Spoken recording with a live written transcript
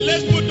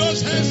Let's put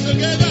those hands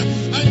together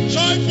and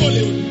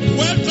joyfully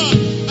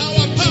welcome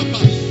our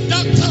Papa,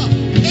 Dr.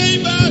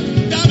 Abel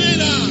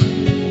Damina.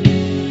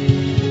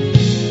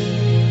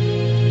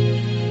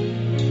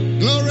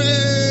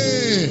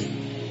 Glory!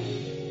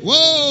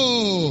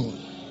 Whoa!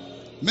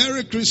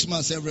 Merry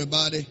Christmas,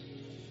 everybody.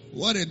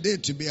 What a day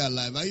to be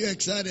alive. Are you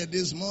excited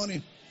this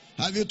morning?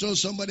 Have you told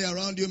somebody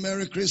around you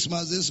Merry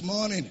Christmas this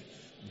morning?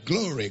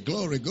 Glory,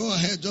 glory. Go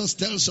ahead, just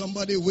tell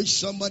somebody, wish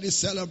somebody,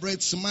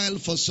 celebrate, smile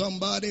for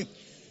somebody.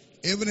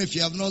 Even if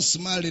you have not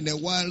smiled in a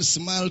while,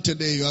 smile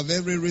today. You have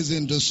every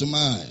reason to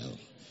smile.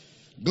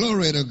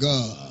 Glory to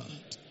God.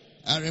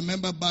 I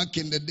remember back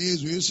in the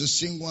days we used to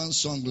sing one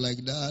song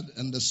like that,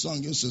 and the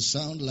song used to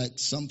sound like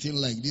something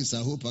like this.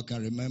 I hope I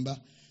can remember.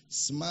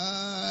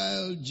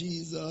 Smile,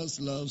 Jesus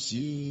loves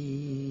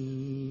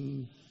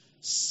you.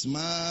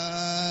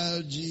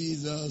 Smile,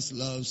 Jesus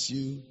loves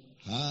you.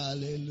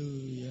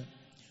 Hallelujah.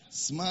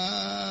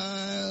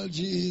 Smile,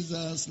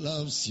 Jesus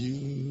loves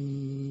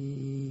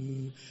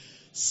you.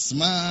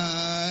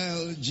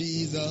 Smile,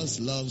 Jesus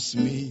loves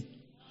me.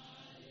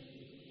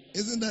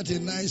 Isn't that a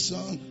nice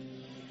song?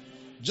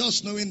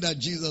 Just knowing that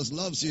Jesus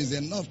loves you is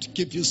enough to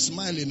keep you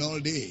smiling all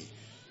day.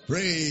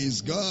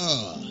 Praise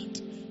God.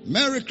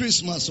 Merry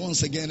Christmas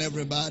once again,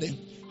 everybody.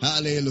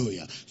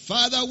 Hallelujah.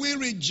 Father, we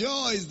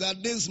rejoice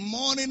that this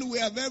morning we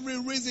have every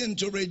reason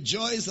to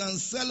rejoice and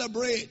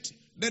celebrate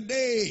the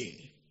day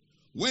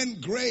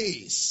when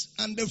grace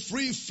and the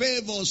free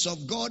favors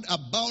of God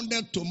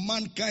abounded to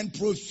mankind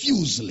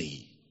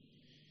profusely.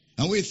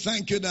 And we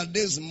thank you that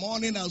this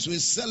morning, as we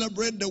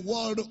celebrate the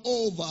world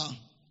over,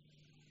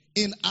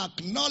 in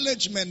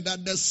acknowledgement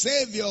that the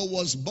Savior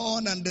was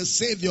born and the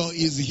Savior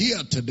is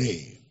here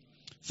today.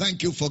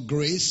 Thank you for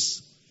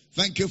grace.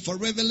 Thank you for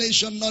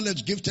revelation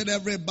knowledge gifted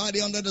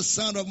everybody under the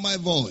sound of my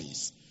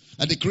voice.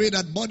 I decree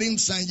that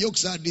burdens and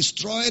yokes are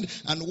destroyed,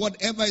 and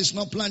whatever is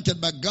not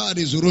planted by God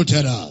is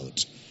rooted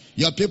out.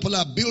 Your people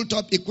are built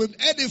up,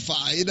 equipped,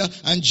 edified,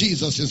 and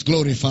Jesus is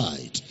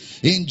glorified.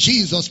 In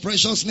Jesus'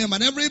 precious name,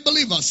 and every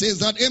believer says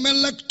that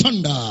amen like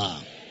thunder.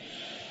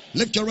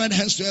 Lift your right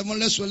hands to heaven.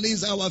 Let's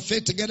release our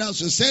faith together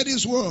as we say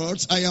these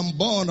words. I am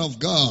born of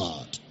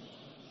God.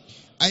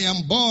 I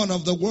am born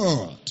of the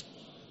Word.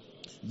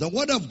 The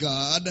Word of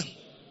God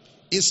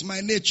is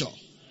my nature.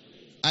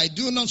 I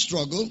do not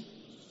struggle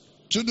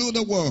to do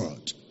the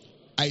Word.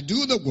 I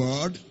do the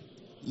Word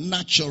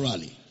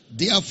naturally.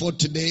 Therefore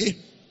today,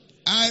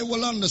 I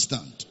will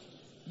understand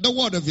the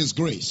word of His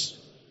grace.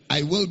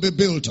 I will be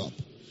built up.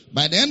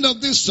 By the end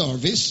of this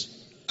service,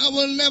 I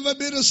will never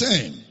be the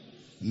same.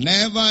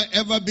 Never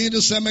ever be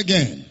the same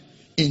again.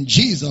 In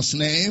Jesus'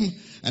 name,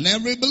 and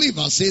every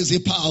believer says a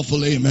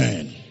powerful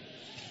amen.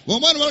 We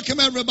want to welcome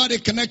everybody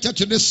connected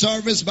to this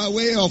service by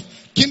way of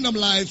Kingdom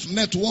Life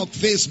Network,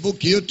 Facebook,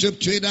 YouTube,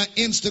 Twitter,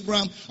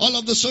 Instagram, all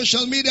of the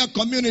social media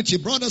community,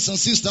 brothers and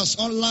sisters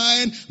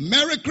online.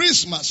 Merry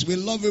Christmas. We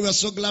love you. We're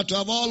so glad to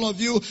have all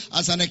of you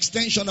as an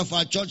extension of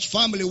our church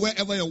family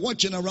wherever you're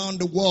watching around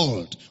the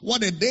world.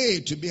 What a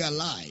day to be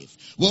alive.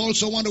 We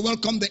also want to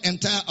welcome the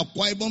entire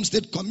Akwa Ibom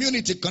State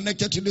community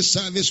connected to this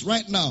service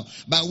right now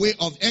by way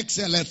of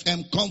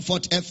XLFM,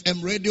 Comfort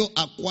FM Radio,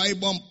 Akwa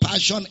Ibom,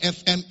 Passion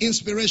FM,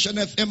 Inspiration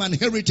FM, and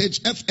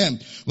Heritage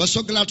FM. We're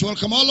so glad to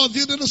welcome all of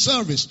you to the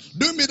service.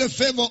 Do me the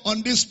favor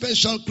on this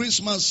special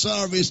Christmas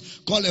service.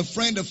 Call a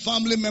friend, a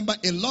family member,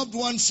 a loved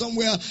one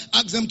somewhere.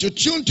 Ask them to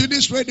tune to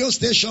this radio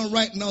station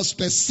right now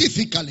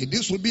specifically.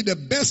 This will be the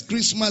best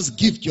Christmas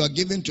gift you are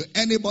giving to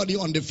anybody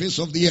on the face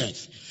of the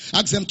earth.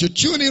 Ask them to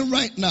tune in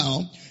right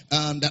now,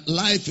 and that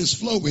life is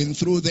flowing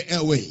through the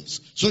airwaves.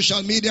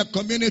 Social media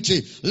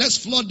community, let's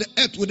flood the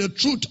earth with the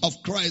truth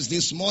of Christ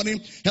this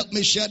morning. Help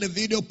me share the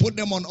video, put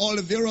them on all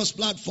the various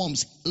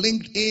platforms.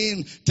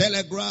 LinkedIn,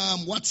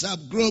 Telegram,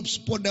 WhatsApp groups,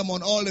 put them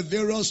on all the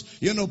various,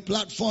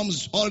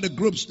 platforms, all the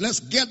groups.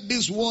 Let's get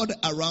this word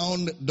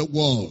around the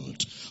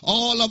world.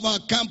 All of our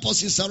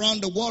campuses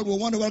around the world, we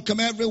want to welcome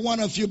every one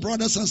of you,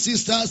 brothers and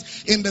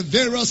sisters, in the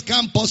various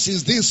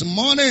campuses this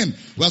morning.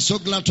 We're so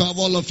glad to have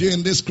all of you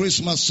in this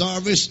Christmas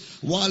service.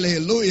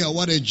 Hallelujah,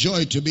 what a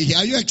joy to be here.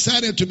 Are you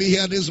excited to be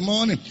here this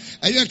morning?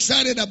 Are you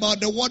excited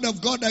about the word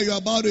of God that you're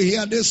about to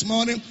hear this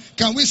morning?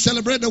 Can we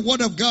celebrate the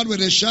word of God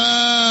with a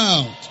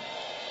shout?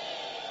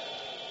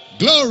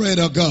 Glory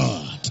to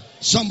God.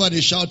 Somebody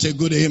shout a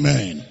good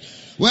amen.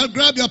 Well,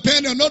 grab your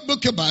pen, your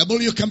notebook, your Bible.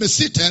 You can be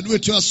seated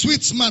with your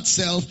sweet, smart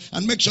self,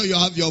 and make sure you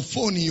have your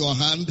phone in your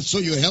hand so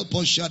you help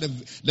us share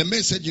the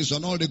messages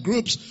on all the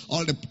groups,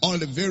 all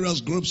the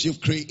various groups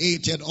you've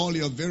created, all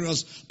your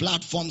various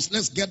platforms.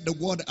 Let's get the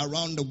word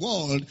around the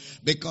world,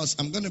 because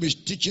I'm going to be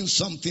teaching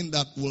something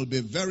that will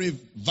be very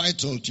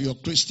vital to your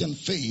Christian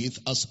faith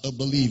as a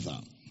believer.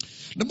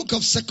 The book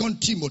of 2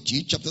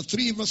 Timothy, chapter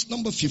 3, verse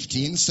number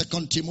 15.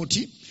 2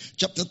 Timothy,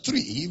 chapter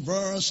 3,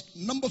 verse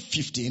number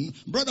 15.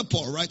 Brother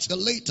Paul writes a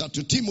letter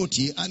to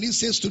Timothy, and he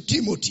says to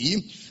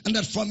Timothy, and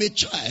that from a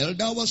child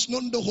thou hast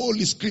known the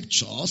holy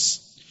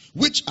scriptures,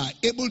 which are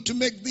able to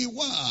make thee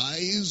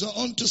wise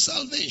unto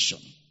salvation,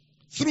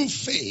 through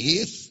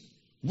faith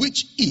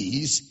which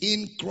is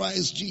in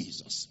Christ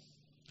Jesus.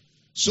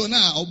 So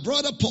now,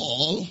 Brother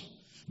Paul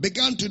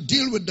began to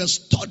deal with the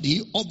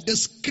study of the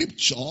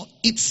scripture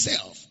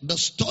itself. The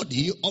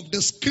study of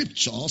the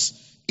scriptures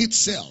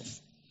itself.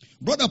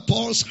 Brother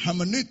Paul's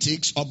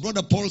hermeneutics, or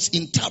Brother Paul's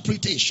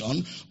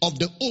interpretation of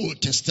the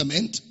Old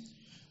Testament,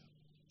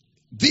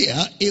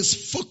 there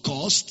is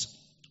focused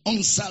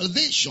on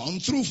salvation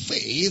through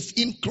faith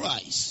in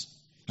Christ.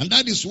 And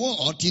that is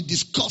what he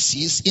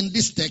discusses in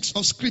this text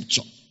of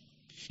scripture.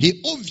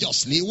 He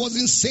obviously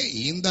wasn't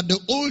saying that the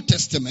Old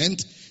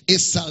Testament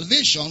is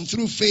salvation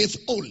through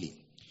faith only.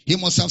 He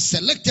must have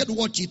selected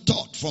what he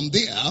taught from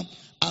there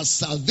as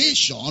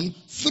salvation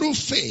through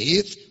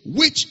faith,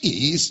 which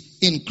is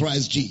in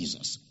Christ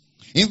Jesus.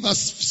 In verse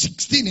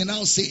 16, he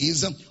now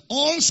says,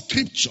 all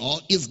scripture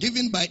is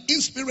given by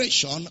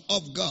inspiration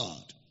of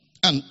God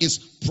and is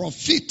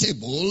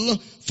profitable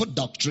for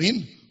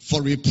doctrine,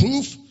 for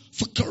reproof,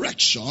 for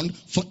correction,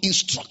 for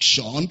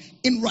instruction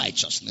in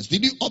righteousness.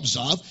 Did you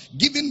observe?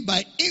 Given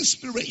by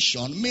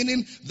inspiration,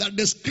 meaning that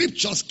the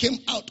scriptures came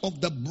out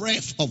of the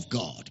breath of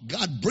God.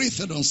 God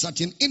breathed on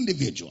certain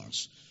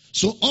individuals.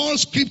 So all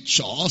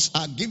scriptures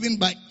are given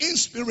by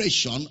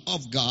inspiration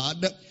of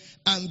God,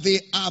 and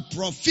they are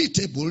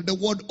profitable. The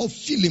word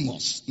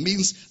ophilimos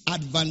means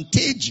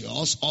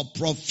advantageous or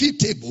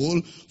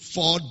profitable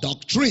for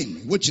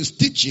doctrine, which is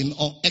teaching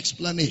or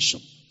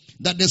explanation.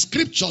 That the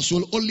scriptures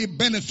will only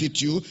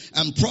benefit you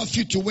and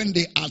profit you when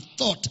they are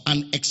taught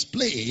and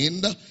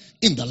explained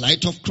in the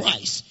light of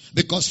Christ.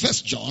 Because 1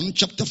 John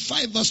chapter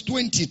 5 verse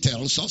 20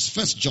 tells us,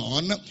 1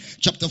 John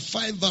chapter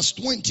 5 verse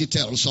 20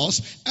 tells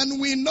us,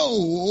 and we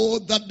know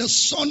that the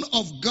Son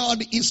of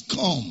God is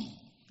come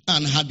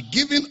and had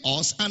given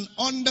us an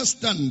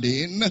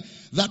understanding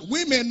that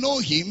we may know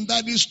him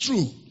that is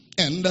true.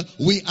 And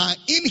we are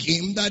in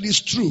him that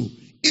is true,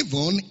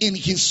 even in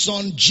his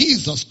Son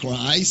Jesus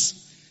Christ.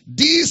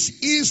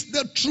 This is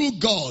the true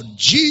God.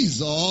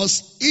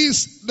 Jesus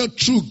is the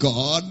true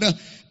God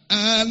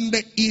and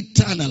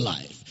eternal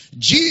life.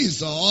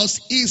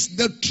 Jesus is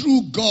the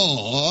true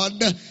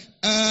God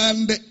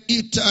and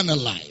eternal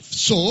life.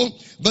 So,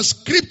 the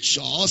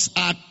scriptures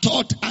are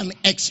taught and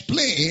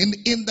explained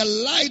in the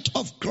light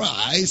of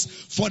Christ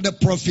for the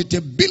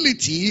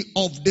profitability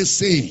of the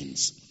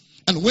saints.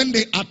 And when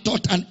they are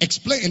taught and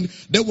explained,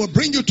 they will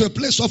bring you to a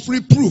place of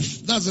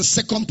reproof. That's the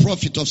second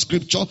profit of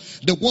scripture.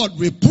 The word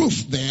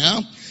reproof there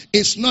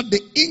is not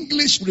the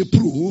English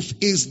reproof,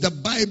 it's the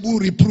Bible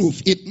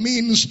reproof. It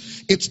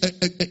means, it's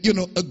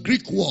a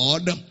Greek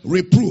word,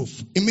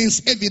 reproof. It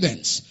means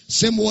evidence.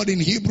 Same word in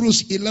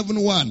Hebrews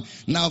 11:1.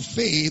 Now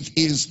faith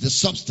is the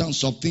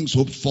substance of things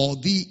hoped for,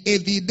 the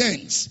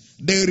evidence.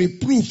 The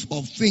reproof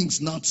of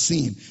things not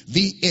seen.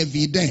 The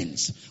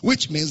evidence.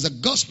 Which means the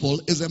gospel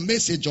is a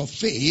message of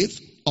faith,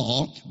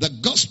 or the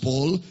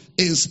gospel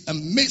is a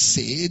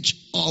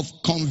message of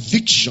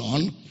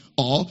conviction,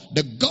 or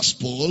the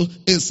gospel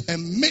is a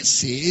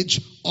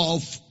message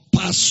of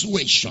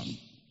persuasion.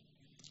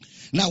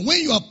 Now,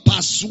 when you are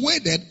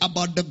persuaded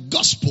about the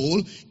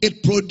gospel,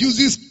 it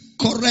produces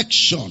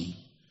correction.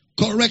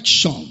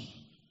 Correction.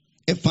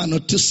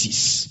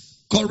 Ephanatosis.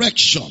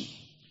 Correction.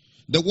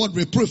 The word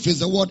reproof is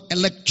the word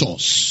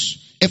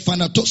electos.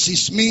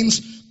 Ephanatosis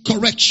means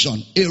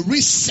correction, a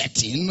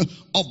resetting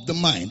of the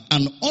mind,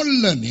 an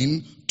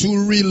unlearning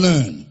to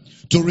relearn,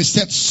 to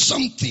reset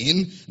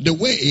something the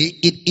way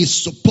it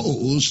is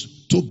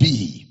supposed to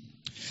be.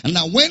 And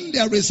now when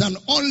there is an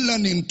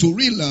unlearning to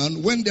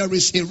relearn, when there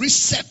is a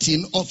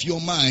resetting of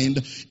your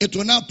mind, it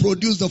will now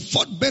produce the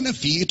fourth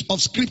benefit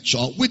of scripture,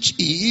 which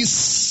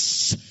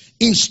is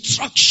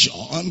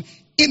instruction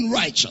in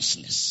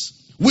righteousness.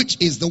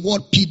 Which is the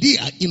word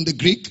paideia in the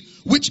Greek,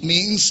 which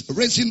means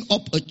raising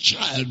up a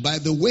child by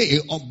the way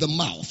of the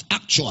mouth.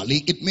 Actually,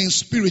 it means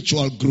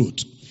spiritual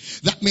growth.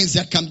 That means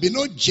there can be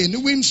no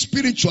genuine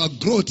spiritual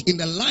growth in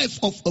the life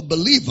of a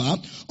believer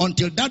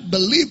until that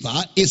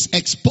believer is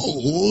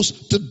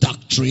exposed to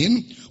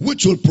doctrine,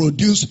 which will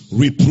produce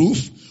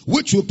reproof,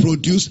 which will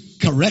produce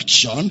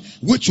correction,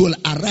 which will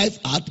arrive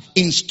at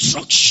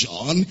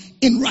instruction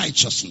in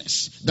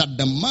righteousness, that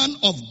the man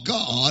of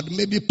God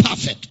may be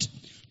perfect,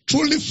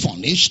 truly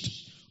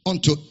furnished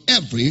unto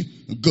every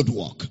good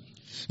work.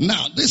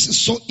 Now, this is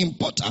so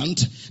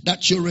important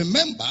that you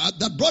remember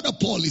that Brother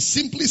Paul is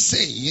simply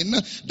saying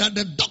that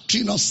the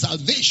doctrine of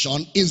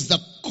salvation is the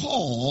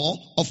core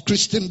of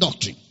Christian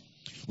doctrine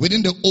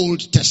within the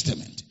Old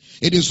Testament.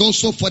 It is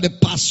also for the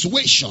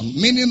persuasion,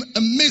 meaning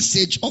a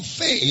message of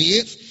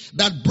faith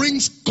that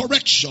brings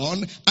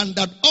correction and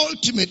that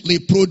ultimately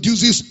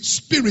produces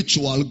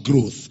spiritual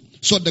growth.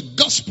 So the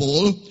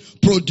gospel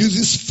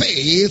produces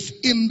faith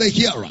in the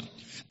hearer.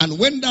 And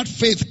when that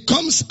faith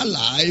comes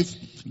alive,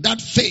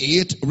 that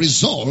faith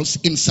results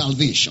in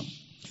salvation.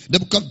 The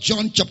book of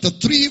John chapter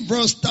 3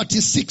 verse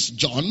 36.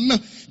 John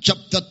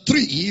chapter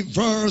 3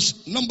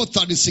 verse number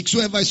 36.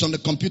 Whoever is on the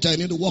computer, you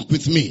need to walk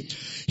with me.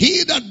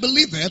 He that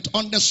believeth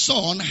on the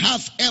Son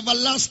hath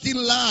everlasting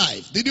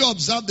life. Did you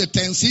observe the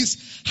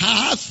tenses?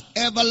 Hath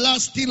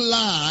everlasting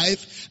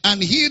life.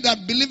 And he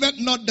that believeth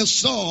not the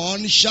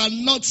Son shall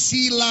not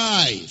see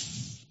life.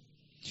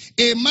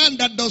 A man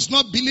that does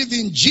not believe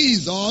in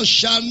Jesus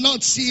shall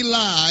not see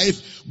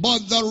life, but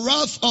the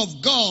wrath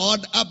of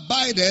God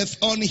abideth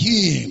on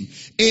him.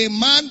 A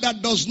man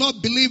that does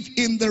not believe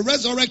in the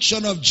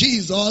resurrection of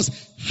Jesus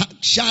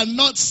shall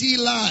not see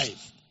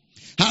life,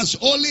 has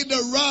only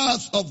the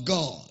wrath of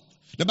God.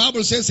 The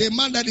Bible says a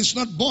man that is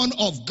not born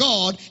of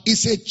God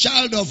is a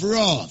child of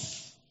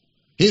wrath.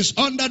 He is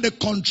under the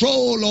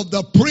control of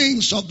the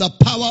prince of the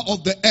power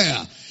of the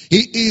air.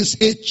 He is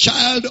a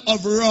child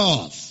of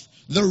wrath.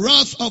 The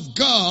wrath of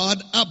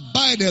God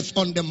abideth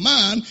on the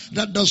man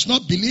that does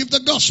not believe the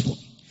gospel.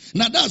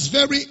 Now that's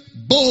very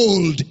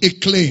bold a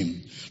claim.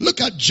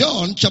 Look at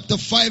John chapter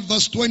 5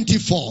 verse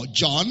 24.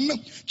 John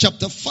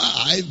chapter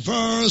 5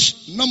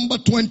 verse number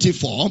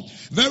 24.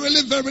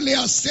 Verily, verily,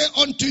 I say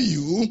unto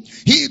you,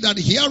 he that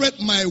heareth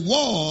my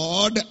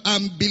word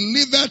and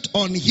believeth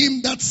on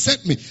him that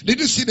sent me. Did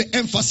you see the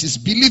emphasis?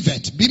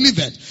 Believeth,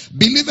 believeth,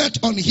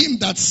 believeth on him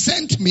that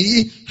sent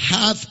me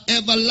hath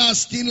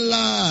everlasting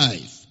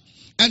life,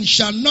 and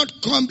shall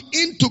not come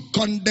into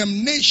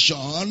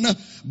condemnation,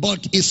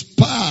 but is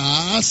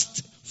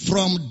passed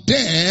from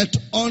death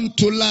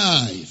unto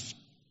life.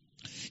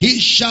 He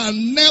shall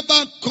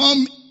never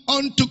come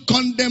unto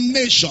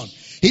condemnation.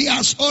 He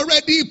has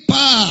already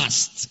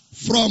passed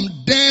from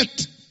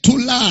death to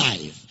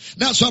life.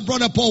 That's what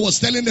Brother Paul was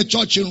telling the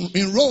church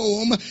in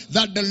Rome,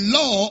 that the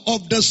law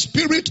of the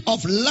Spirit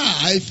of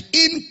life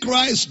in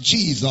Christ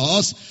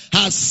Jesus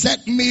has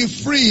set me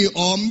free,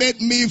 or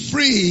made me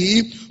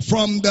free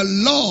from the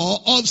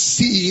law of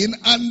sin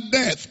and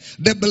death.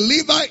 The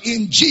believer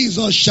in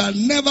Jesus shall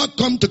never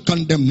come to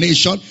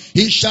condemnation.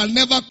 He shall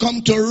never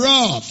come to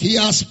wrath. He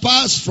has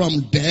passed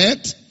from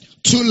death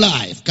to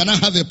life. Can I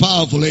have a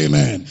powerful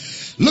amen?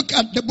 Look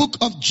at the book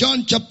of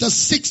John chapter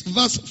 6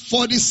 verse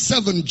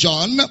 47.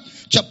 John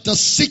chapter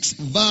 6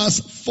 verse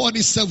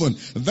 47.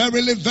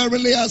 Verily,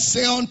 verily, I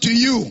say unto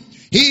you,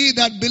 he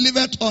that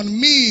believeth on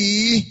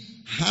me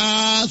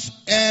hath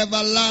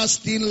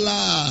everlasting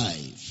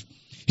life.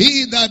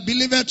 He that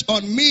believeth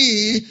on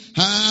me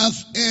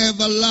hath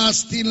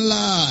everlasting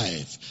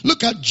life.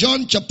 Look at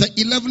John chapter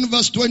 11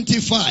 verse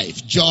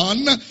 25.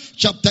 John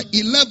chapter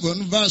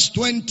 11 verse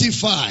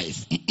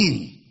 25.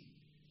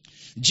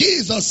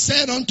 Jesus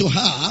said unto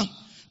her,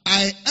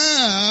 I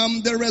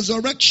am the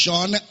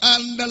resurrection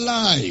and the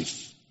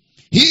life.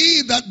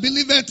 He that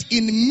believeth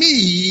in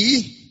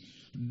me,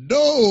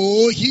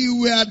 though he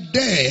were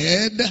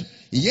dead,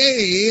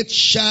 yet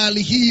shall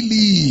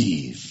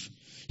he live.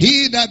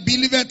 He that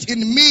believeth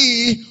in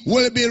me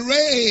will be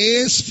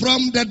raised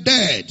from the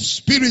dead,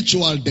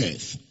 spiritual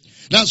death.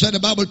 That's why the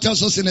Bible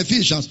tells us in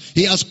Ephesians,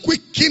 he has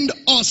quickened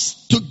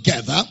us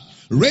together,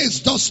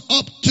 raised us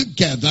up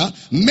together,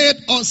 made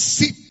us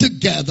sit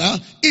together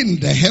in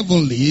the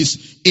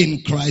heavenlies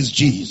in Christ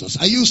Jesus.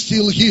 Are you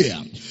still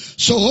here?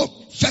 So,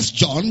 1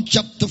 John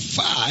chapter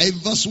 5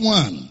 verse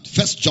 1.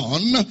 1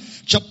 John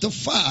chapter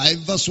 5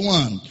 verse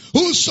 1.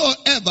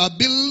 Whosoever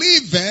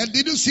believeth,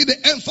 did you see the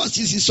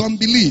emphasis is on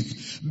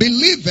belief?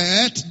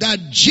 Believeth that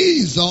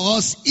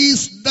Jesus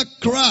is the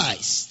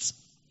Christ,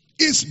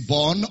 is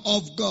born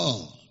of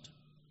God.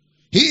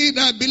 He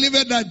that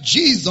believeth that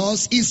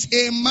Jesus is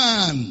a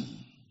man,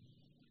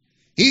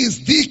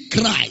 is the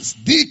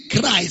Christ. The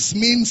Christ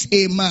means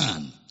a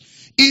man,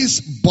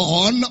 is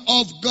born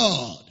of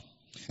God.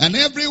 And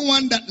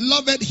everyone that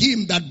loveth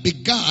him that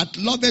begat,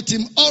 loveth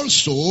him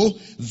also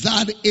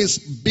that is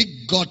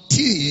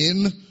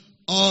begotten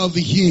of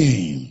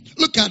him.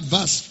 Look at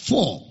verse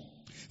 4.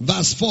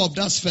 Verse 4 of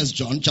that's 1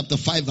 John chapter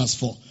 5 verse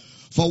 4.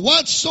 For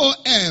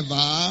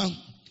whatsoever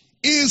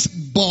is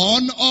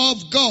born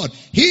of God,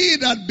 he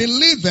that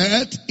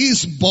believeth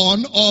is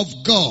born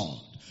of God.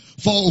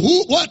 For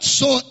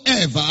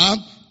whatsoever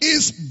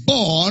is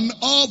born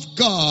of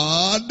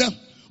God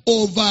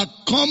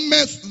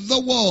overcometh the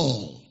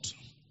world.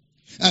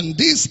 And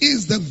this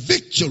is the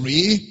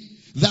victory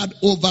that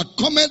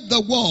overcometh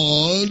the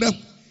world,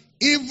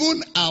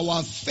 even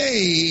our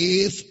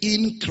faith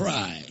in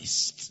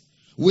Christ.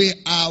 We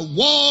are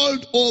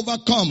world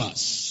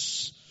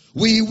overcomers.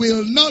 We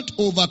will not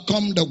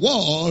overcome the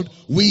world.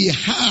 We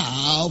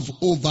have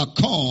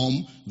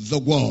overcome the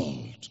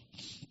world.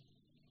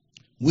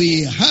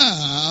 We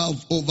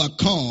have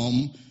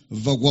overcome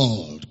the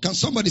world. Can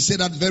somebody say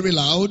that very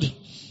loud?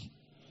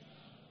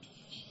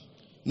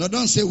 No,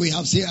 don't say we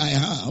have. Say I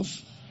have.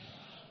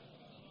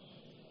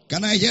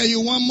 Can I hear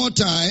you one more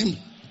time?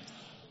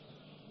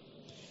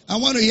 I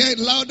want to hear it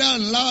louder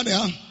and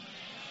louder.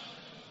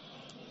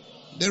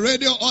 The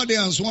radio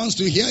audience wants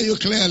to hear you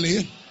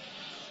clearly.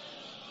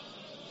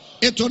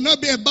 It will not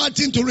be a bad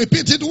thing to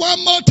repeat it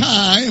one more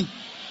time.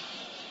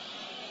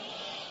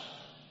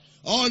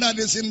 All that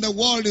is in the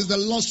world is the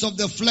lust of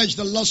the flesh,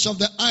 the lust of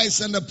the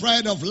eyes, and the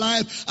pride of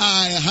life.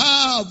 I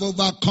have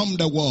overcome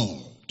the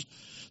world.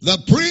 The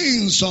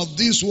prince of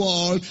this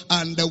world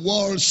and the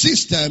world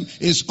system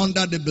is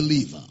under the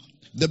believer.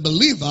 The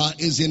believer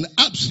is in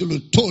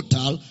absolute,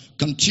 total,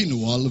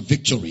 continual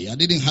victory. I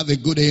didn't have a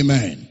good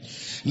amen.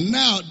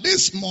 Now,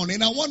 this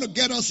morning, I want to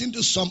get us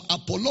into some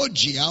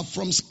apologia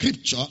from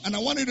Scripture, and I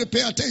want you to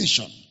pay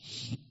attention.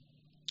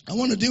 I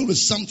want to deal with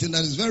something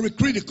that is very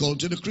critical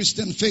to the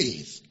Christian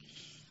faith.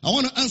 I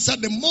want to answer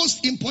the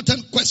most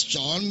important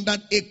question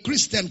that a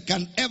Christian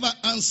can ever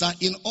answer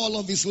in all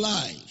of his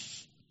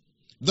life.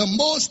 The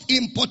most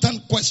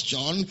important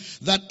question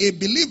that a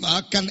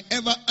believer can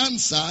ever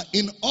answer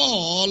in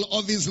all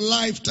of his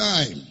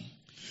lifetime.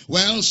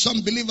 Well,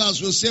 some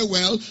believers will say,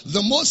 well,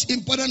 the most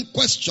important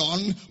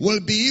question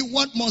will be,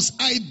 what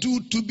must I do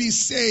to be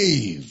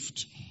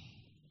saved?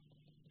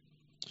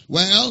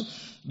 Well,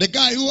 the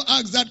guy who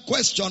asked that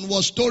question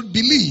was told,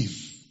 believe.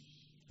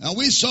 And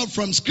we saw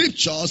from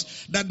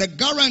scriptures that the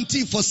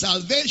guarantee for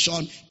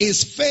salvation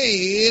is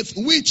faith,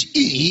 which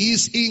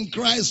is in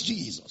Christ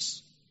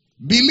Jesus.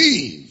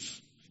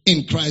 Believe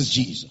in Christ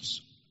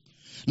Jesus.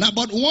 Now,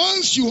 but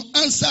once you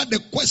answer the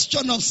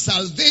question of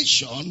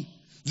salvation,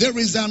 there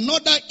is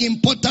another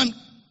important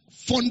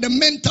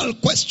fundamental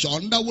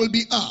question that will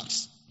be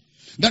asked.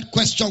 That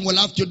question will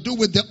have to do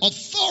with the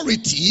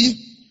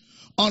authority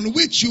on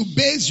which you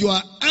base your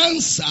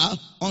answer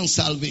on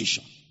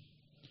salvation.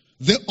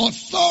 The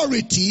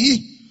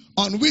authority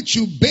on which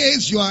you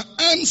base your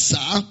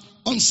answer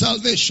on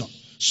salvation.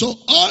 So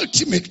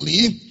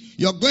ultimately,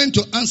 you're going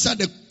to answer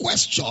the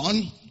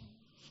question,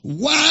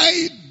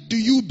 why do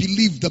you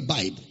believe the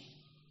Bible?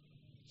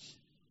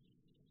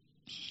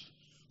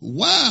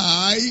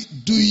 Why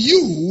do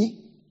you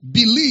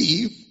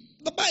believe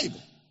the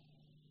Bible?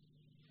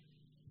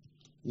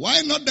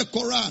 Why not the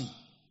Quran?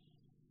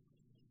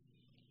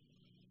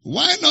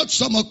 Why not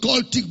some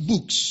occultic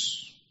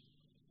books?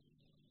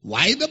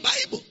 Why the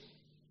Bible?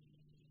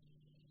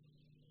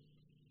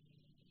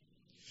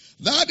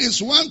 That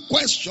is one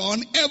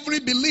question every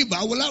believer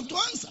will have to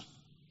answer.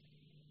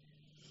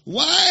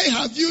 Why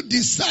have you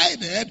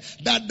decided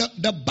that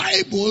the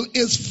Bible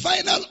is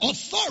final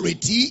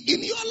authority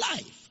in your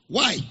life?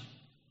 Why?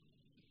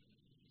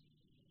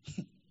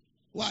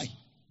 Why?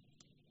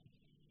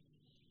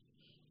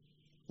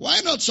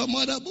 Why not some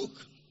other book?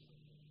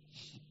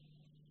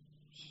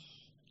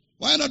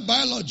 Why not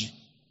biology?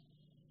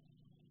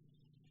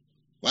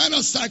 Why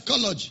not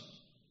psychology?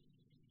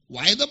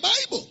 Why the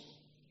Bible?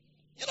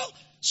 You know,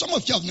 some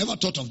of you have never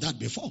thought of that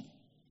before.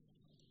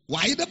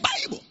 Why the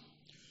Bible?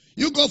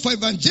 You go for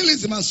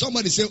evangelism and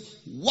somebody say,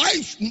 why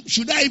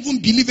should I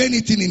even believe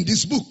anything in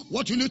this book?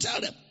 What will you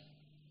tell them?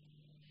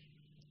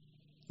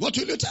 What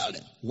will you tell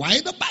them?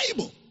 Why the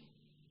Bible?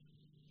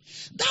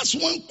 That's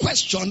one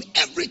question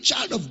every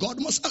child of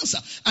God must answer.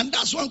 And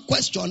that's one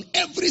question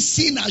every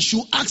sinner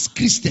should ask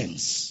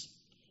Christians.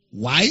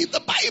 Why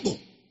the Bible?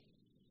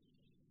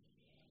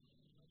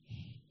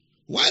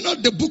 Why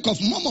not the Book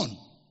of Mormon?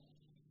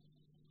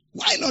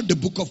 Why not the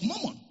Book of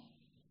Mormon?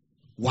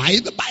 Why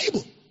the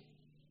Bible?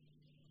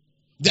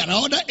 There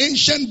are other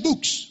ancient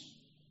books.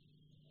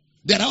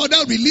 There are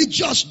other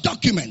religious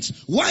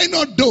documents. Why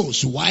not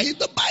those? Why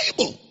the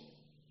Bible?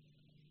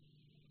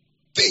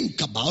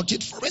 Think about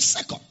it for a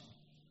second.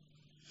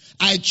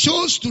 I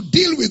chose to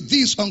deal with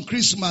this on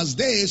Christmas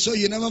Day so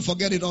you never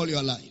forget it all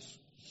your life.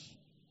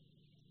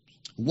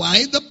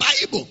 Why the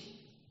Bible?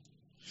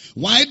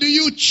 Why do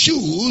you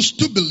choose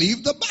to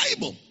believe the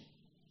Bible?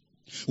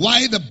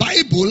 Why the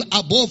Bible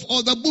above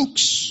other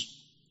books?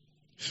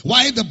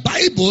 Why the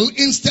Bible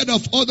instead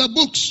of other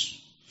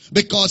books?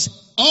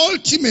 Because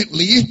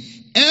ultimately,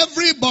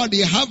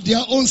 everybody have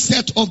their own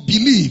set of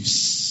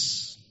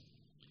beliefs.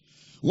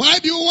 Why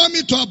do you want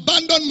me to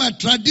abandon my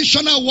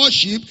traditional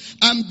worship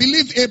and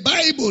believe a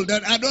Bible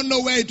that I don't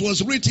know where it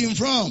was written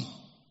from?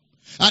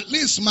 At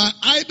least my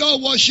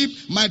idol worship,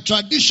 my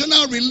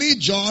traditional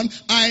religion,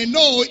 I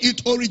know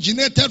it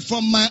originated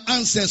from my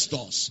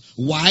ancestors.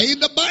 Why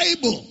the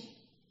Bible?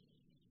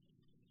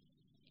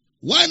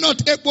 Why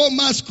not April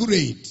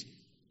masquerade?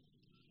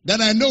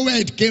 Then I know where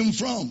it came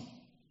from.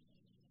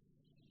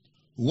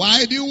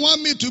 Why do you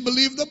want me to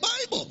believe the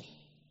Bible?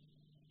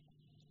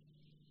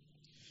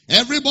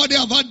 Everybody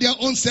have had their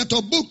own set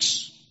of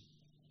books.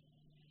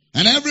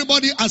 And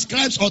everybody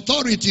ascribes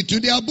authority to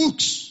their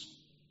books.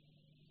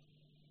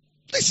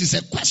 This is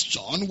a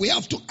question we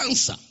have to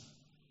answer.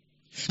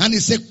 And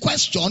it's a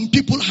question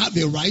people have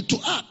a right to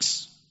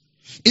ask.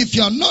 If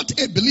you are not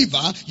a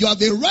believer, you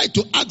have a right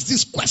to ask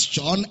this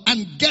question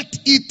and get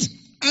it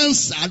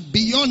answered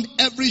beyond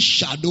every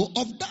shadow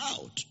of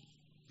doubt.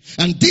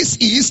 And this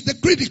is the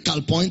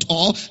critical point,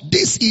 or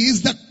this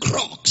is the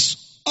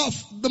crux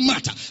of the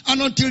matter.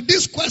 And until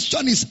this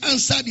question is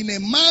answered in a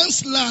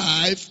man's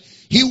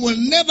life, he will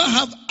never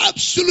have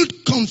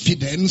absolute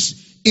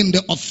confidence in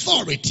the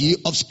authority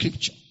of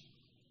Scripture.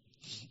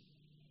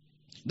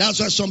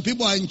 That's why some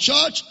people are in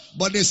church,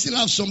 but they still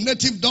have some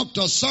native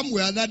doctors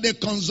somewhere that they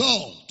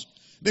consult.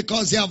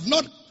 Because they have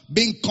not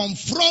been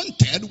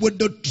confronted with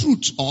the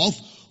truth of,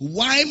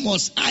 why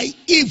must I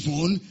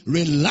even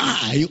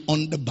rely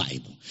on the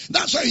Bible?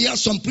 That's why you hear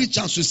some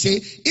preachers who say,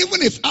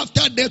 even if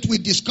after death we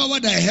discover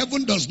that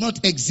heaven does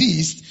not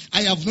exist,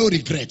 I have no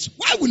regrets.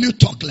 Why will you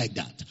talk like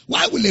that?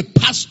 Why will a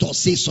pastor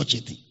say such a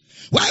thing?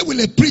 Why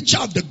will a preacher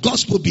of the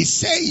gospel be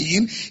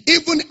saying,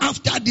 even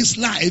after this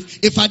life,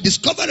 if I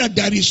discover that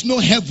there is no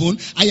heaven,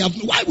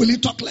 why will he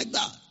talk like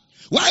that?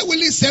 Why will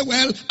he say,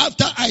 well,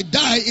 after I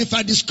die, if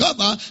I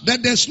discover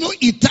that there's no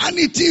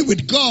eternity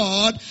with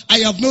God, I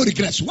have no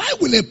regrets? Why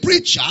will a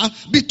preacher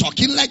be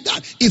talking like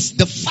that? It's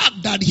the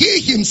fact that he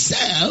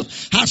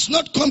himself has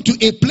not come to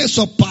a place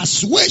of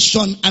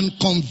persuasion and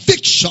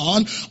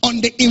conviction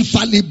on the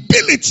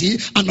infallibility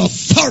and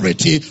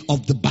authority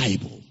of the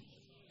Bible.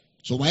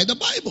 So why the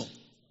Bible?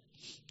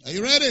 Are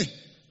you ready?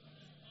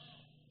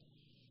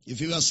 If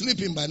you are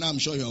sleeping by now, I'm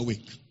sure you're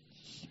awake.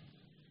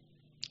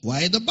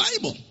 Why the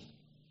Bible?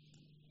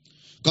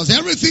 Because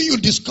everything you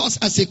discuss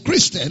as a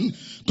Christian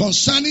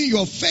concerning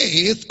your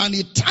faith and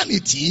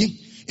eternity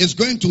is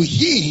going to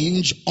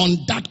hinge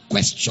on that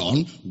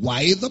question,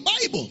 why the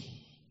Bible?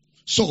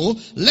 So,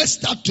 let's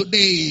start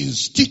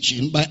today's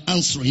teaching by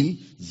answering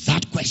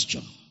that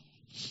question.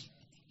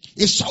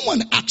 If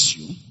someone asks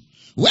you,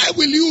 where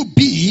will you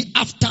be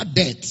after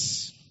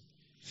death?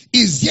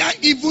 Is there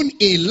even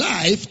a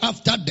life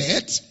after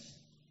death?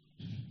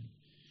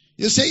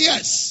 You say,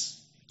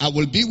 yes, I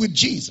will be with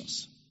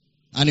Jesus.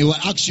 And he will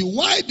ask you,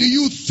 why do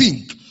you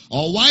think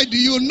or why do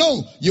you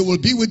know you will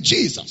be with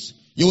Jesus?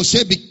 You will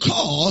say,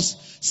 because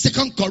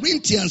 2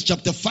 Corinthians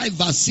chapter 5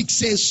 verse 6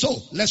 says so.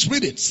 Let's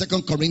read it.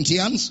 2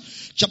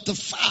 Corinthians chapter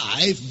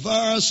 5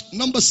 verse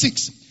number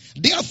 6.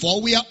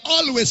 Therefore, we are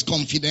always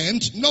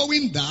confident,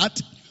 knowing that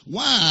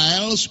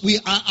whilst we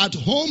are at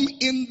home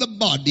in the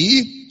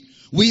body,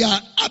 we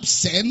are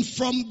absent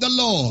from the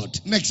Lord.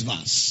 Next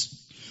verse.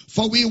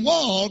 For we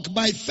walk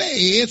by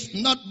faith,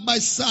 not by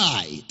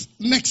sight.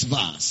 Next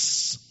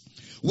verse.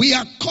 We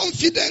are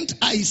confident,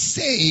 I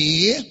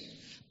say,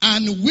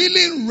 and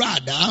willing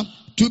rather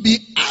to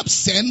be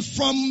absent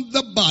from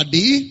the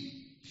body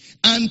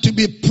and to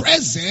be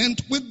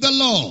present with the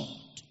Lord.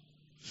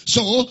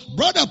 So,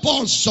 Brother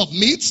Paul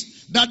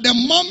submits that the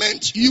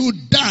moment you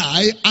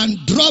die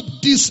and drop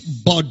this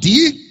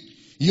body,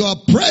 you are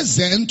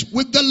present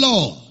with the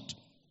Lord.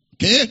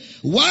 Okay?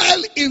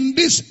 While in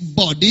this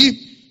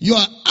body, you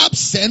are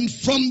absent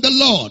from the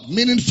Lord,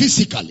 meaning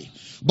physically.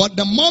 But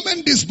the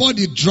moment this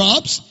body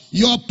drops,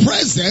 you are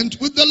present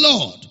with the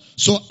Lord.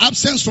 So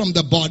absence from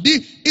the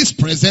body is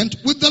present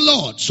with the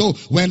Lord. So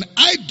when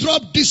I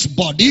drop this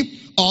body,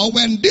 or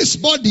when this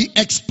body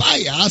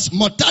expires,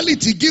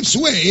 mortality gives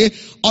way,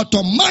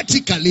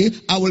 automatically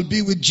I will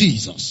be with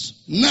Jesus.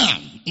 Now,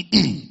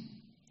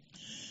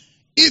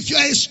 if you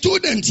are a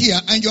student here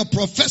and your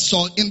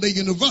professor in the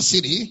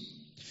university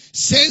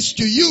says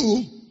to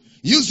you,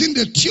 using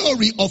the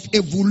theory of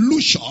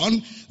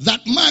evolution,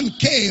 that man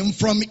came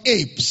from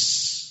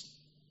apes.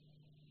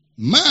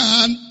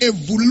 Man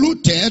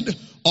evoluted,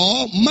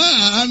 or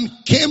man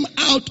came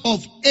out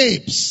of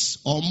apes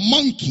or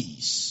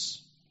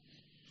monkeys.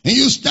 And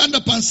you stand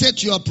up and say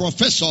to your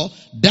professor,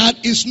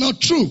 that is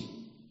not true.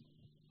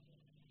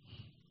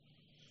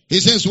 He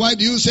says, why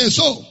do you say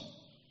so?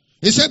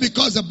 He said,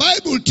 because the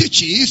Bible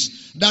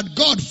teaches that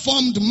God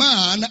formed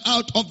man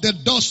out of the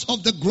dust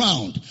of the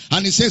ground.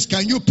 And he says,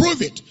 can you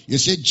prove it? You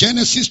say,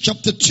 Genesis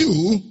chapter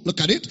 2,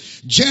 look at it.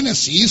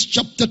 Genesis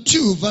chapter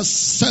 2 verse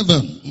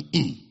 7.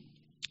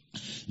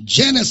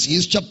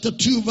 Genesis chapter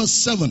 2 verse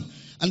 7.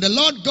 And the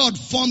Lord God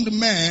formed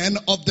man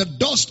of the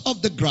dust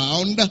of the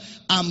ground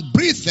and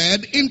breathed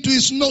into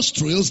his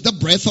nostrils the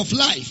breath of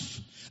life.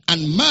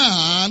 And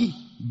man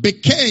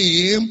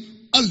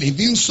became a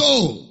living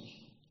soul.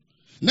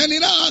 Then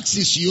it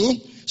asks you,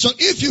 so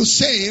if you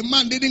say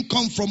man didn't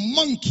come from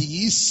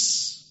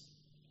monkeys,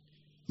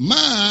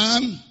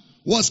 man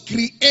was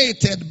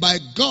created by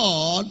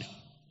God,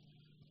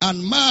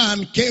 and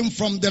man came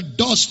from the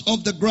dust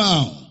of the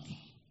ground.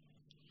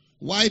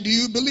 Why do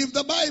you believe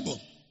the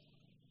Bible?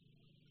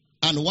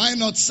 And why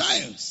not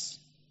science?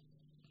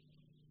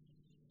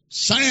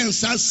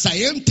 Science has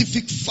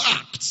scientific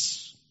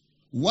facts.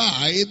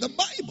 Why the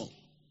Bible?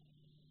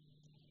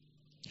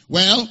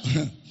 Well,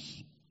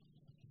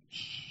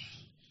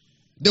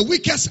 the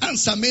weakest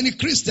answer many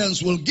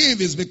Christians will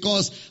give is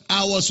because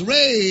I was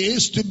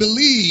raised to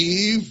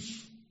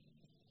believe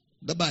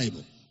the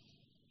Bible.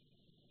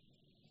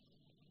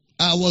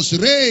 I was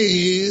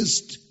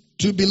raised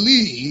to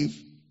believe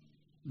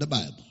the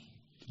Bible.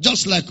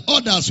 Just like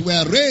others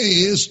were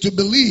raised to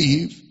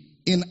believe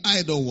in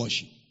idol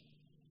worship.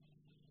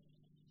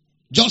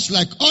 Just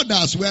like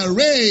others were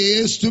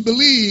raised to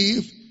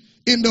believe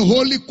in the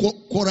Holy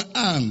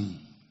Quran.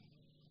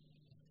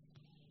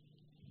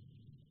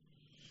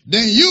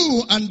 Then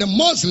you and the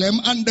Muslim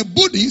and the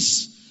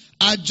Buddhist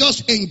are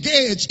just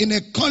engaged in a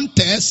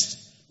contest.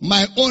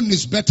 My own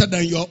is better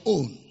than your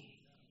own.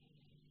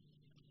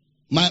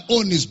 My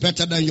own is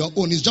better than your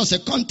own. It's just a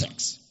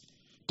context.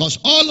 Because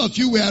all of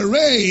you were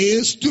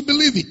raised to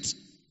believe it.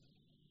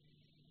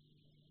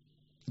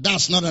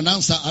 That's not an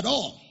answer at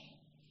all.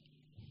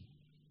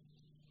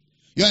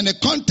 You're in a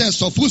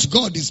contest of whose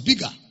God is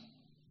bigger.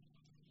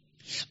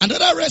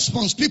 Another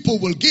response people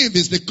will give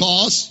is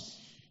because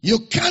you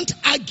can't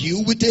argue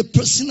with a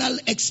personal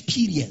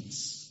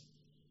experience.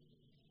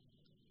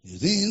 The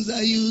things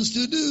I used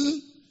to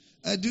do,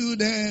 I do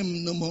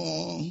them no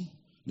more.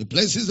 The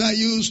places I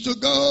used to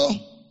go,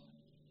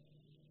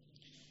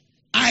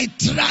 I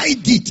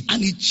tried it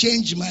and it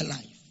changed my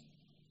life.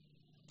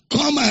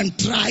 Come and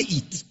try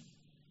it.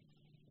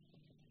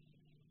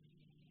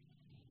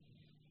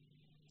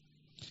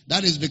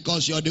 That is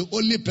because you're the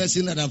only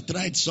person that have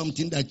tried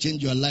something that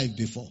changed your life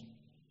before.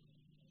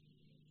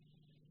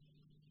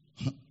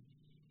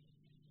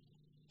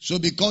 So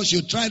because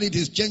you tried it,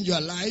 it's changed your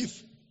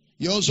life.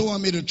 You also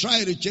want me to try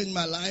it to change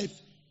my life.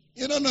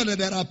 You don't know that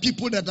there are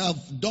people that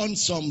have done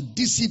some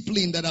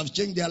discipline that have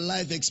changed their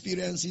life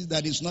experiences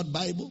that is not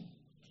Bible.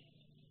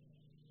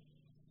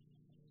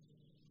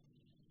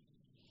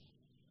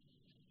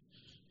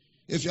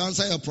 If you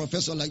answer your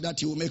professor like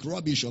that, he will make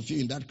rubbish of you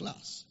in that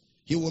class.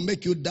 He will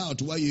make you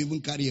doubt why you even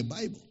carry a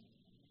Bible.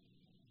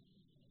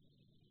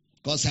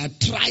 Because I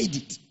tried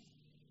it.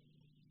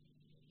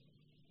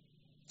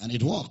 And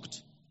it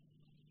worked.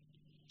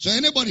 So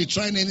anybody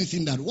trying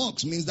anything that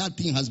works means that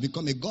thing has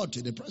become a god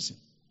to the person.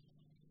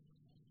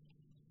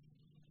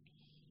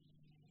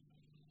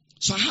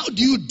 So how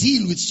do you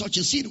deal with such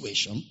a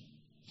situation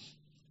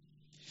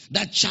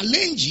that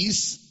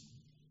challenges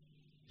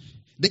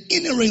the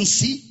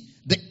inerrancy,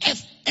 the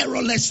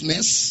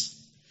errorlessness,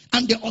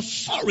 and the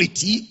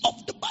authority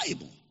of the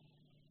Bible?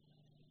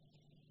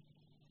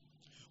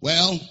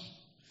 Well,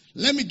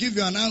 let me give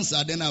you an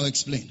answer, then I'll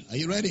explain. Are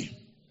you ready?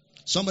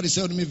 Somebody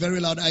said to me very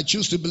loud, I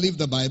choose to believe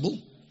the Bible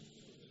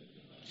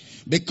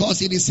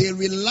because it is a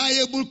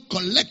reliable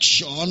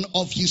collection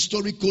of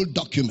historical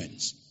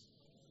documents.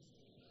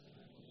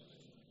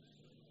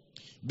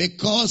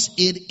 Because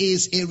it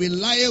is a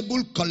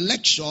reliable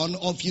collection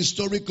of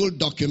historical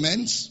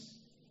documents.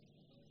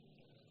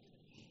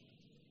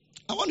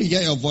 I want to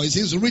hear your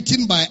voices.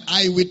 Written by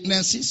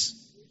eyewitnesses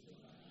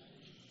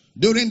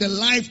during the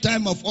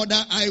lifetime of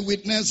other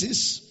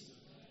eyewitnesses.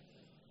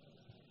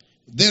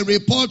 They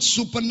report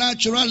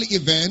supernatural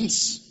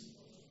events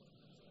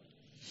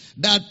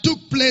that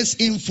took place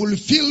in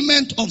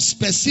fulfillment of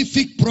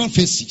specific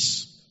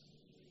prophecies.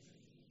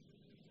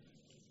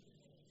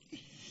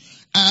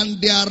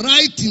 And their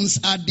writings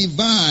are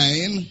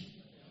divine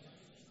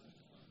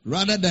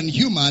rather than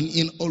human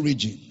in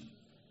origin.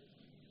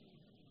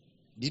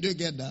 Did you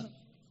get that?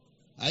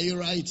 Are you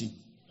writing?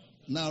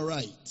 Now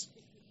write.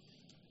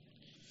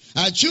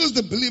 I choose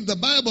to believe the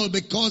Bible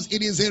because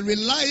it is a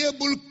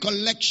reliable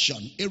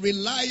collection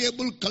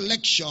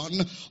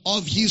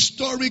of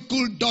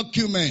historical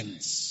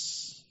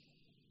documents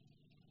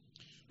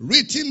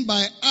written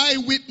by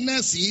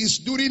eyewitnesses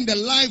during the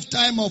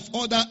lifetime of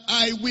other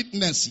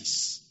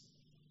eyewitnesses.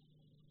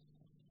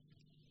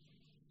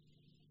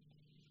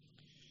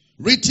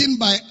 Written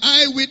by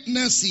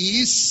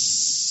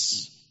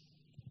eyewitnesses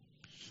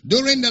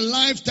during the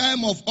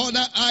lifetime of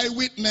other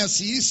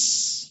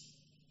eyewitnesses.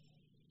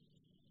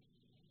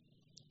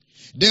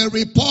 They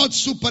report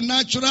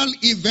supernatural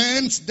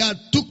events that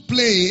took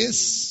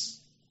place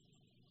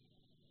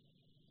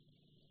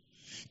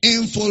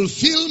in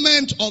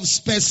fulfillment of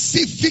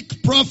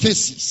specific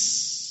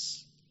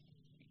prophecies.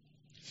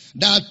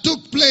 That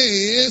took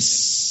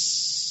place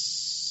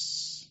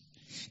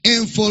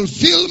in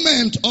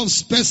fulfillment of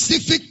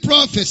specific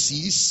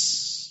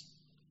prophecies,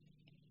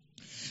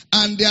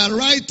 and their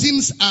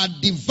writings are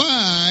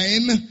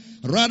divine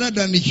rather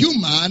than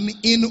human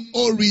in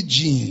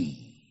origin.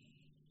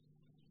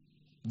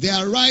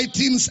 Their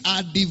writings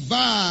are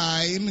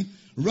divine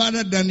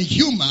rather than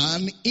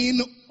human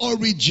in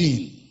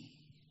origin.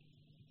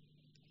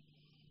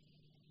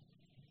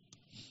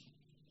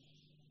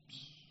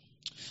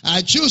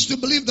 I choose to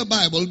believe the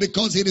Bible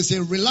because it is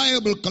a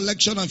reliable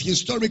collection of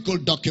historical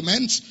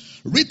documents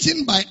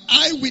written by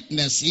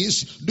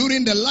eyewitnesses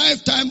during the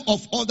lifetime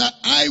of other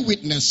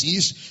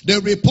eyewitnesses. They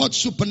report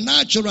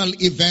supernatural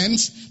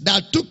events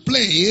that took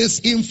place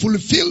in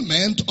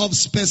fulfillment of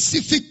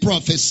specific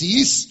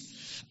prophecies,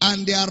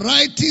 and their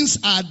writings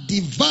are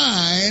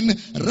divine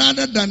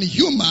rather than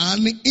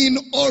human in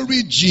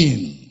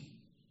origin.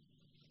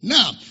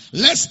 Now,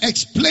 let's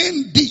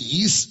explain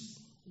this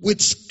with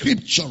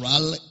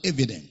scriptural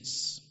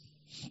evidence.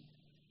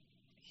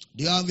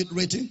 Do you have it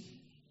written?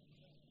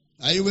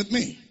 Are you with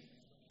me?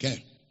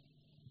 Okay.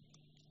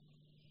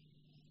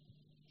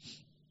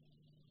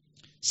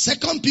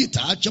 2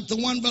 Peter chapter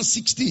 1 verse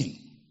 16.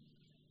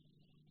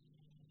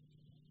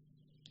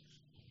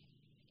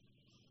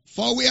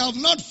 For we have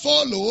not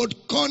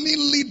followed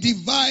cunningly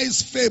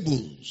devised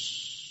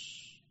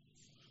fables.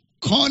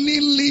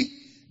 Cunningly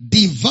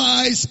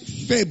devised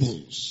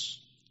fables.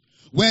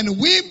 When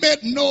we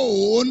made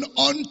known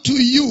unto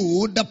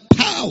you the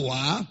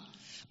power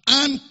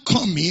and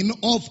coming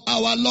of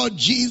our Lord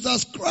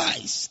Jesus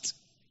Christ.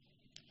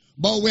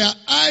 But we are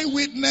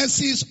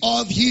eyewitnesses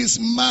of his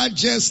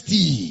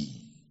majesty.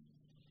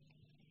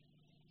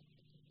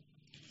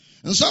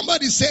 And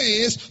somebody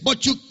says,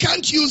 but you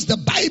can't use the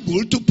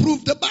Bible to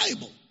prove the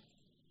Bible.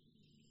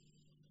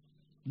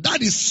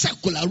 That is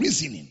secular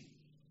reasoning.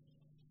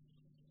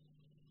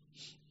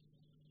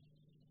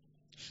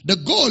 The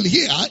goal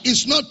here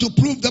is not to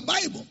prove the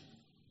Bible.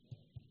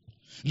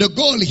 The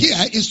goal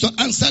here is to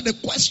answer the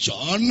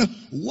question,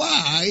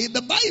 why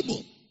the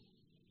Bible?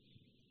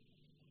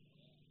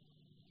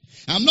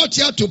 I'm not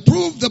here to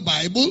prove the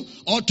Bible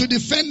or to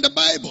defend the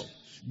Bible.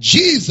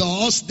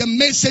 Jesus, the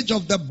message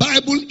of the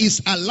Bible,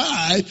 is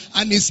alive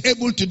and is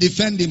able to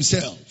defend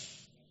himself.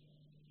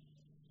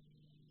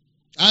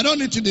 I don't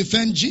need to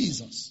defend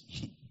Jesus.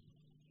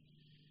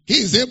 He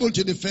is able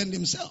to defend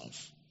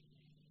himself.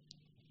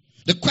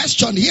 The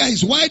question here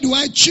is, why do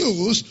I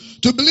choose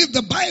to believe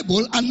the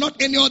Bible and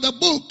not any other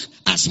book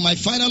as my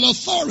final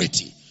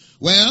authority?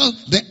 Well,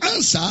 the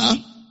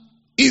answer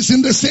is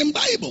in the same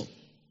Bible.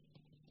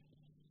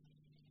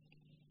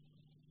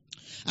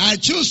 I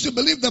choose to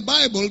believe the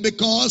Bible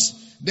because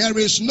there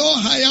is no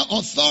higher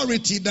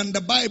authority than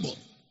the Bible.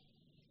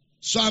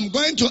 So I'm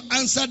going to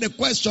answer the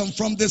question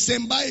from the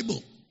same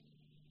Bible.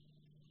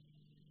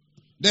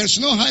 There's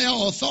no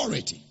higher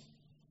authority.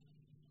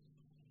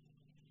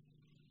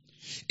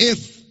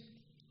 If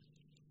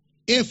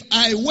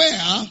I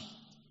were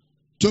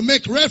to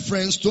make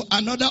reference to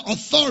another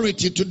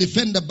authority to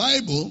defend the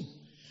Bible,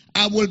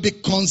 I will be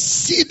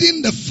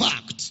conceding the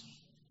fact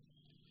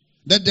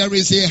that there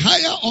is a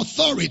higher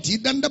authority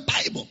than the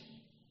Bible.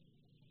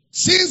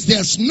 Since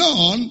there's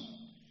none,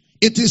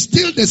 it is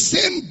still the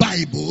same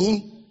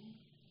Bible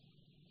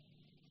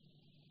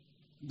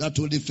that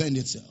will defend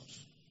itself.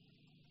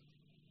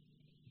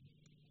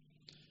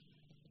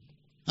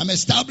 I'm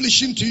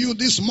establishing to you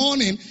this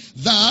morning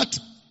that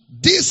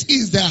this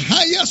is the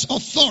highest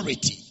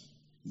authority,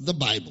 the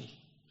Bible.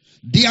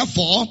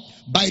 Therefore,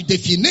 by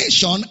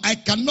definition, I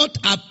cannot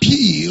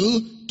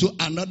appeal to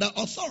another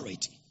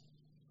authority.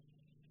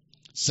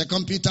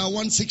 2 Peter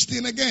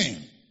 1:16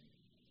 again.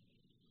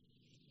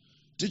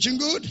 Teaching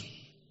good?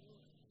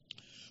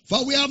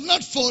 For we have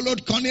not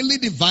followed cunningly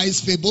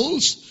devised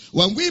fables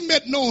when we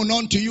made known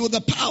unto you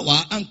the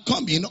power and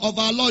coming of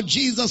our Lord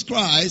Jesus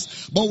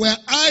Christ, but were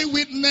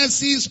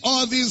eyewitnesses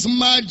of his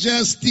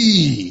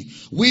majesty.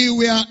 We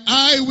were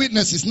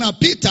eyewitnesses. Now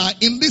Peter,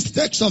 in this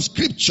text of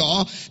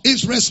scripture,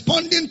 is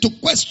responding to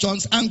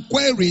questions and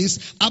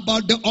queries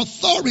about the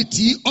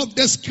authority of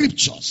the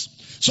scriptures.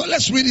 So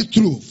let's read it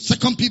through.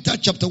 2 Peter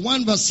chapter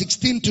 1 verse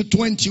 16 to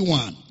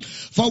 21.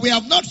 For we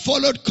have not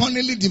followed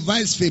cunningly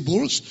devised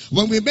fables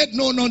when we made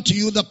known unto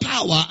you the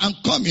power and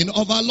coming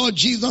of our Lord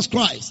Jesus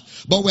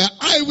Christ, but were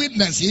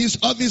eyewitnesses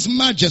of his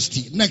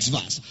majesty. Next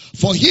verse.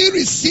 For he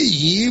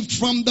received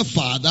from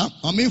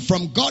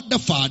from God the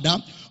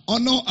Father,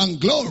 honor and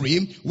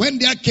glory, when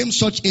there came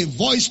such a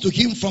voice to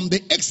him from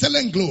the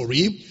excellent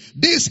glory,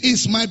 this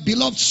is my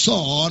beloved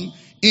Son,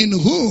 in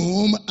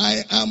whom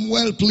I am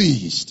well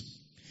pleased.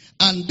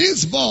 And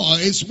this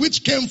voice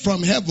which came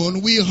from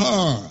heaven we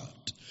heard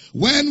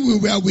when we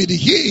were with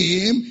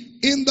him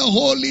in the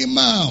holy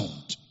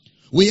mount.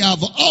 We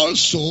have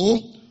also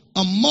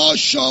a more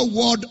sure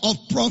word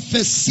of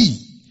prophecy,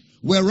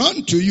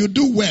 whereunto you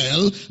do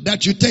well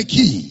that you take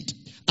heed,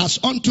 as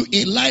unto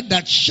a light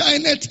that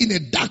shineth in a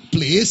dark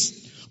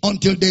place,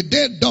 until the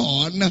day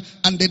dawn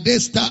and the day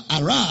star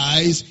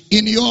arise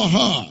in your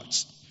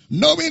hearts.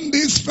 Knowing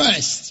this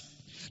first,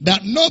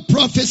 that no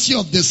prophecy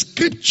of the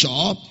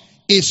scripture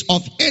is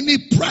of any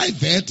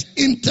private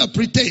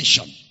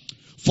interpretation.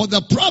 For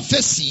the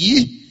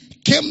prophecy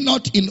came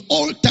not in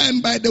old time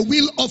by the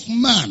will of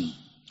man,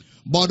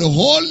 but the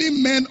holy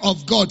men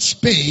of God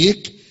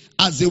spake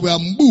as they were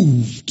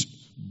moved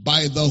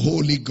by the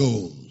Holy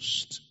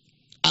Ghost.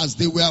 As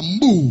they were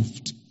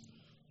moved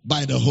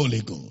by the Holy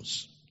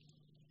Ghost.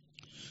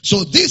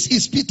 So this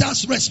is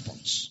Peter's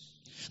response.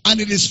 And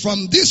it is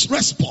from this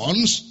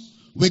response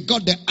we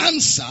got the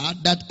answer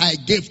that I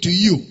gave to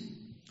you.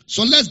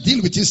 So let's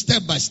deal with it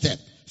step by step.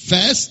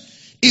 First,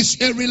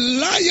 it's a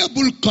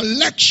reliable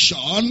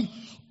collection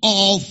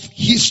of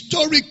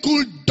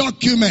historical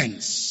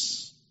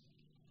documents.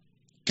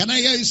 Can I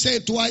hear you say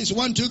it twice?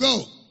 1, 2,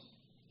 go.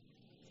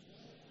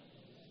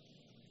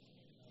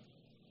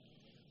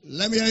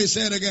 Let me hear you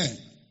say it again.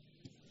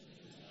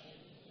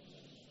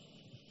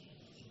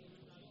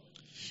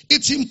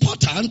 It's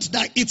important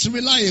that it's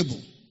reliable.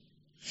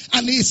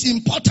 And it's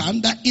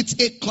important that it's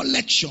a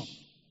collection.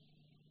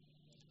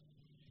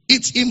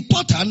 It's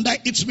important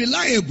that it's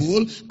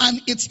reliable,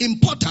 and it's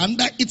important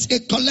that it's a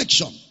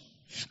collection.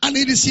 And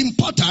it is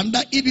important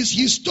that it is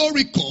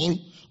historical.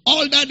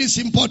 All that is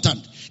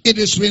important. It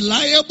is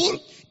reliable,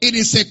 it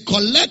is a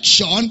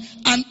collection,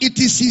 and it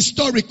is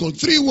historical.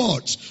 3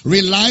 words.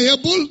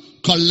 Reliable,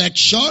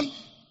 collection,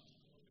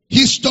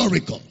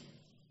 historical.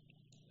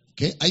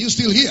 Okay, are you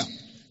still here?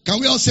 Can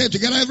we all say it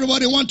together?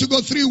 Everybody want to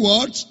go 3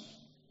 words?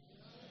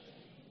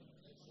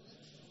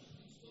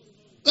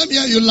 Let me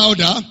hear you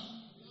louder.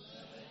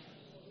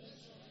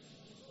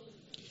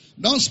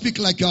 Don't speak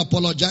like you're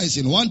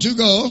apologizing. 1, 2,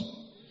 go.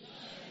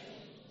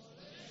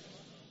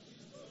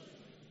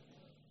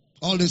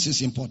 All this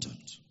is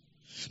important.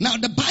 Now,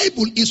 the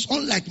Bible is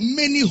unlike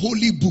many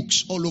holy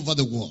books all over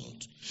the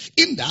world,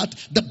 in that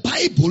the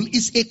Bible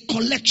is a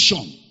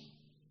collection.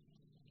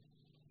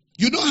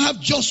 You don't have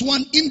just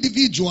one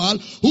individual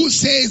who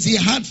says he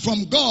heard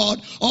from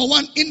God, or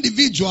one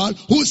individual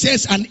who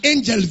says an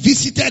angel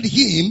visited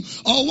him,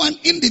 or one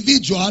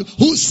individual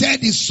who said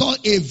he saw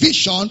a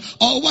vision,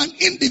 or one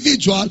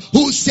individual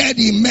who said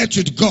he met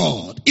with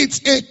God.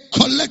 It's a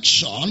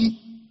collection.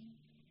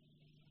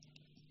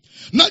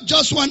 Not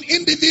just one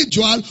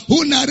individual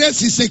who narrates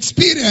his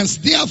experience.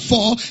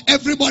 Therefore,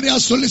 everybody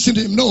has to listen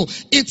to him. No,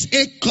 it's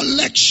a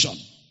collection.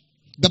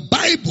 The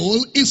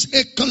Bible is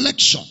a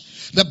collection.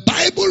 The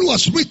Bible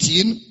was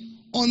written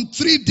on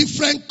 3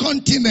 different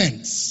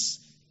continents: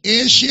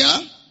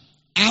 Asia,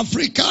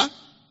 Africa,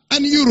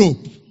 and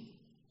Europe.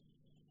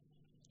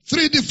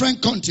 3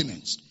 different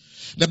continents.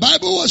 The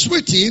Bible was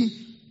written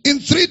in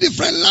 3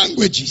 different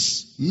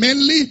languages,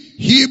 mainly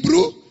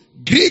Hebrew,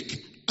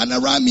 Greek, and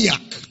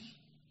Aramaic.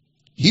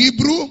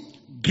 Hebrew,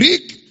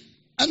 Greek,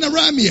 and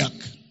Aramaic.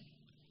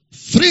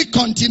 3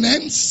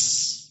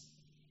 continents,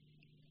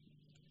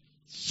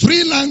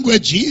 3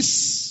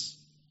 languages.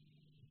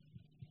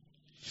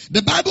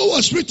 The Bible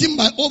was written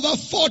by over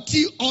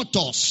 40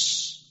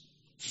 authors.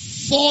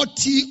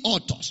 40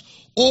 authors.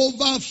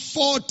 Over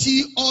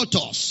 40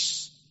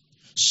 authors.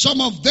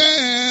 Some of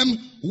them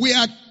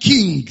were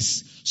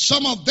kings.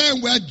 Some of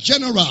them were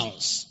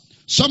generals.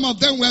 Some of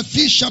them were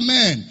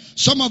fishermen.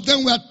 Some of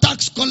them were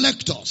tax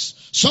collectors.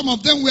 Some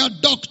of them were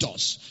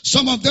doctors.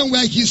 Some of them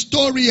were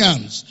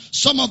historians.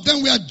 Some of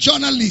them were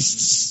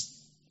journalists.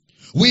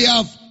 We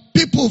have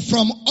people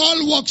from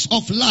all walks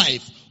of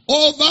life.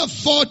 Over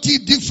 40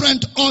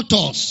 different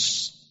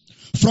authors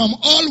from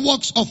all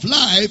walks of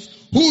life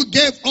who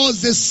gave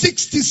us the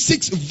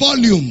 66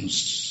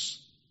 volumes.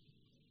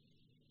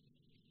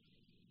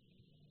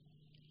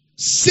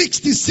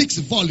 66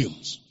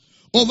 volumes.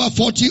 Over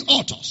 40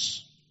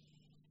 authors.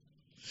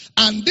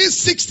 And these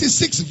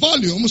 66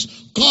 volumes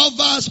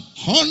covers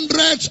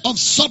hundreds of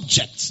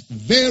subjects,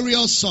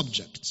 various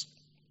subjects.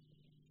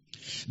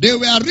 They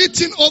were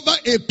written over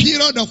a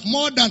period of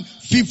more than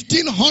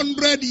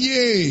 1,500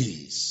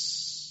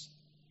 years.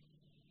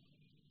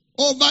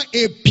 Over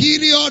a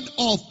period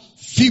of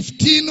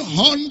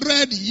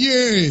 1,500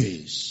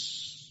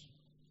 years.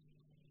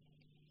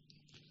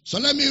 So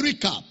let me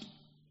recap.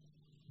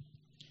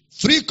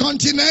 3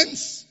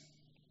 continents,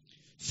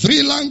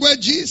 3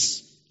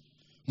 languages,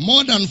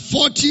 more than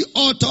 40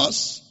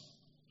 authors,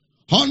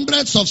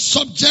 hundreds of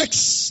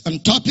subjects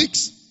and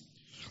topics,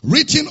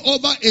 written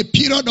over a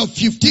period of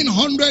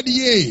 1,500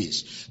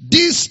 years.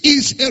 This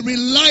is a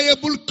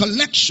reliable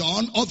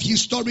collection of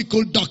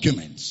historical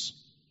documents.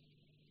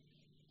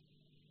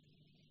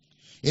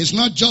 It's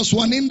not just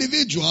one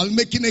individual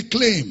making a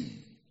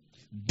claim.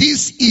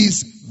 This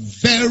is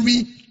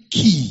very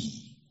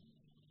key.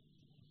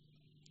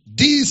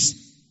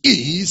 This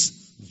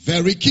is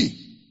very key.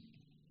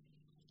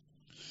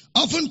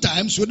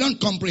 Oftentimes we don't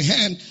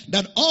comprehend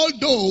that all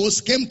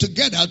those came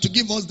together to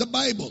give us the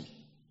Bible.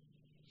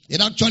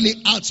 It actually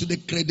adds to the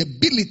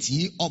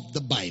credibility of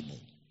the Bible.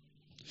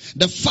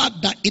 The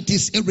fact that it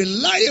is a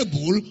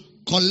reliable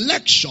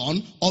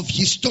collection of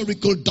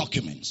historical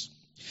documents.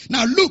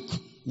 Now Luke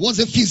was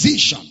a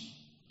physician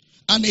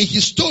and a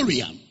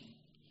historian.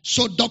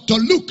 So Dr.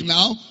 Luke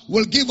now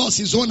will give us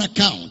his own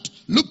account.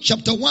 Luke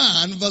chapter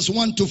 1 verse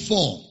 1 to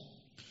 4.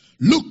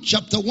 Luke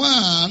chapter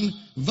 1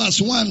 verse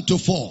 1 to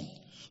 4.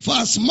 For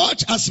as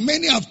much as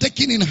many have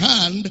taken in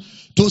hand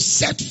to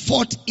set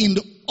forth in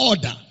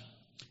order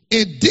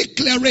a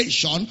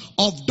declaration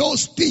of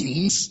those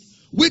things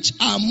which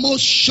are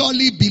most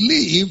surely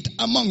believed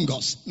among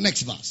us.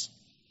 Next verse.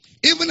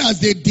 Even as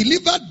they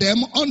delivered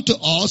them unto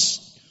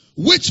us,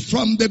 which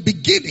from the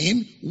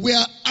beginning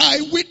were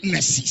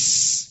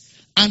eyewitnesses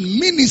and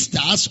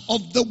ministers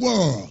of the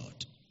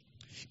word.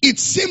 It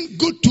seemed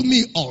good to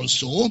me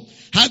also,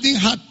 having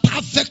had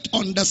perfect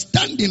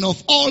understanding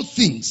of all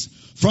things,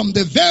 from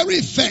the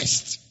very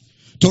first,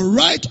 to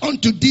write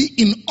unto thee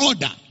in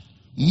order,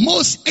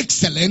 most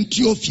excellent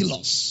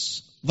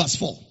Theophilus. Verse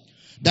 4.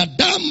 That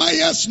thou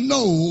mayest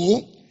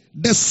know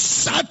the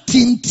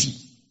certainty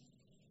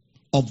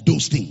of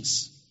those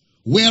things,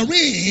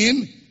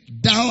 wherein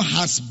thou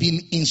hast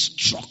been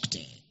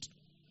instructed.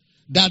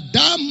 That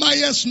thou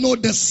mayest know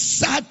the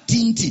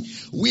certainty.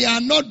 We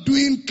are not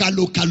doing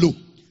kalu.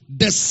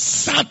 The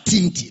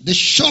certainty, the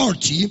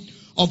surety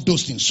of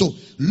those things. So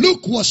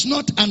Luke was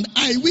not an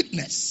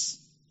eyewitness.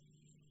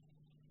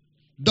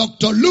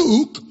 Dr.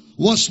 Luke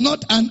was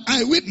not an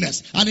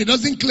eyewitness, and he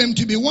doesn't claim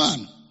to be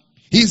one.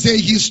 He's a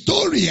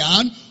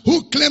historian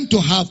who claimed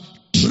to have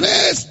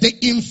traced the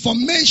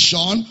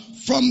information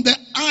from the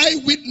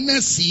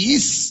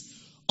eyewitnesses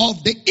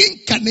of the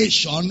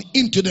incarnation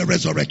into the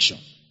resurrection.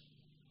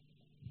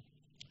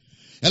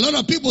 A lot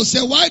of people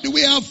say, why do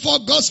we have 4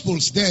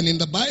 gospels then in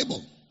the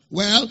Bible?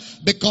 Well,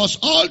 because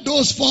all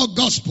those 4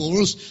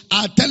 gospels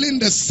are telling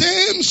the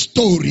same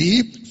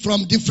story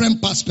from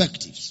different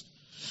perspectives.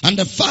 And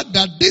the fact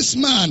that this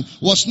man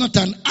was not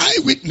an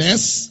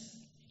eyewitness,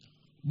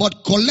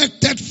 but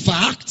collected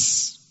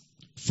facts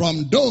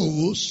from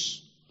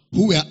those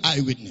who were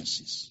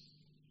eyewitnesses.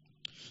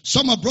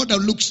 Some of Brother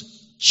Luke's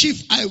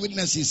chief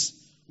eyewitnesses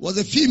was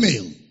a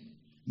female,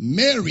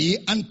 Mary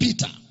and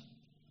Peter.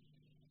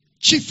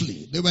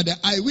 Chiefly, they were the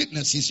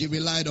eyewitnesses he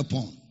relied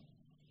upon.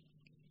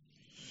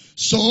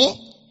 So,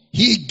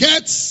 he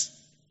gets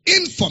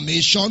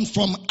information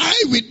from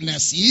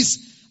eyewitnesses,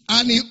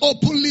 and he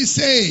openly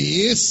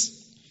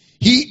says,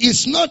 he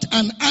is not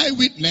an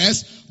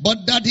eyewitness,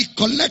 but that he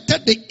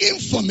collected the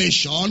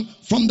information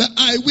from the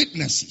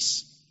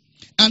eyewitnesses,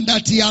 and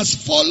that he has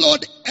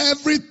followed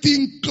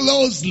everything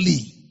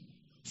closely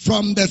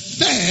from the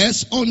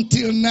first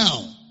until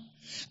now.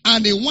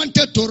 And he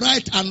wanted to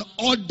write an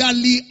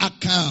orderly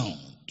account.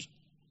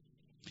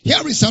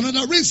 Here is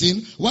another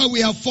reason why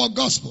we have 4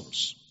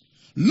 Gospels.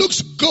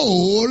 Luke's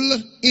goal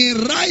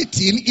in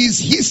writing is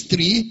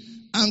history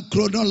and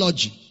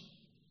chronology.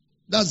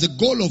 That's the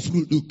goal of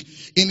Luke.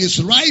 In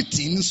his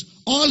writings,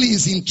 all he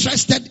is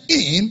interested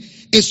in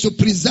is to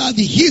preserve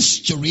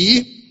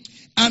history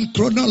and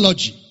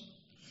chronology.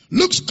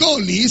 Luke's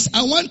goal is,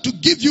 I want to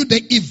give you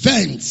the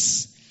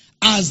events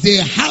as they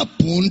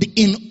happened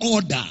in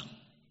order.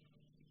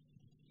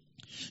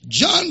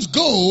 John's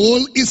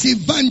goal is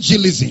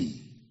evangelism.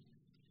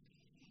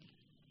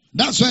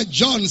 That's why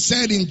John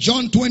said in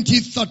John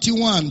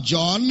 20:31,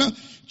 John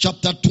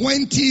chapter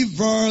 20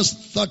 verse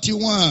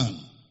 31.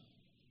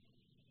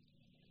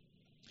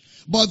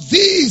 But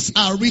these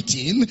are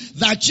written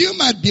that you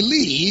might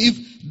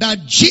believe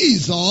that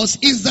Jesus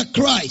is the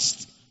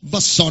Christ, the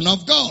Son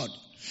of God,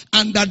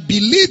 and that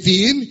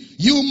believing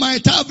you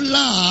might have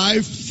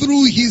life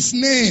through his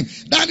name.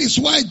 That is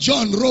why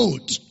John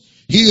wrote.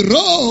 He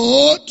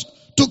wrote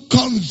to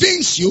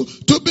convince you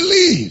to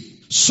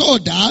believe, so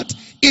that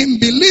in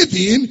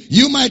believing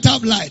you might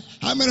have life.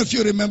 How many of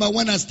you remember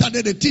when I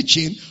started the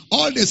teaching,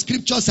 all the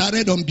scriptures I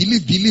read on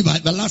believe,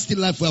 everlasting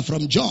life were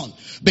from John.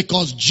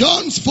 Because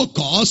John's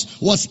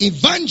focus was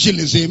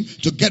evangelism,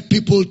 to get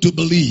people to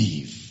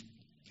believe.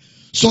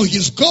 So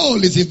his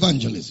goal is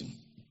evangelism.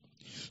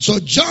 So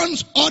John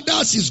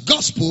orders his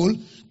gospel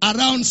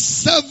around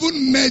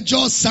 7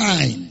 major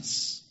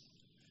signs.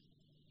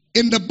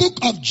 In the book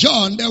of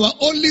John, there were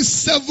only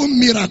 7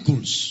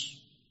 miracles.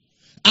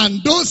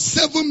 And those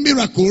 7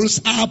 miracles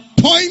are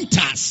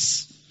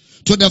pointers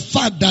to the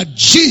fact that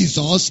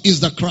Jesus is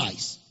the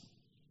Christ.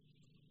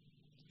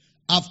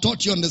 I've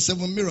taught you on the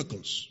 7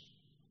 miracles.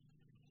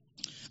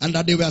 And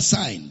that they were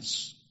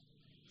signs.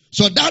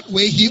 So that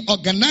way he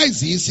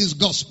organizes his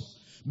gospel.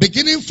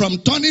 Beginning from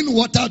turning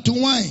water to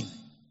wine.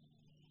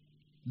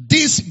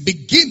 This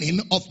beginning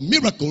of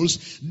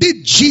miracles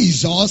did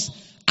Jesus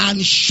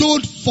and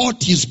showed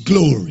forth his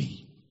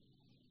glory.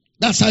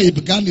 That's how he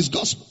began his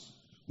gospel.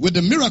 With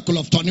the miracle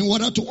of turning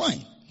water to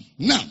wine.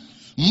 Now,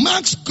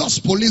 Mark's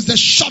gospel is the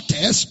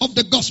shortest of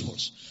the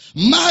gospels.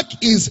 Mark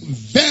is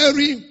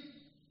very,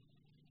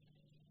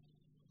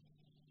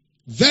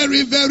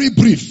 very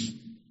brief.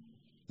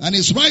 And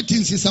his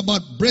writings is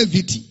about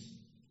brevity.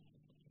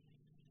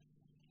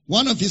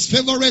 One of his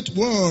favorite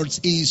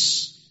words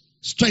is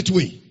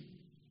straightway,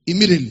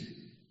 immediately.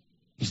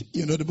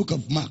 You know the book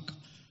of Mark.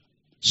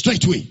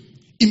 Straightway,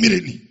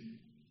 immediately.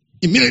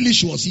 Immediately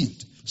she was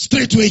healed.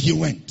 Straightway he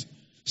went.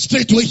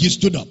 Straightway he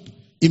stood up.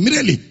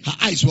 Immediately her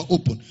eyes were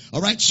open.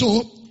 Alright,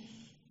 so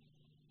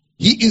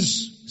he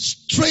is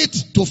straight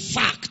to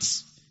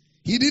facts.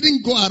 He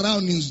didn't go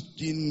around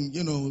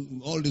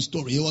in all the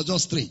story. He was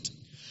just straight.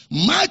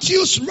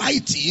 Matthew's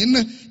writing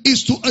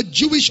is to a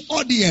Jewish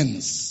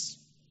audience.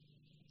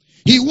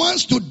 He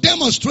wants to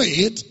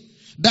demonstrate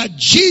that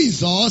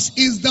Jesus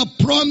is the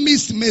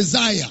promised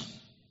Messiah.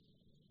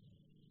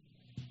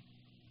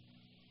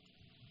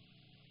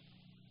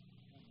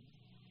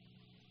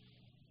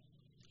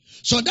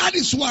 So that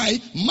is why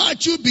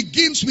Matthew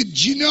begins with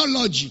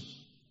genealogy.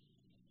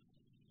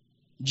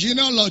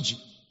 Genealogy.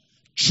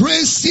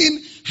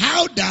 Tracing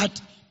how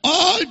that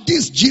all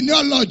this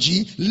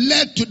genealogy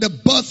led to the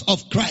birth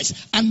of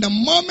Christ. And the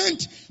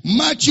moment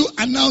Matthew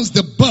announced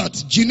the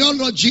birth,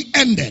 genealogy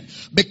ended.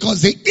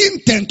 Because the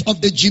intent of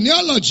the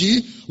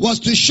genealogy was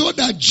to show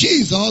that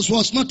Jesus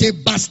was not a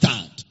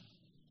bastard.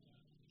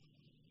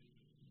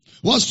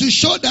 Was to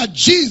show that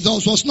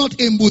Jesus was not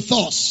a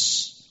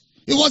mythos.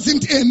 It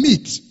wasn't a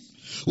myth.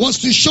 Was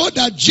to show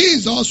that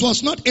Jesus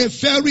was not a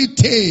fairy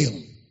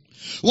tale.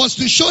 Was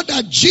to show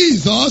that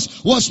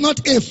Jesus was not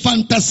a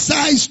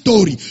fantasized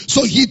story.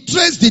 So he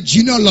traced the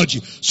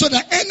genealogy so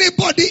that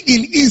anybody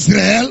in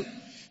Israel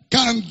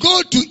can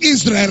go to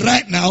Israel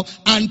right now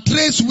and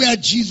trace where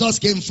Jesus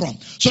came from.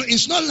 So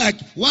it's not like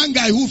one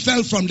guy who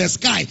fell from the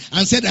sky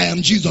and said, I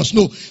am Jesus.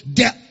 No,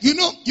 the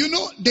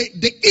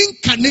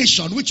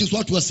incarnation, which is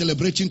what we're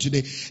celebrating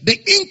today, the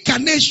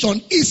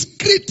incarnation is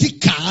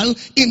critical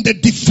in the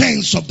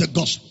defense of the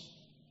gospel.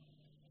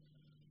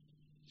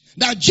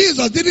 That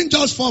Jesus didn't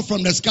just fall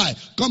from the sky.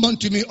 Come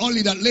unto me,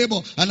 only that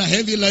labor and a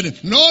heavy laden.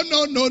 No.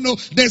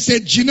 There's a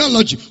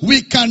genealogy.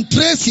 We can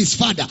trace his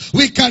father.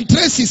 We can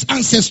trace his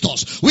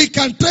ancestors. We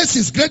can trace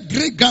his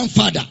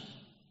great-great-grandfather.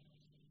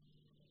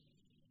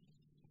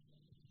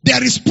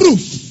 There is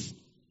proof.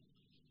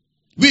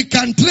 We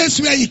can trace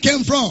where he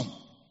came from.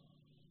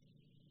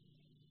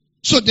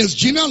 So there's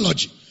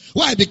genealogy.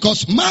 Why?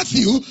 Because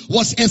Matthew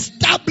was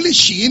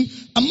establishing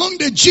among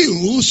the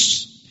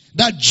Jews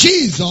that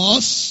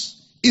Jesus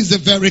is the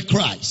very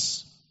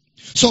Christ.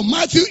 So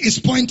Matthew is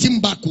pointing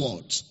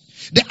backwards.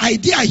 The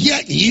idea here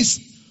is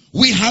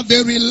we have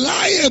a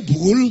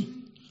reliable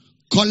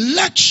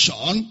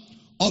collection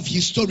of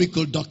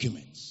historical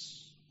documents.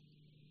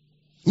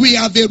 We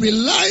have a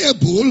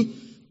reliable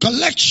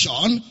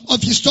collection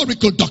of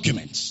historical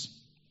documents.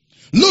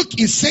 Luke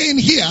is saying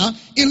here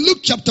in Luke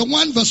chapter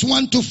 1 verse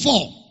 1 to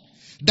 4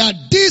 that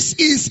this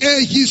is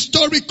a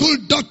historical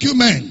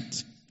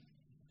document.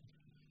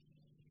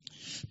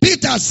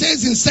 Peter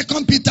says in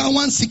 2 Peter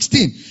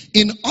 1:16,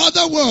 in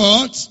other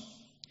words,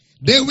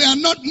 they were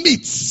not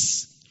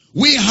myths.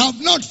 We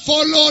have not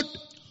followed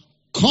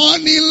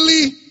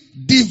cunningly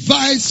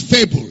devised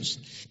fables.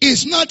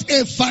 It's not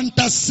a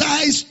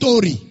fantasized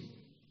story.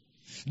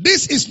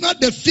 This is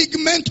not the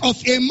figment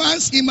of a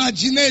man's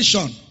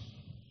imagination.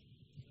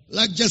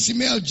 Like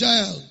Jezebel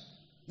Jael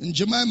and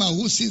Jemima,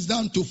 who sits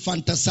down to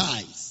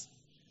fantasize.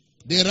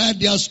 They write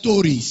their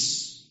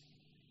stories.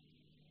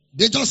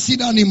 They just sit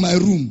down in my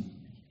room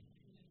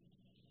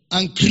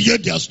and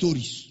create their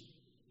stories.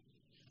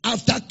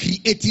 After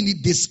creating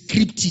it, they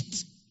script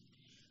it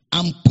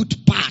and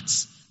put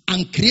parts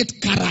and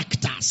create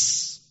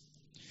characters.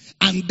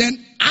 And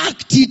then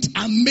act it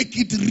and make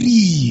it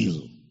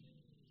real.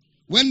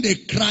 When they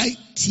cry,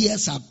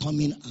 tears are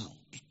coming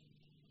out.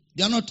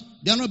 They are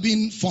not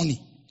being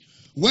funny.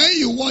 When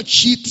you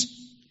watch it,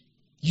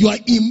 your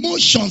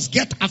emotions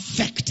get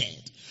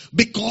affected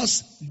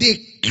because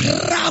they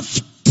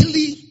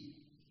craftily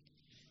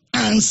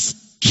and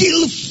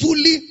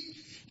skillfully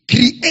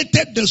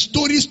created the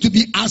stories to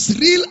be as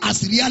real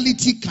as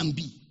reality can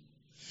be.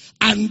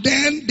 And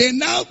then they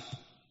now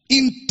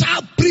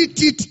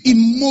interpret it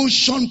in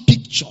motion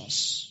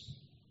pictures.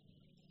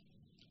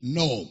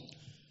 No.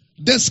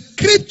 The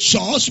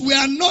scriptures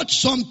were not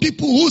some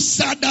people who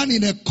sat down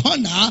in a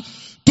corner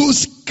to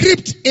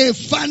script a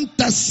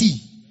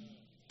fantasy.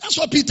 That's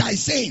what Peter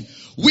is saying.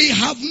 We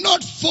have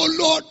not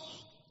followed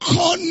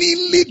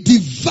cunningly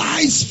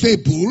devised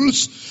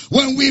fables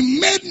when we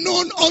made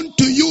known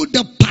unto you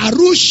the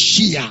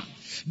parousia,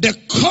 the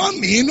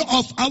coming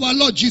of our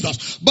Lord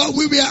Jesus. But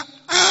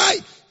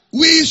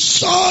we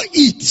saw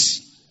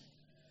it.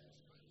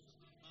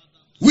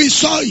 We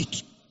saw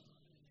it.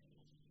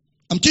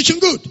 I'm teaching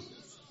good.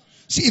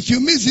 See, if you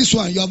miss this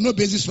one, you have no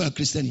basis for your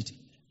Christianity.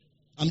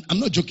 I'm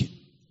not joking.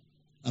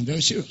 I'm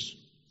very serious.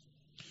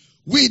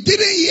 We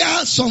didn't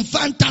hear some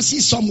fantasy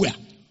somewhere.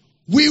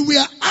 We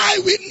were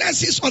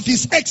eyewitnesses of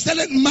His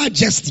excellent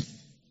majesty.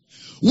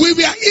 We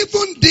were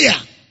even there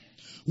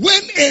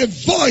when a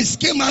voice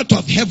came out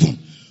of heaven.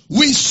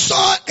 We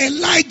saw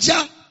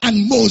Elijah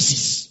and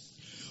Moses.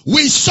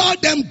 We saw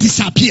them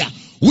disappear.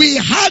 We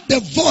heard the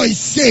voice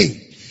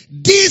say,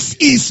 "This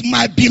is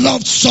my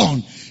beloved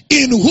son,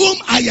 in whom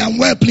I am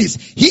well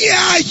pleased.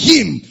 Hear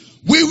him."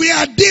 We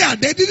were there.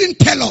 They didn't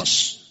tell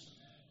us.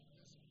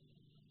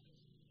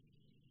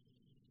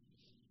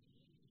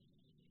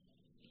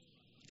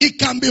 It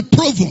can be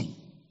proven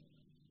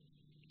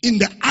in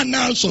the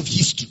annals of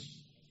history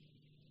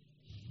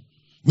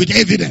with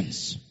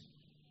evidence.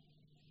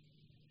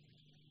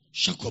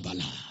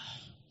 Shakobala.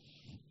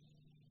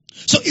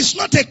 So it's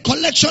not a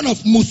collection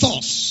of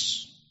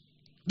mythos.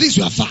 These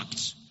were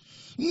facts.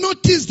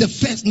 Notice the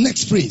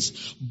next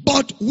phrase.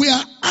 But we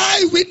are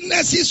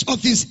eyewitnesses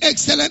of His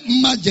excellent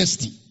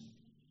majesty.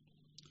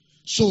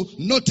 So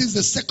notice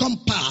the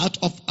second part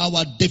of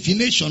our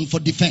definition for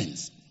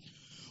defense.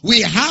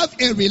 We have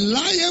a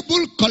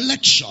reliable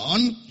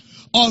collection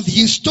of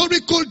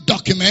historical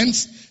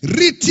documents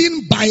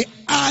written by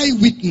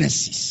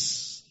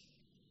eyewitnesses.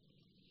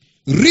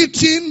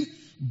 Written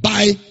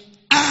by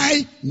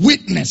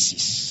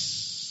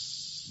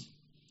eyewitnesses.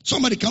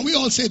 Somebody, can we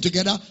all say it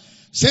together?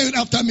 Say it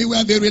after me. We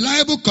have a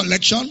reliable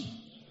collection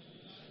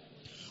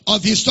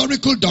of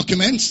historical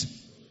documents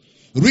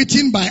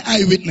written by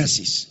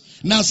eyewitnesses.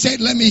 Now say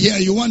it, let me hear.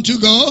 You want to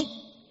go?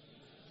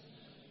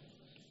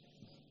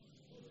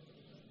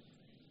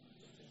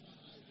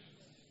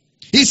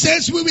 He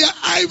says we were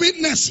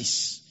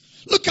eyewitnesses.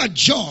 Look at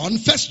John,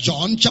 1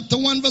 John chapter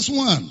 1 verse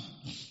 1.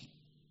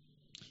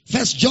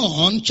 1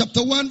 John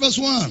chapter 1 verse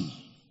 1.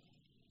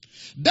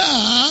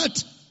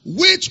 That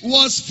which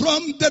was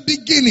from the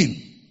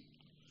beginning,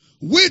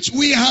 which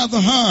we have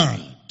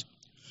heard,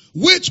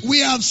 which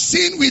we have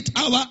seen with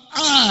our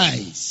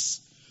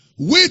eyes,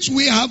 which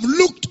we have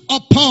looked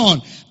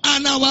upon,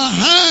 and our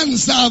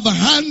hands have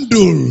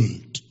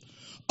handled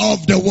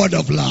of the word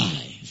of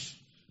life.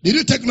 Did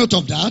you take note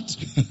of that?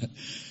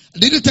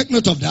 Did you take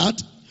note of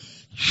that?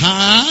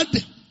 Had,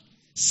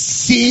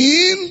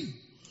 seen,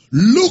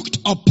 looked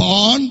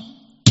upon,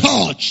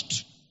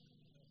 touched.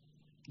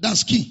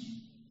 That's key.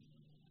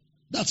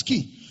 That's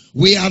key.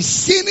 We have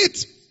seen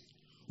it.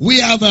 We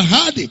have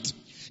heard it.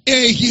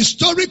 A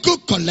historical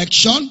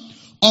collection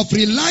of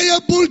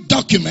reliable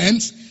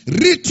documents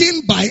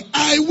written by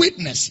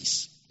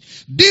eyewitnesses.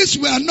 These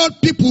were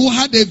not people who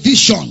had a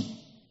vision.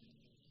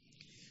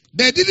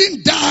 They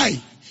didn't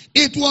die.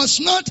 It was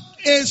not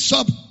a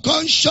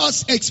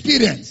subconscious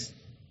experience.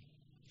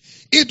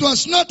 It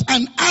was not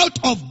an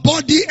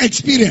out-of-body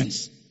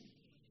experience.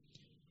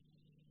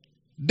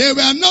 They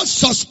were not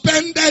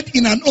suspended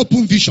in an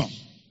open vision.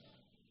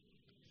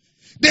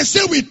 They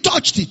say we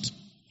touched it.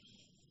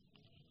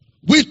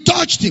 We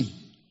touched him.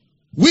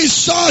 We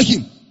saw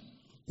him.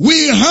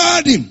 We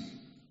heard him.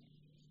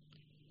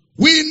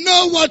 We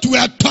know what we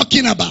are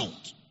talking about.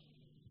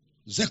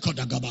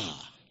 Zekodagaba.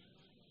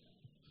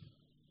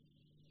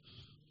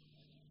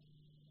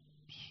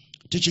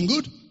 Teaching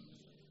good?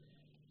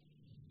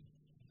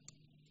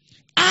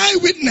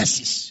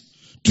 Eyewitnesses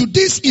to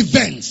these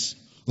events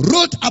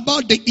wrote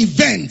about the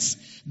events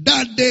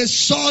that they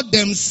saw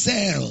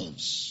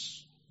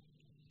themselves.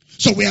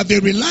 So we have a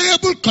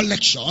reliable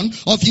collection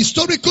of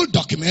historical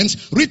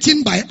documents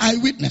written by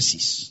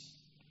eyewitnesses.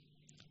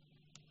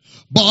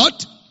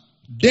 But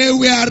they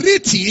were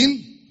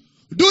written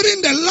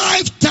during the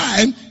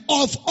lifetime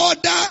of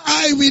other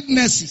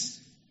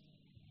eyewitnesses.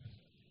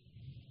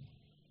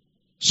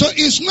 So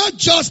it's not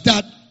just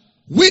that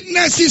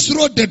witnesses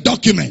wrote the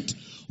document.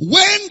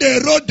 When they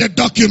wrote the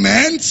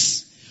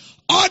documents,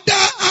 other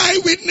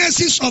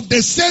eyewitnesses of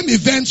the same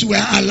events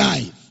were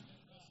alive.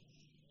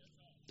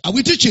 Are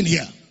we teaching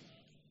here?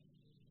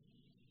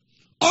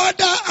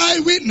 Other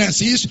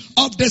eyewitnesses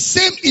of the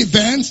same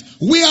events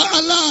were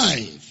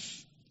alive.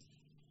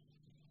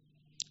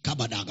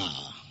 Kabadaga.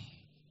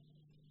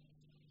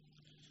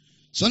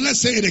 So let's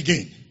say it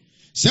again.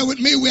 Say with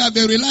me, we have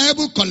a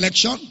reliable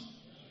collection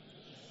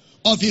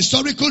of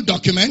historical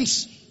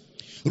documents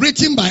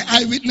written by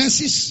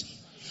eyewitnesses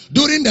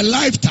during the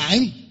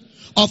lifetime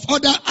of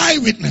other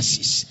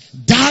eyewitnesses.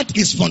 That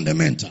is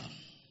fundamental.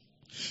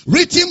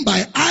 Written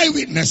by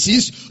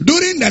eyewitnesses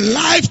during the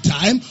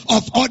lifetime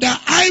of other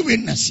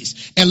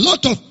eyewitnesses. A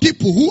lot of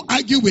people who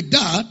argue with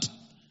that,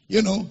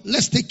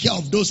 let's take care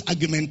of those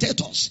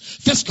argumentators.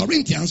 1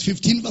 Corinthians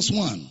 15 verse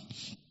 1.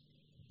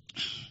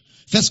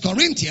 1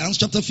 Corinthians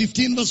chapter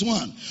 15 verse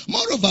 1.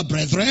 Moreover,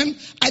 brethren,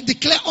 I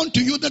declare unto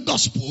you the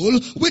gospel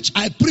which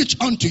I preach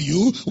unto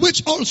you,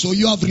 which also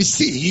you have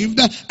received,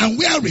 and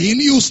wherein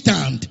you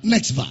stand.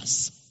 Next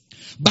verse.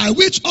 By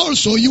which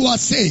also you are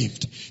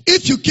saved,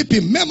 if you keep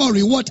in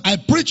memory what I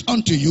preach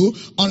unto you,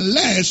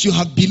 unless you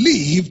have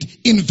believed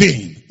in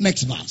vain.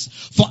 Next verse.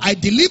 For I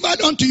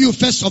delivered unto you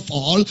first of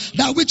all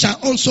that which I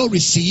also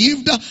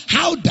received,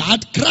 how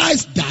that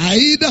Christ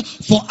died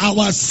for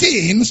our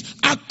sins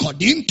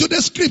according to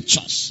the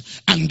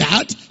scriptures, and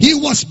that he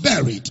was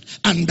buried,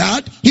 and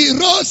that he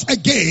rose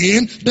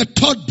again the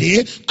third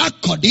day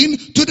according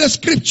to the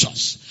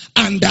scriptures,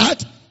 and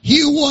that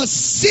he was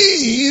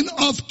seen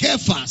of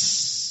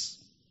Cephas,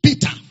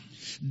 Peter,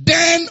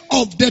 then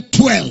of the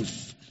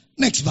 12.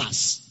 Next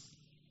verse.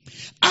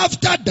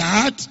 After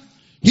that,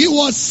 he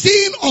was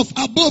seen of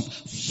above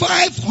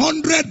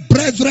 500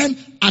 brethren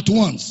at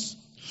once,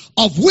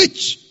 of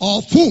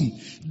whom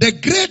the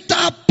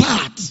greater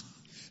part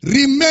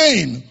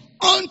remain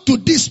unto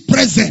this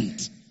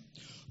present,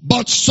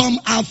 but some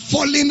are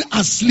fallen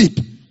asleep.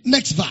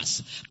 Next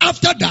verse.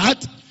 After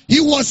that, he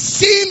was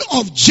seen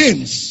of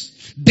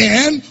James,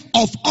 then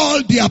of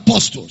all the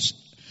apostles.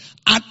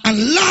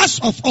 And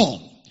last of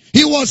all,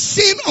 he was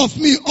seen of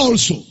me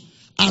also,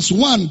 as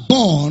one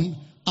born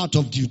out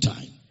of due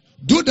time.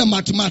 Do the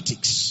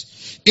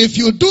mathematics. If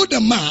you do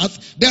the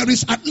math, there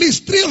is at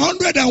least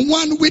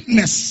 301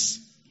 witnesses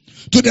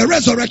to the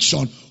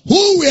resurrection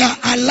who were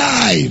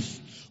alive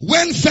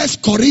when 1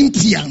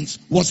 Corinthians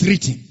was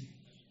written.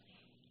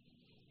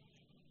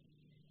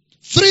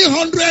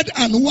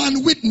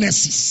 301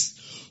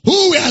 witnesses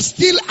who were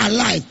still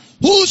alive,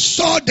 who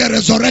saw the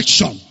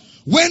resurrection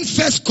when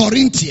 1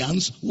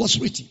 Corinthians was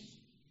written.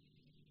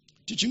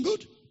 Teaching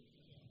good?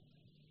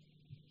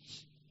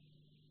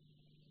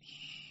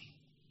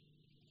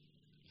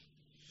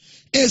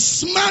 A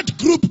smart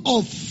group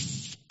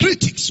of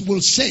critics will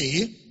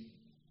say,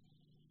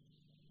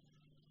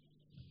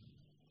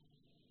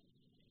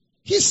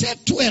 he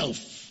said 12.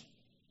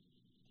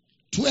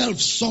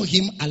 12 saw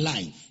him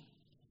alive.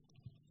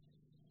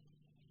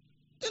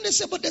 Then they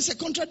say, but there's a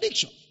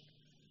contradiction.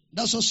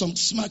 That's what some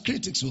smart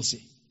critics will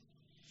say.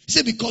 He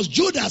said, because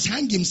Judas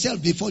hung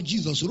himself before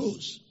Jesus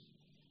rose.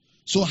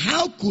 So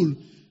how could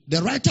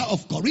the writer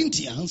of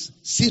Corinthians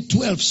say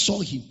 12 saw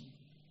him?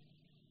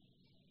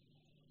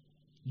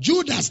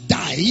 Judas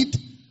died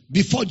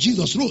before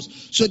Jesus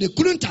rose. So they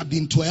couldn't have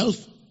been 12.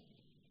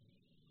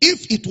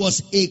 If it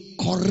was a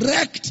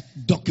correct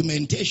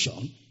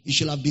documentation, it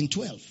should have been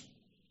 12.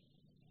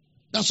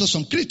 That's what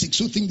some critics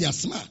who think they are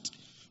smart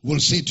will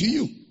say to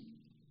you.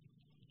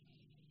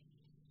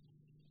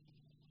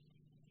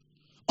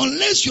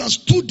 Unless you are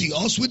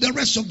studious with the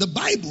rest of the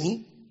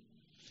Bible,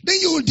 then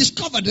you will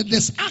discover that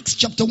there's Acts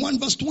chapter 1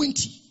 verse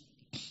 20.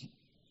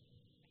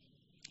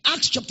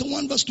 Acts chapter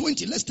 1 verse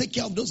 20. Let's take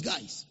care of those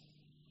guys.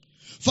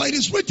 For it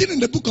is written in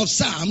the book of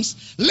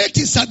Psalms, let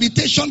his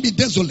habitation be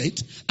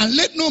desolate, and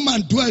let no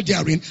man dwell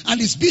therein, and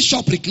his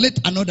bishopric let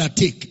another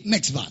take.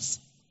 Next verse.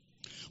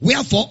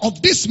 Wherefore of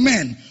these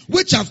men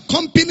which have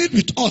companied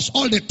with us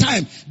all the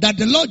time that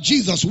the Lord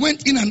Jesus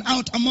went in and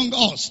out among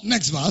us.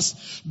 Next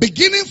verse.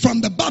 Beginning from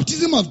the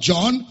baptism of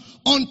John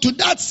unto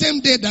that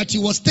same day that he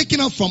was taken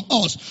up from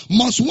us,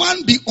 must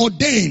one be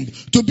ordained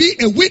to be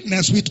a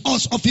witness with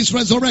us of his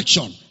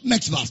resurrection.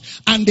 Next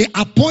verse. And they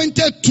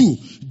appointed two,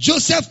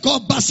 Joseph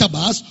called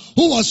Barsabbas,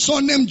 who was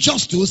surnamed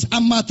Justus,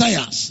 and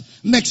Matthias.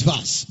 Next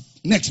verse.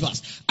 Next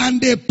verse.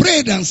 And they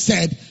prayed and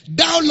said,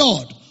 Thou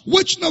Lord,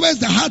 which knoweth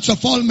the hearts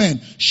of all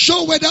men,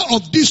 show whether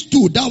of these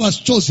two thou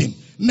hast chosen.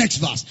 Next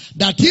verse.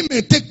 That he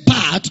may take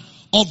part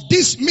of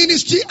this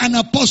ministry and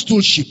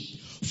apostleship,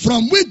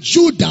 from which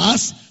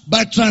Judas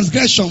by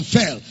transgression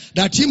fell,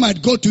 that he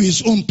might go to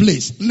his own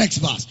place. Next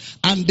verse.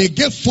 And they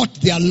gave forth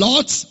their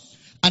lots,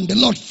 and the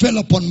Lord fell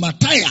upon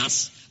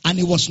Matthias, and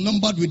he was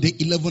numbered with the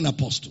 11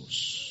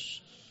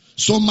 apostles.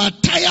 So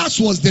Matthias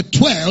was the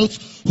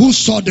 12 who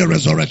saw the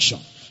resurrection.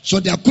 So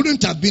there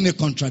couldn't have been a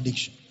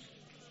contradiction.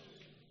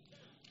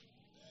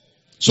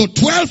 So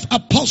 12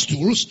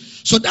 apostles.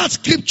 So that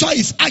scripture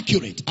is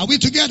accurate. Are we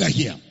together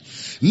here?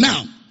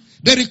 Now,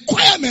 the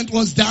requirement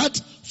was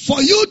that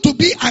for you to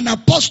be an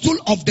apostle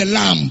of the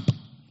Lamb,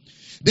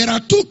 there are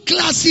two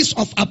classes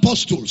of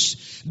apostles.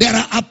 There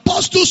are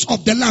apostles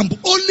of the Lamb,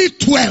 only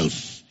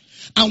 12.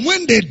 And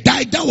when they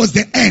died, that was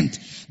the end.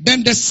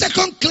 Then the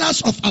second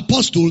class of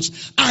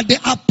apostles are the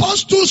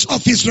apostles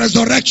of his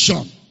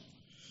resurrection,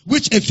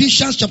 which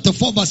Ephesians chapter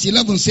 4 verse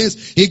 11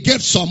 says, he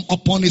gave some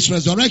upon his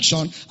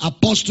resurrection,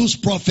 apostles,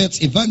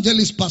 prophets,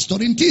 evangelists,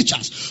 pastors, and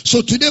teachers.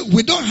 So today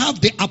we don't have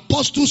the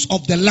apostles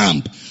of the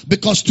Lamb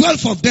because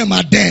 12 of them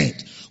are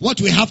dead. What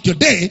we have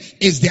today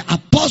is the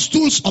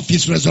apostles of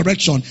his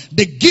resurrection,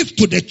 the gift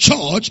to the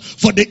church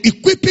for the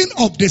equipping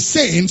of the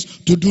saints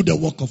to do the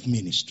work of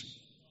ministry.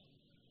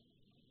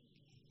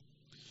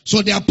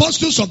 So the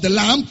apostles of the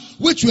Lamb,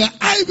 which were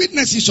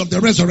eyewitnesses of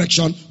the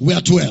resurrection, were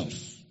 12.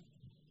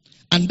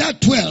 And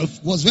that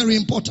 12 was very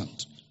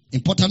important.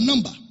 Important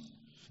number.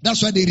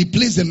 That's why they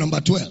replaced the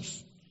number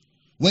 12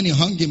 when he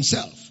hung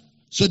himself.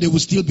 So they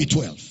would still be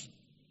 12.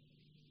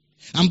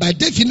 And by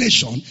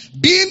definition,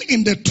 being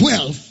in the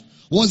 12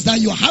 was that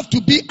you have to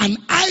be an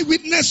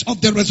eyewitness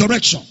of the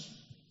resurrection.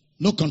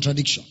 No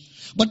contradiction.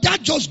 But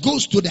that just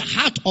goes to the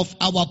heart of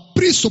our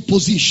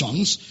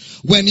presuppositions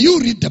when you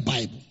read the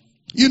Bible.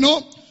 You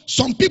know,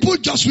 some people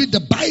just read the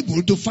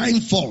Bible to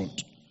find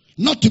fault,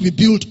 not to be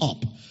built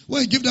up.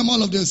 When you give them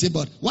all of them, say,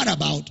 but what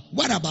about?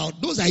 What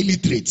about? Those are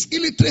illiterates.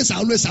 Illiterates are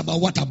always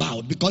about what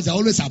about, because they're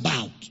always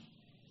about.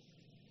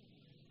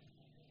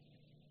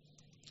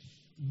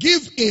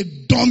 Give a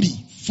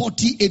dummy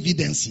 40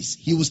 evidences,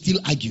 he will still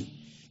argue.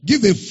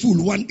 Give a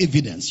fool one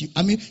evidence.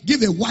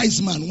 Give a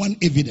wise man one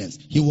evidence,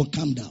 he will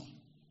calm down.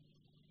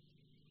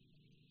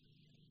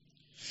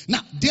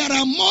 Now, there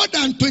are more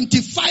than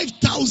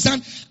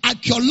 25,000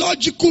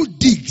 archaeological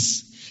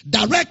digs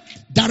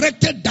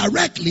directed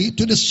directly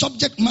to the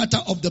subject matter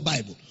of the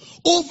Bible.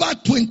 Over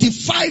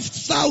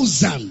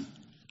 25,000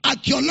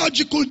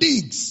 archaeological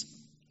digs.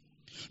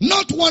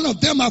 Not one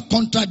of them have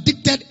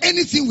contradicted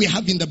anything we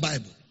have in the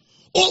Bible.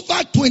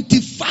 Over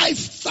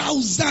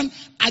 25,000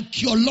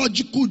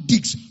 archaeological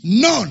digs.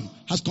 None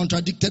has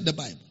contradicted the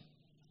Bible.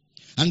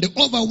 And the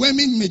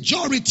overwhelming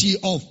majority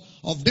of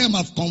them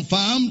have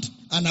confirmed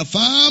and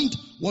affirmed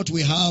what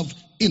we have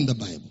in the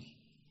Bible.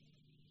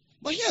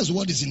 But here's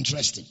what is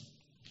interesting.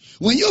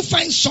 When you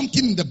find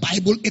something in the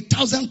Bible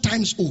 1,000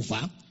 times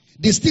over,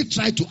 they still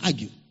try to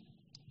argue.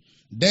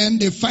 Then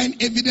they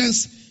find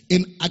evidence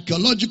in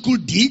archaeological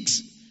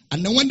digs,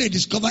 and then when they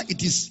discover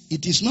it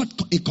is not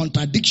a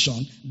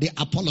contradiction, they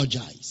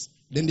apologize.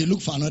 Then they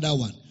look for another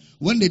one.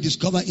 When they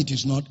discover it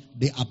is not,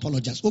 they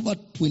apologize. Over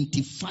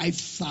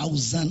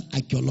 25,000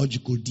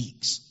 archaeological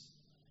digs.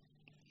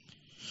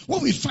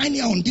 What we find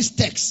here on this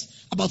text,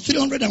 about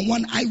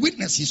 301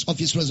 eyewitnesses of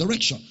his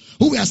resurrection,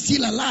 who were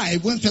still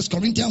alive when 1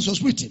 Corinthians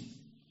was written.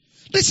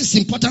 This is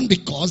important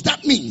because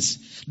that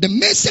means the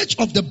message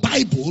of the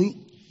Bible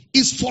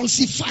is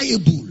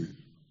falsifiable.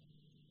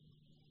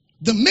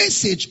 The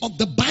message of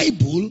the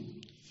Bible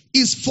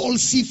is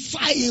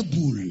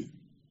falsifiable.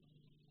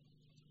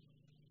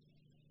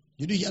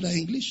 Did you hear that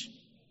English?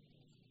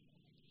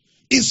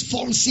 Is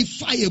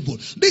falsifiable.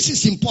 This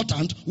is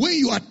important when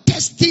you are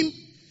testing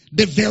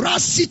the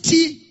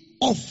veracity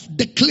of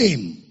the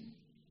claim.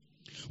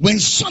 When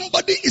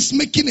somebody is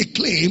making a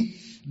claim,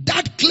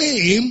 that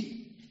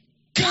claim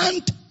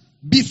can't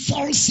be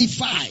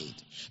falsified.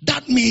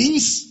 That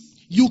means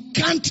you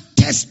can't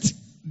test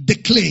the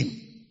claim.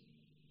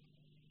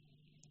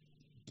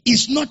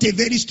 It's not a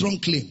very strong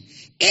claim.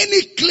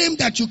 Any claim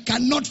that you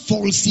cannot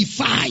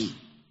falsify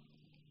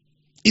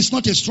is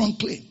not a strong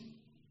claim.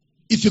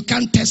 If you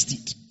can't test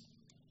it.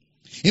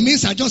 It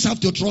means I just have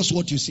to trust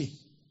what you say.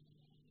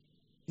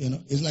 You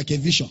know, it's like a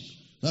vision.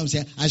 I'm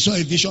saying, I saw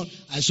a vision,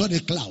 I saw the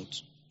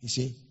clouds. You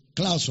say,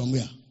 clouds from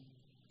where?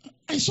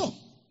 I saw.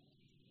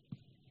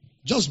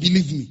 Just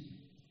believe me.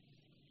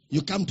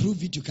 You can't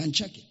prove it, you can't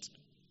check it.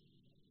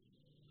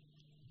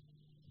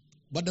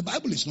 But the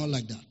Bible is not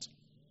like that.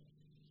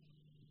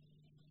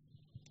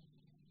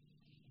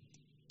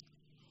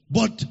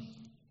 But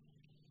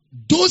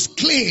those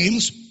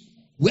claims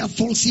were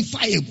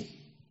falsifiable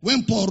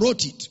when Paul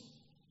wrote it.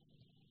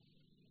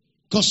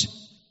 Because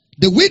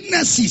the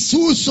witnesses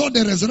who saw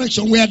the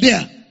resurrection were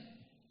there.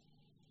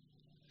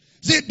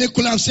 They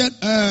could have said,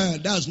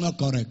 that's not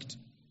correct.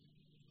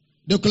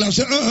 They could have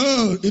said,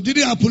 it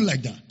didn't happen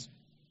like that.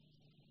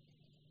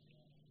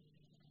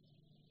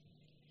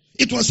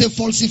 It was a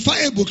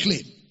falsifiable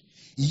claim.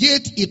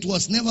 Yet it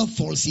was never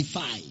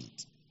falsified.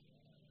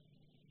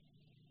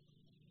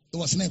 It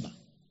was never.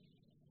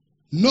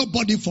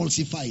 Nobody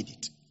falsified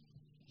it.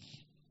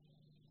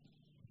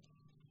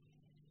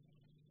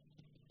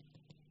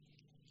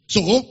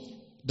 So,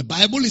 the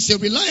Bible is a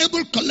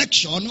reliable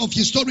collection of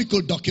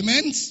historical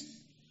documents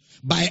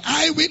by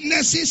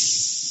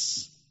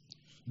eyewitnesses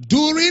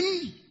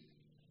during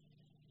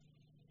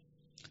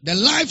the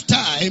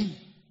lifetime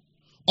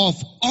of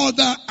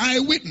other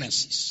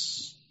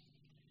eyewitnesses.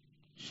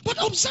 But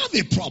observe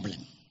a problem.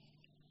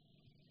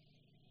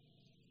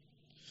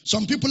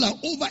 Some people are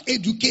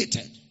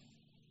overeducated.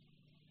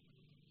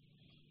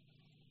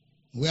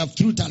 We have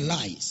truth and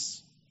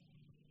lies.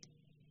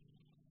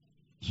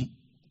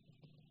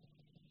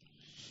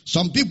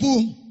 Some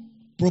people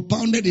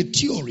propounded a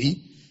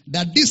theory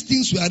that these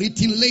things were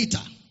written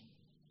later.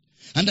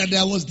 And that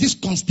there was this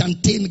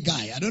Constantine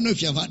guy. I don't know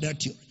if you have heard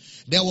that theory.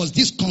 There was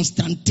this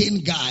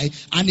Constantine guy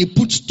and he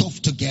put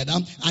stuff together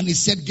and he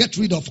said, get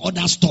rid of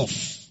other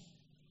stuff.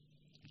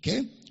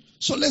 Okay?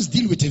 So let's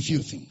deal with a few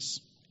things.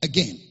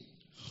 Again,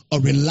 a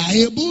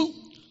reliable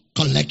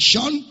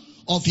collection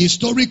of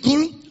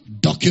historical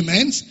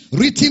documents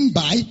written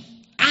by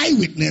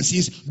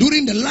eyewitnesses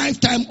during the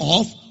lifetime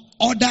of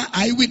other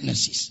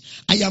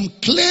eyewitnesses. I am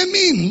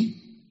claiming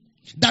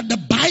that the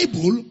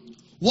Bible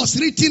was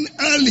written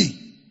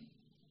early.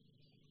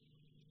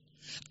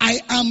 I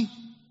am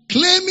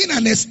claiming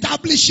and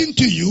establishing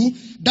to you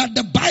that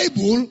the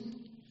Bible,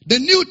 the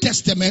New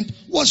Testament,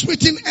 was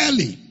written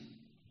early.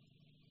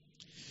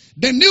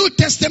 The New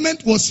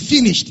Testament was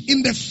finished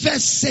in the 1st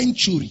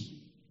century.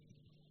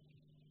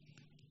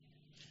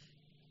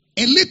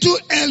 A little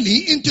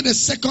early into the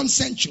 2nd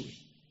century,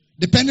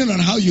 depending on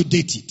how you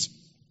date it.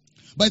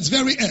 But it's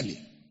very early.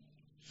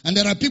 And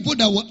there are people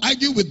that will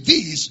argue with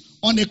this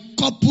on a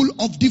couple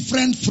of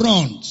different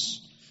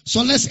fronts.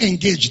 So let's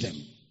engage them.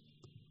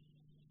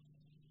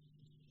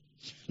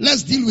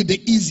 Let's deal with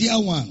the easier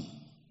one.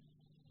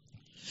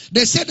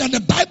 They said that the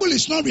Bible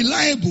is not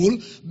reliable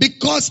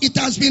because it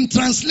has been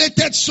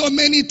translated so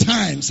many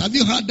times. Have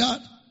you heard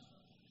that?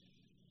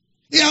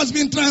 It has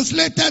been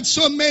translated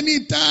so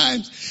many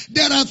times.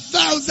 There are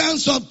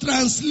thousands of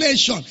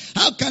translations.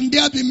 How can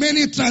there be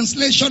many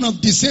translations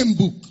of the same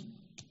book?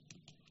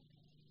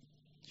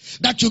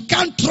 That you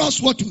can't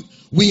trust what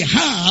we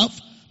have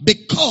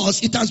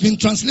because it has been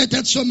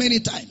translated so many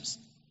times.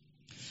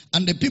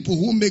 And the people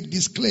who make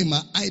this claim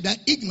are either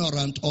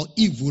ignorant or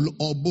evil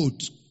or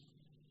both.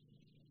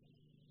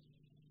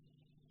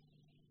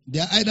 They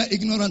are either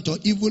ignorant or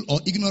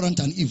ignorant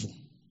and evil.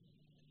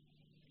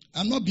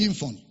 I'm not being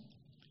funny.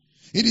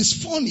 It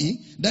is funny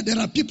that there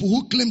are people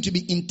who claim to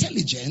be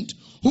intelligent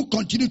who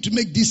continue to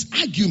make this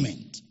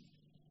argument.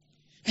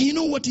 And you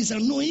know what is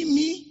annoying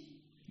me?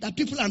 That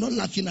people are not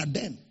laughing at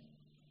them.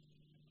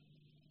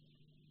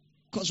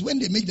 Because when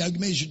they make the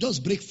argument, you should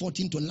just break forth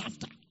into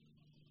laughter.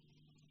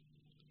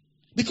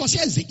 Because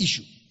here's the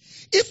issue.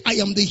 If I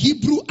am the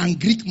Hebrew and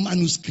Greek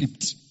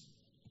manuscript,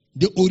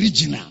 the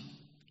original,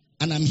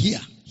 and I'm here,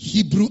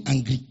 Hebrew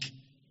and Greek,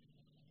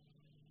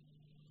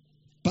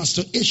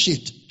 Pastor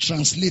Eshet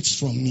translates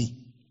from me.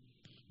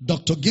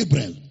 Dr.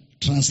 Gabriel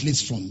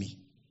translates from me.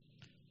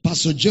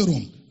 Pastor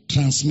Jerome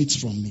translates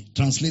from me.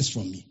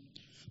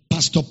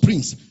 Pastor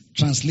Prince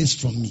translates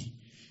from me.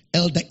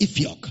 Elder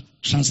Ifiok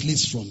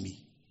translates from me.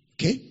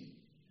 Okay?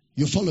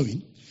 You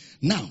following?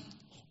 Now,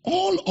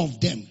 all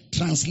of them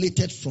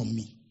translated from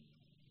me.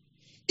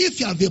 If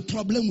you have a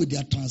problem with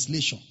their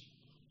translation,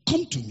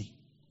 come to me.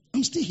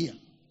 I'm still here.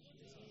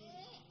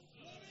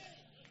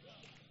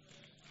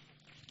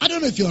 I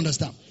don't know if you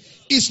understand.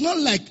 It's not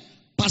like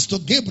Pastor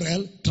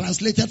Gabriel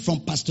translated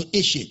from Pastor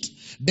Eshet,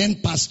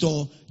 then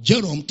Pastor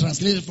Jerome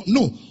translated from...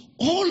 No,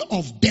 all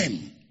of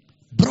them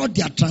brought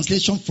their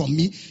translation from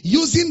me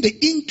using the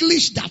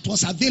English that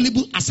was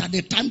available as at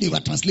the time they were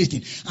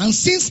translating. And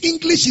since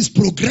English is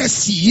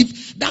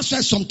progressive, that's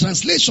why some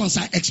translations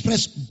are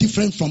expressed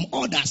different from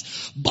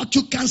others. But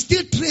you can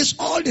still trace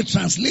all the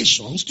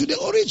translations to the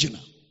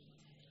original.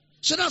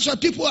 So that's why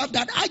people have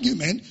that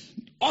argument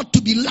ought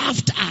to be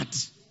laughed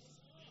at.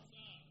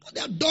 But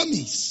they are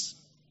dummies,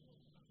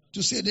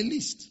 to say the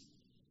least.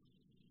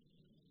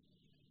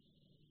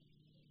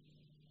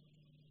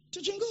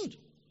 Teaching good.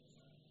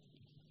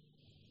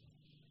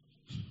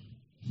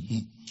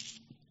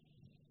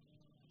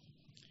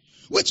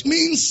 Which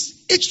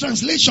means each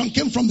translation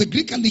came from the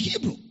Greek and the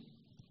Hebrew.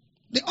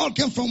 They all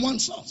came from one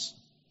source.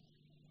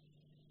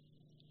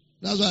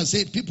 That's why I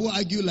said people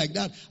argue like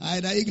that,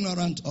 either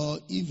ignorant or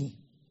evil.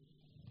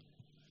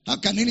 How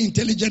can any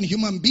intelligent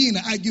human being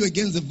argue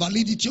against the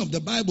validity of the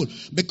Bible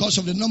because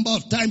of the number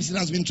of times it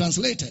has been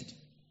translated?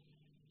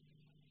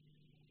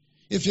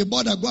 If you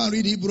bother go and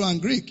read Hebrew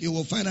and Greek, you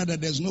will find out that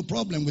there's no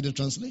problem with the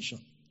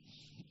translation.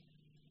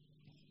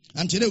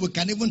 And today we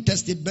can even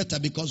test it better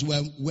because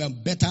we're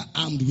better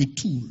armed with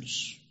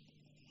tools.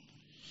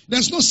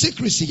 There's no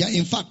secrecy here.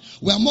 In fact,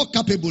 we are more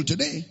capable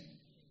today.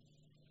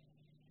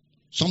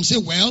 Some say,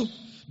 well,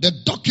 the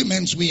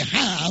documents we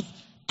have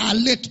are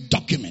late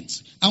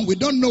documents. And we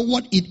don't know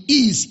what it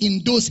is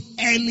in those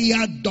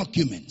earlier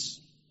documents.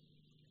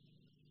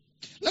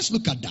 Let's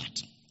look at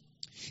that.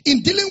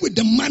 in dealing with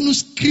the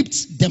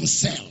manuscripts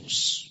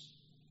themselves.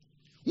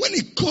 When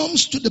it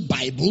comes to the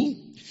Bible,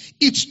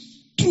 it's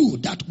true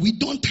that we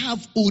don't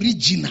have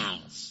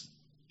originals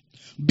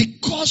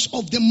because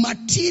of the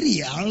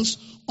materials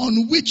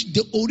on which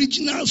the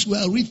originals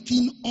were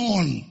written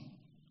on.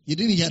 You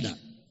didn't hear that?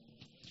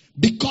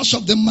 Because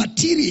of the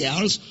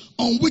materials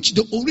on which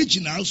the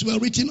originals were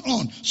written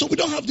on. So we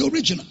don't have the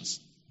originals.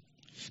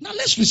 Now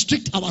let's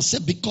restrict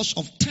ourselves because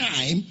of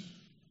time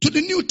to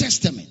the New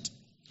Testament.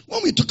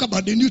 When we talk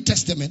about the New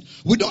Testament,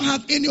 we don't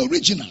have any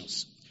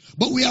originals.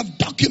 But we have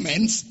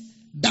documents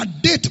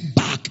that date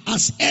back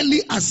as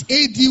early as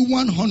AD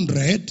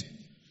 100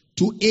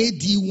 to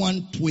AD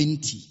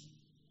 120.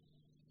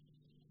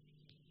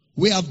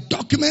 We have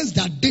documents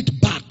that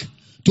date back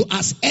to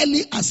as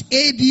early as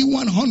AD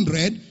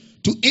 100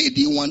 to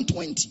AD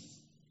 120.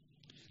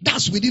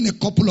 That's within a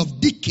couple of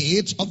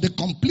decades of the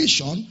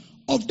completion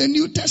of the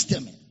New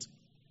Testament.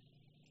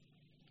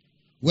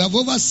 We have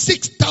over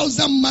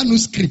 6,000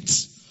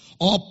 manuscripts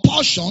or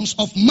portions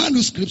of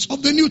manuscripts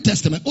of the New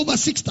Testament. Over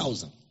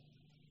 6,000.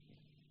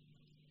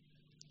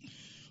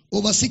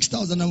 Over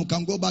 6,000, and we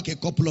can go back a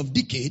couple of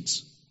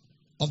decades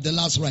of the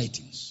last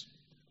writings.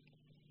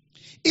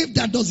 If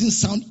that doesn't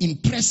sound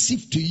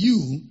impressive to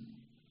you,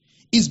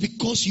 it's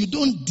because you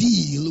don't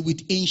deal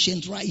with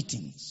ancient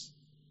writings.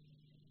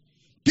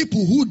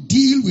 People who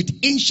deal with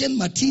ancient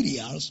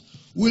materials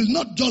will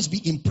not just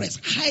be impressed,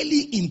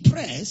 highly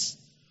impressed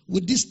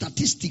with these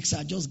statistics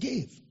I just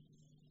gave.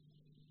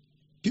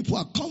 People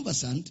are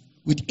conversant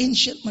with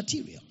ancient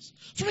materials.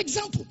 For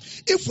example,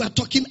 if we are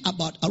talking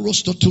about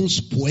Aristotle's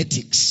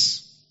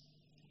Poetics,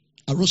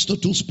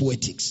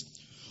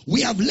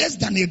 we have less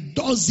than a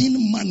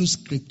dozen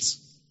manuscripts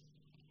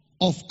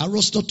of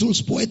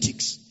Aristotle's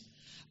Poetics.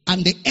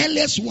 And the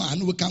earliest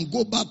one we can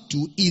go back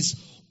to is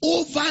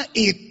over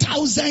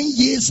 1,000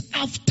 years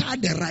after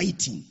the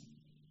writing.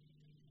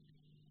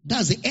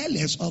 That's the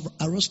earliest of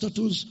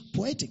Aristotle's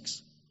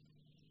Poetics.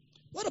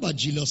 What about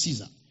Julius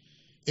Caesar?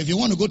 If you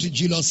want to go to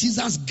Julius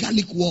Caesar's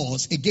Gallic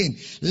Wars, again,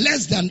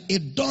 less than a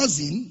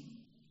dozen,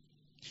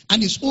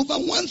 and it's over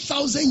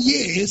 1,000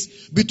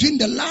 years between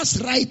the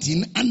last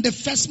writing and the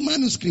first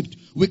manuscript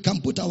we can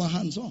put our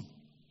hands on.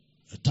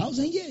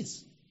 1,000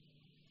 years.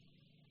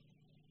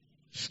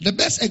 The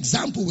best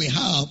example we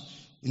have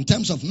in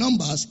terms of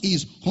numbers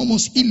is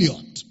Homer's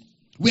Iliad.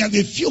 We have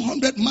a few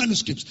hundred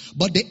manuscripts,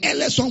 but the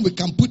earliest one we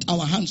can put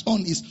our hands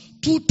on is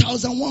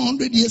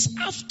 2,100 years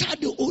after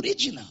the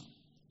original.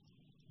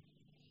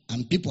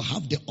 And people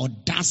have the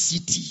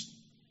audacity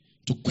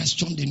to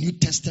question the New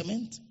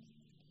Testament.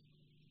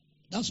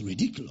 That's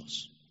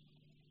ridiculous,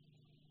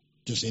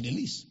 to say the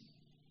least.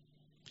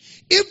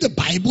 If the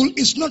Bible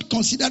is not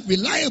considered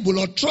reliable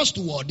or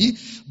trustworthy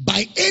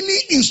by any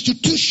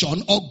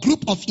institution or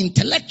group of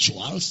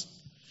intellectuals,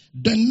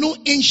 then no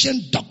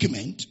ancient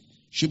document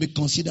should be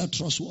considered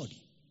trustworthy.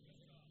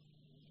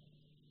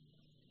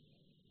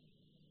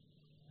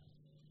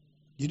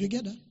 Did you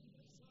get that?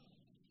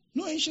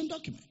 No ancient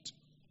document.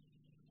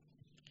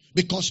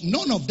 Because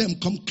none of them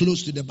come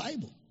close to the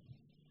Bible.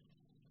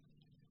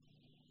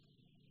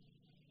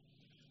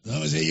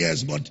 I say,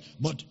 yes, but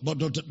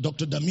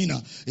Dr.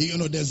 Damina,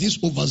 there's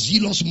this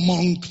overzealous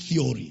monk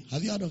theory.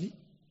 Have you heard of it?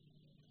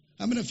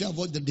 How many of you have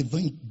watched the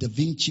Da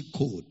Vinci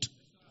Code?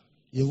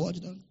 You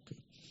watched that?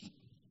 Okay.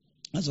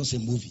 That's just a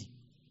movie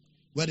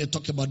where they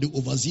talked about the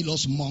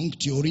overzealous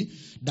monk theory,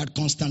 that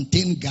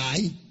Constantine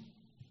guy.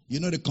 You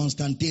know the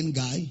Constantine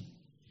guy?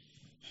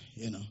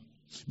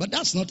 But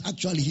that's not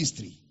actually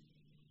history.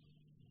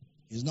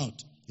 It's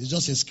not. It's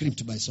just a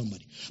script by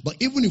somebody. But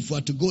even if we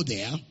were to go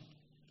there,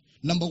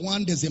 number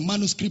one, there's a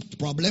manuscript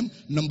problem.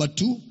 Number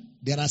two,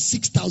 there are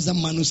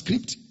 6,000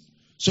 manuscripts.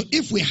 So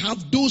if we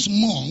have those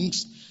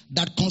monks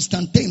that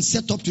Constantine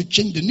set up to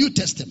change the New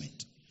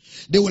Testament,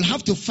 they will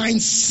have to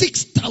find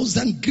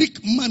 6,000 Greek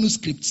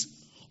manuscripts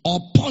or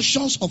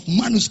portions of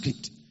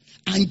manuscript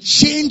and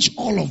change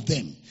all of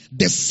them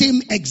the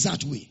same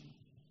exact way.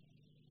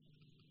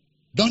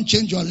 Don't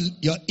change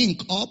your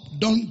ink up.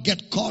 Don't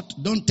get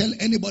caught. Don't tell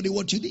anybody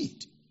what you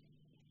did.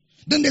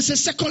 Then there's a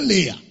second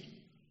layer.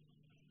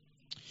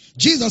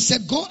 Jesus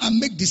said, go and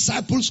make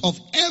disciples of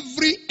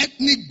every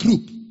ethnic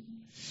group.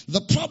 The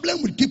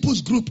problem with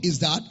people's group is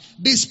that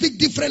they speak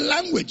different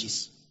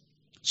languages.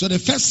 So the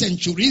first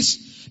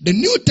centuries, the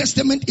New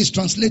Testament is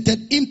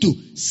translated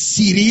into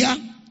Syria,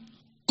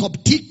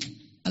 Coptic,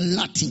 and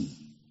Latin.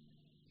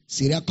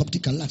 Syria,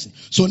 Coptic, and Latin.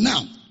 So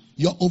now,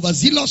 your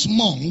overzealous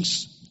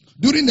monks,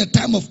 during the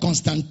time of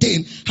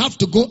Constantine, have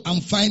to go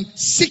and find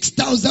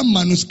 6,000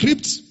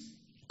 manuscripts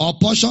or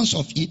portions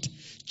of it,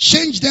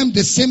 change them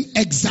the same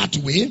exact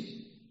way.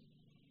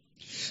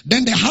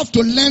 Then they have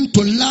to learn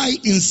to lie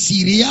in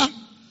Syria,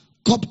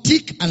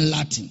 Coptic, and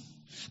Latin.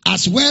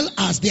 As well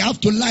as they have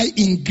to lie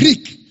in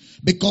Greek.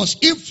 Because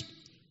if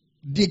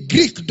the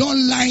Greek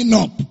don't line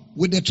up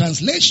with the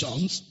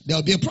translations, there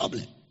will be a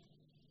problem.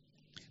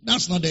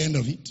 That's not the end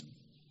of it.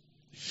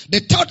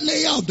 The third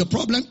layer of the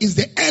problem is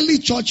the early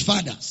church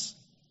fathers.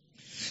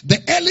 The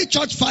early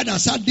church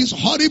fathers had this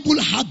horrible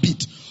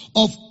habit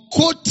of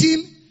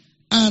quoting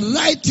and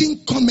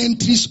writing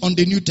commentaries on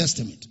the New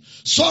Testament.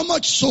 So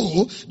much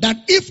so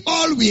that if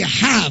all we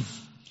have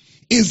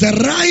is the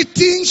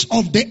writings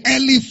of the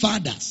early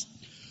fathers,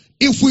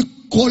 if we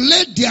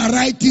collate their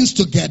writings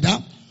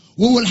together,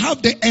 we will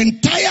have the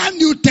entire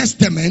New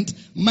Testament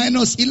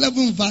minus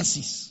 11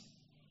 verses.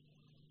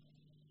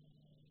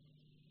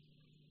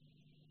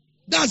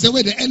 That's the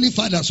way the early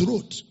fathers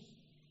wrote.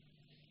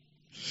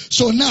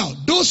 So now,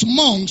 those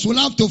monks will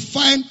have to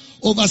find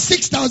over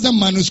 6,000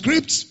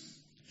 manuscripts,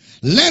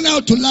 learn how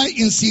to lie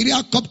in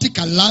Syriac, Coptic,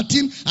 and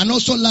Latin, and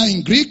also lie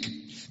in Greek,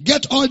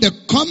 get all the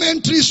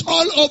commentaries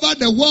all over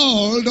the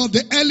world of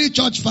the early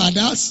church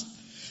fathers,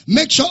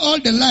 make sure all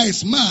the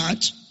lies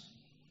match,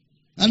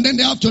 and then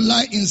they have to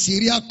lie in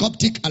Syriac,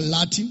 Coptic, and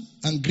Latin,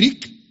 and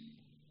Greek.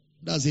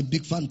 That's a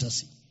big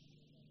fantasy.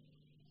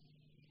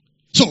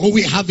 So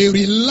we have a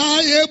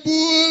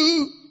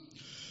reliable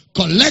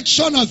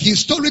collection of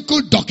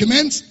historical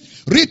documents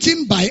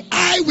written by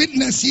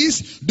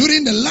eyewitnesses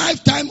during the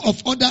lifetime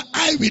of other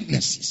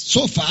eyewitnesses.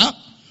 So far,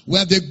 we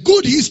have a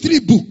good history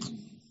book.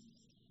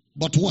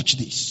 But watch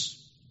this.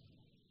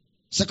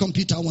 2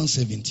 Peter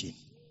 1:17.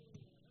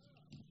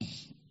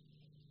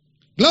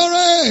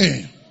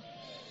 Glory!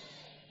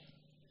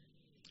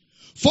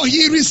 For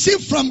he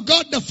received from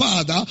God the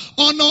Father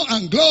honor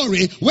and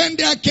glory when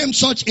there came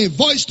such a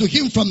voice to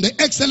him from the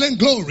excellent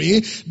glory,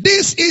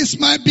 "This is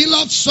my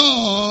beloved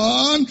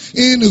Son,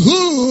 in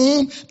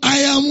whom I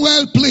am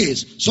well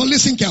pleased." So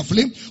listen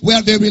carefully. We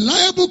have a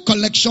reliable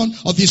collection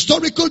of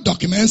historical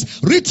documents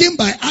written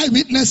by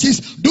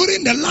eyewitnesses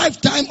during the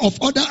lifetime of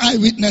other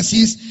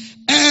eyewitnesses,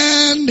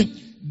 and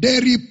they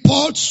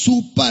report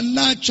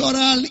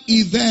supernatural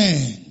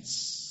events.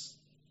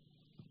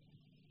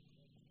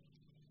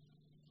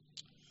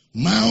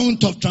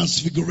 Mount of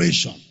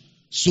Transfiguration,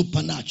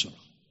 supernatural.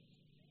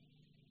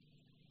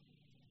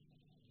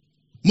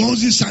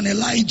 Moses and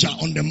Elijah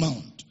on the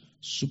mount,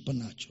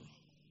 supernatural.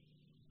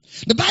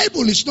 The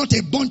Bible is not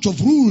a bunch of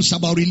rules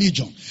about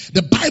religion.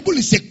 The Bible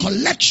is a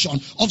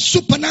collection of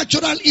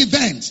supernatural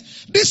events.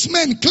 These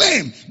men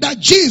claim that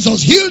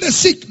Jesus healed the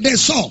sick they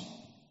saw.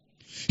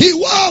 He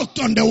walked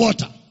on the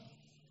water.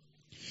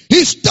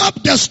 He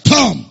stopped the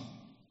storm,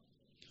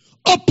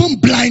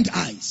 opened blind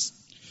eyes,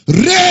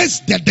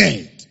 raised the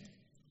dead.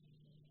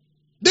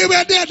 They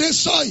were there, they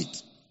saw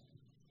it.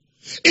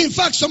 In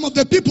fact, some of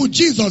the people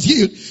Jesus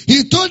healed,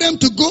 he told them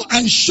to go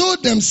and show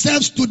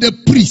themselves to the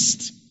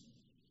priest.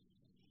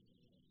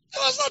 It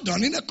was not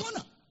done in a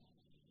corner.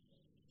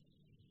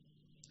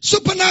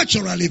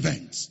 Supernatural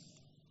events.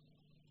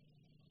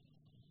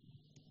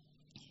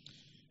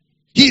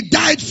 He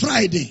died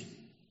Friday,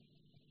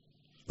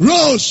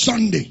 rose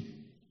Sunday.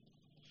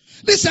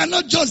 These are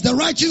not just the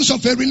writings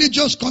of a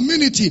religious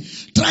community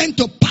trying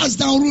to pass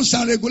down rules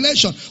and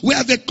regulations. We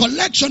have a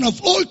collection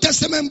of Old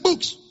Testament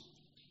books.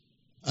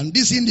 And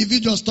these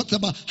individuals talked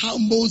about how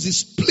Moses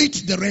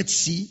split the Red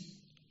Sea,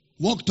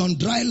 walked on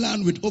dry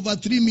land with over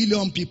 3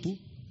 million people,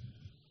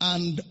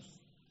 and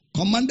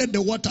commanded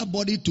the water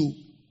body to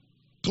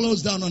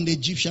close down on the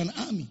Egyptian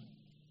army.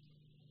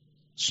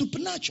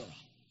 Supernatural.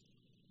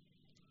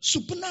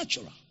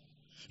 Supernatural.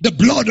 The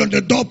blood on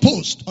the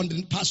doorpost on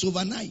the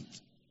Passover night.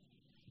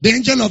 The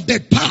angel of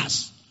death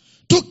passed,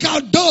 took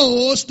out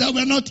those that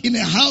were not in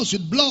a house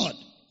with blood,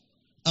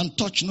 and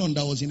touched none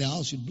that was in a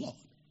house with blood.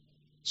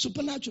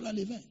 Supernatural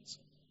events.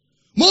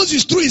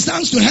 Moses threw his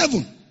hands to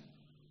heaven,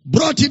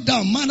 brought it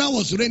down. Manna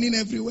was raining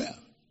everywhere.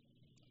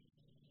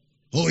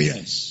 Oh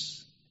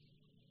yes.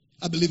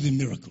 I believe in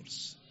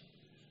miracles.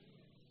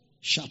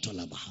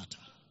 Shatala Bahata.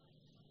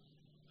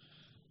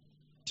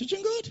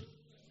 Teaching good?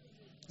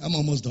 I'm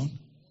almost done.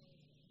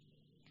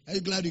 Are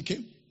you glad you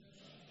came?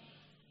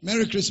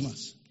 Merry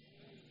Christmas.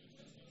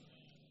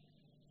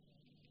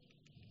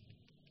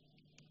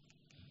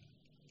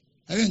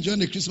 Are you enjoying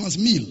the Christmas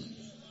meal?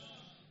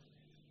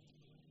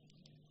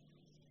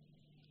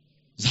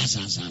 Za.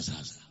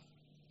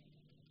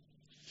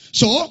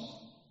 So,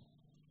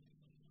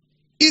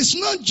 it's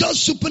not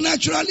just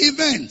supernatural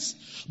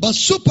events, but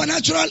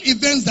supernatural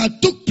events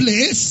that took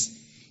place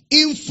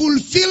in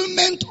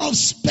fulfillment of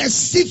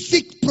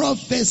specific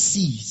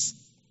prophecies.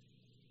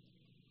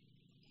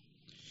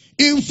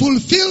 In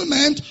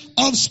fulfillment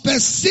of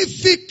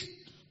specific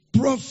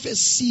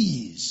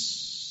prophecies.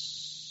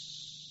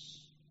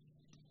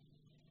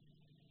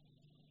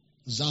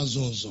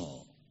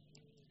 Zazozo.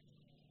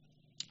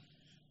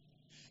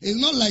 It's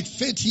not like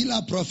faith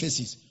healer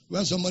prophecies,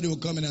 where somebody will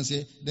come in and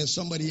say, there's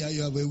somebody here,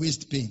 you have a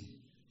waist pain.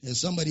 There's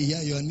somebody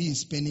here, your knee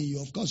is paining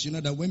you. Of course, you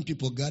know that when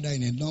people gather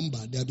in a number,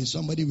 there'll be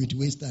somebody with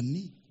waist and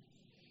knee.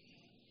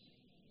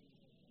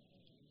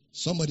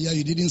 Somebody here,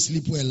 you didn't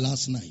sleep well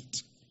last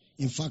night.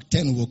 In fact,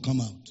 10 will come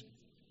out.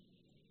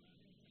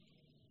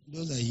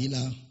 Those are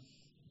healer.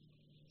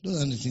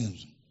 Those are the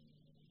things.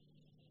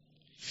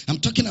 I'm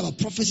talking about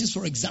prophecies,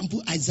 for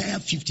example, Isaiah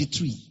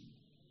 53.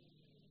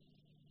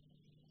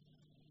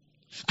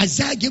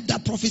 Isaiah gave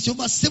that prophecy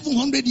over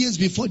 700 years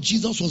before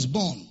Jesus was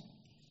born.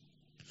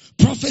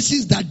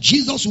 Prophecies that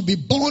Jesus will be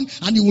born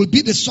and he will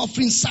be the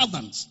suffering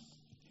servant.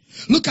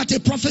 Look at a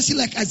prophecy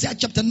like Isaiah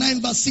chapter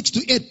 9 verse 6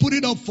 to 8. Put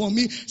it up for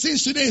me.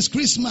 Since today is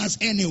Christmas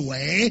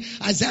anyway.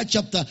 Isaiah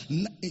chapter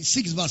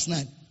 6 verse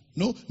 9.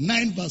 No,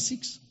 9 verse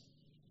 6.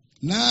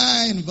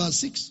 9 verse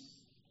 6.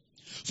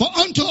 For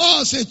unto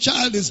us a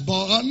child is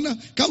born.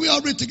 Can we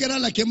all read together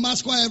like a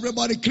mass choir,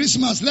 everybody?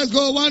 Christmas. Let's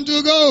go. 1,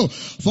 2, go.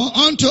 For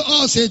unto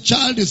us a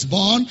child is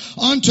born.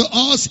 Unto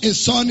us a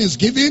son is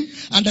given.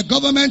 And the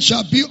government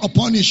shall be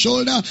upon his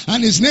shoulder.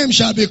 And his name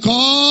shall be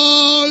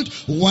called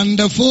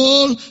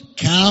Wonderful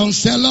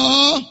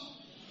Counselor.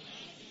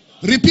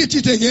 Repeat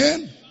it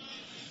again.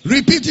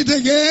 Repeat it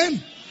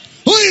again.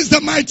 Who is the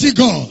mighty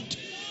God?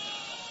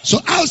 So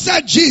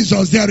outside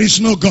Jesus, there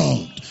is no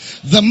God.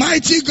 The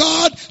mighty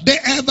God, the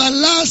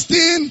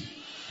everlasting,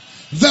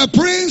 the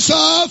Prince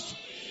of,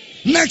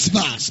 next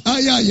verse.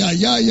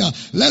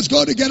 Let's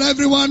go together,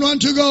 everyone. 1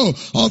 to go.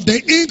 Of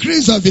the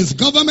increase of his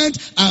government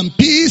and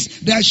peace,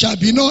 there shall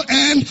be no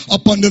end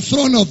upon the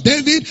throne of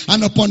David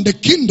and upon the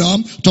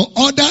kingdom, to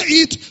order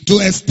it, to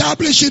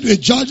establish it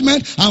with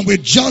judgment and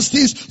with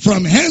justice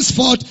from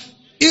henceforth,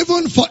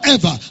 even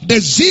forever. The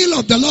zeal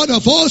of the Lord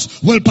of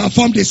hosts will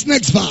perform this.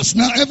 Next verse.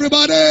 Now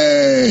everybody,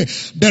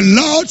 the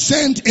Lord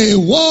sent a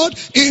word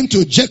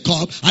into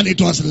Jacob and it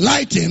was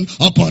lighting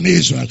upon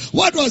Israel.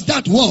 What was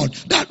that word?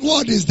 That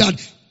word is that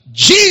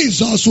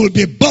Jesus will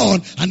be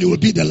born and he will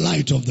be the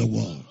light of the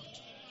world.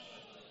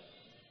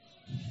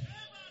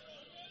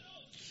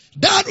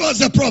 That was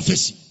the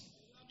prophecy.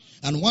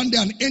 And one day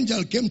an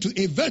angel came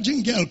to a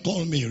virgin girl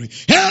called Mary.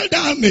 Hail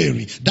thou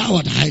Mary, thou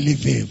art highly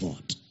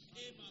favored.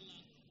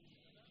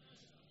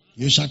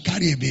 You shall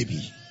carry a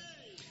baby,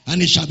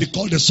 and it shall be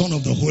called the Son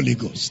of the Holy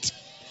Ghost.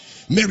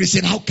 Mary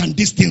said, how can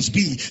these things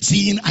be,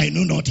 seeing I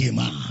know not a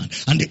man?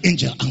 And the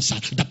angel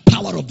answered, the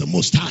power of the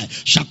Most High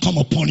shall come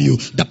upon you.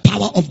 The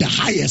power of the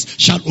highest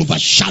shall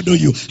overshadow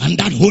you, and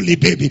that holy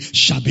baby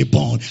shall be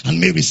born. And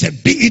Mary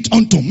said, be it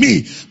unto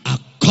me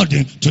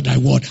according to thy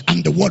word.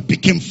 And the word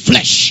became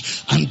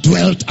flesh and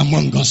dwelt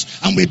among us.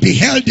 And we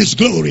beheld his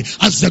glory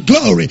as the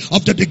glory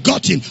of the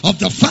begotten of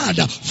the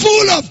Father,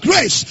 full of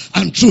grace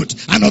and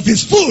truth. And of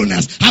his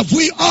fullness have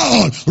we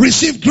all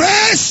received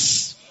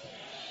grace.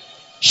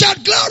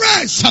 Shout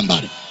glory,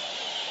 somebody.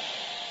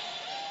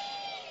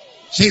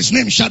 So his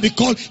name shall be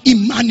called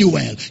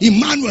Emmanuel.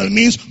 Emmanuel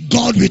means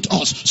God with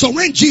us. So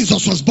when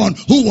Jesus was born,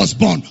 who was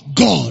born?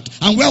 God.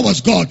 And where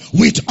was God?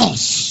 With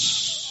us.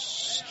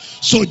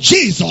 So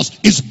Jesus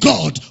is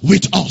God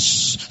with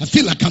us. I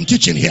feel like I'm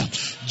teaching here.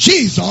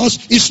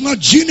 Jesus is not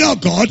junior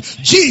God.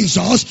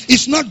 Jesus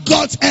is not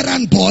God's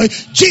errand boy.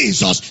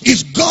 Jesus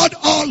is God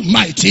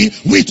Almighty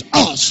with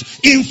us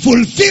in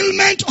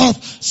fulfillment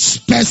of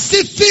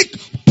specific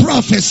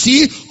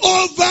prophecy.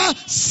 Over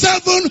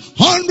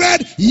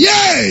 700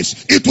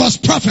 years it was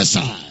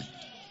prophesied.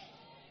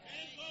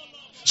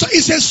 So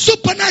it's a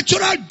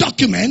supernatural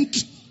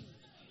document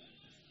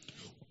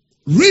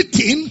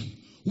written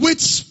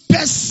with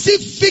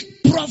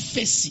specific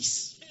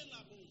prophecies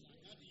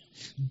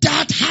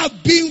that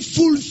have been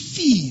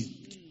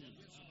fulfilled.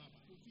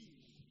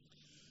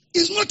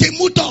 It's not a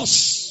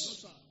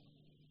mutos.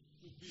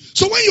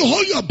 So when you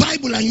hold your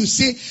Bible and you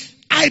say,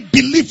 I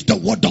believe the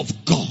word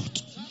of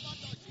God,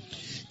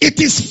 it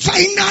is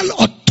final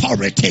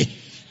authority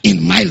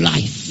in my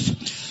life.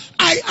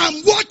 I am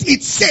what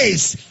it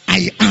says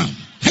I am.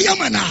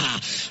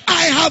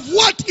 I have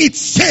what it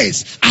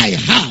says I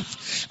have.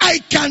 I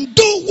can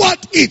do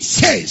what it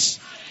says.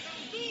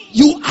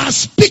 You are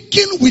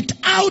speaking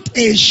without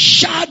a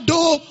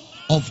shadow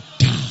of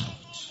doubt.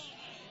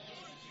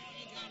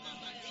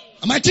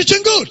 Am I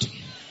teaching good?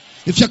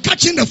 If you're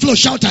catching the flow,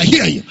 shout, I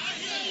hear you.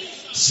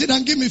 Sit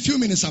and give me a few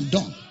minutes, I'm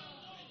done.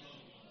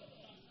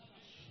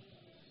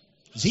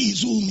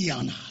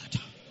 Zizumianad.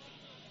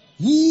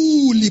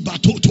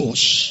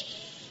 Libatotosh.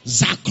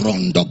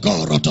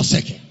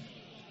 Zakrondogorotoseke.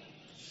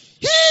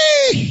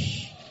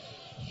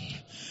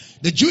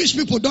 The Jewish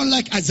people don't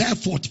like Isaiah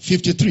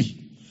 53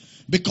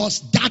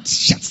 because that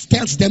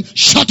tells them,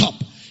 shut up.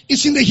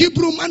 It's in the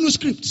Hebrew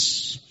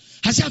manuscripts.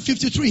 Isaiah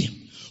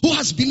 53. Who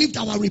has believed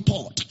our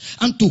report?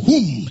 And to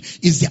whom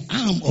is the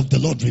arm of the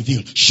Lord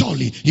revealed?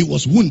 Surely he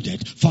was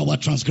wounded for our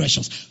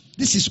transgressions.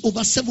 This is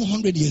over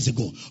 700 years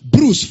ago.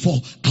 Bruised for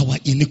our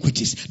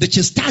iniquities. The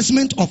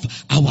chastisement of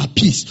our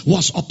peace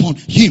was upon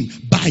him.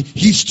 By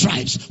his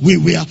stripes we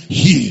were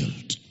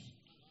healed.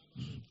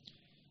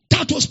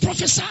 That was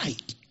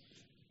prophesied.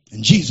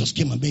 And Jesus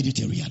came and made it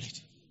a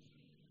reality.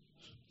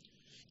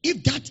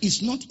 If that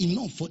is not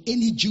enough for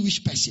any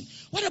Jewish person,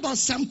 what about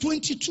Psalm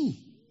 22?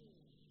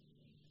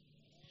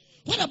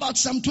 What about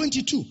Psalm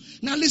 22?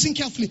 Now listen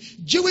carefully.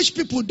 Jewish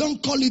people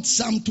don't call it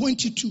Psalm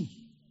 22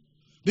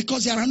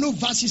 because there are no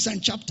verses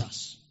and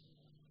chapters.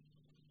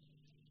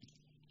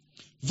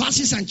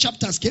 Verses and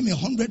chapters came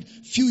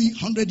few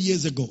hundred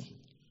years ago.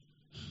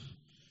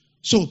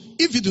 So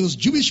if it was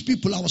Jewish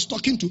people I was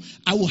talking to,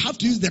 I will have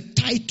to use the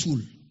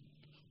title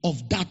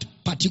of that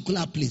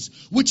particular place,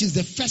 which is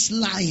the first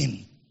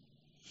line.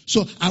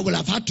 So I will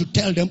have had to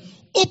tell them,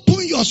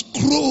 open your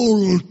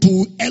scroll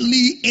to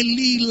Eli,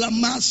 Eli,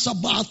 lama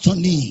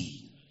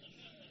sabachthani.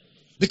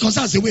 Because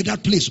that's the way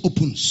that place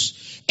opens.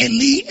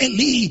 Eli,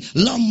 Eli,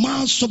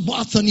 lama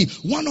sabachthani,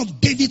 one of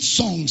David's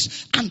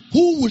songs. And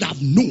who would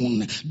have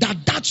known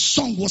that that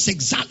song was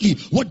exactly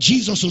what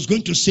Jesus was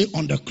going to say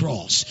on the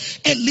cross?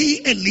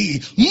 Eli, Eli,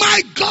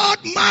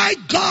 my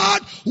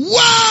God,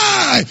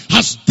 why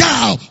hast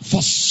thou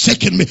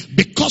forsaken me?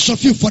 Because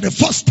of you, for the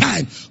first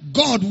time,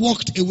 God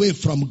walked away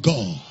from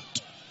God.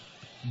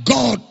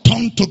 God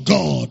turned to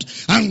God,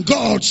 and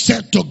God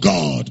said to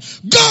God,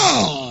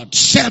 God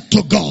said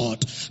to God,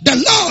 the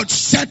Lord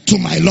said to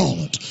my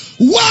Lord,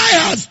 why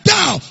hast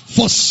thou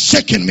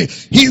forsaken me?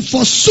 He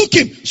forsook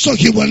him, so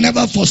he will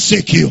never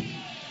forsake you.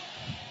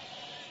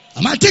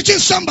 Am I teaching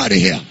somebody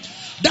here?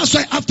 That's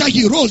why after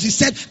he rose, he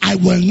said, I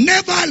will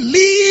never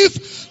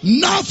leave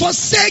nor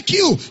forsake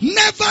you.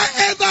 Never,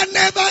 ever,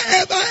 never,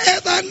 ever,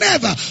 ever,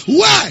 never.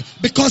 Why?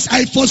 Because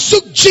I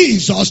forsook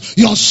Jesus,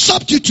 your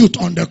substitute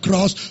on the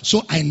cross,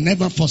 so I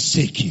never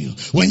forsake you.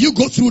 When you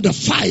go through the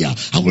fire,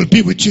 I will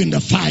be with you in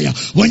the fire.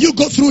 When you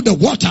go through the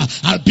water,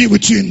 I'll be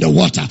with you in the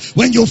water.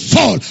 When you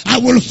fall, I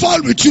will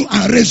fall with you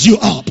and raise you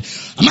up.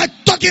 Am I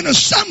talking to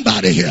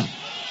somebody here?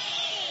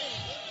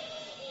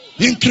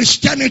 In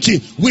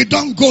Christianity, we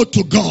don't go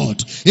to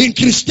God. In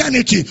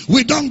Christianity,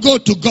 we don't go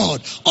to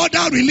God.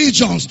 Other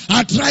religions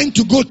are trying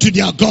to go to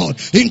their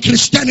God. In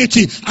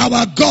Christianity,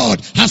 our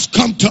God has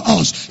come to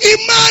us.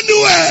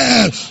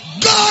 Emmanuel,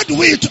 God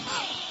with us.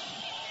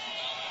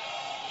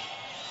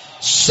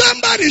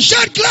 Somebody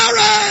shout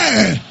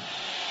glory.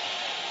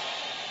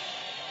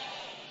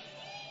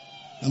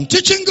 I'm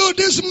teaching good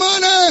this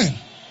morning.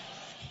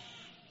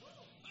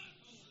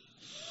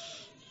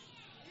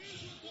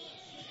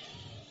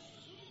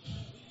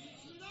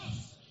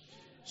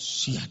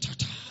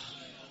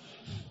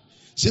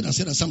 Say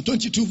that, Psalm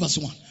 22 verse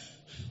 1.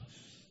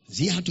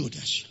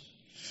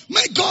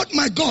 My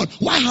God,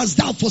 why hast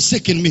thou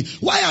forsaken me?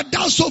 Why art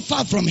thou so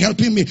far from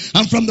helping me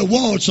and from the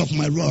words of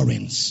my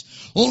roarings?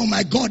 Oh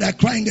my God, I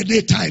cry in the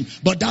daytime,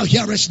 but thou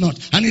hearest not.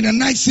 And in the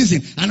night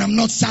season, and I'm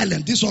not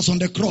silent. This was on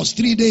the cross,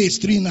 3 days,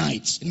 3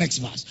 nights. Next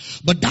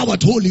verse. But thou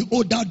art holy,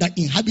 O thou that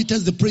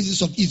inhabitest the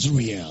praises of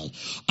Israel.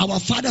 Our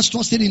fathers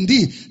trusted in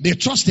thee. They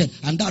trusted,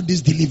 and thou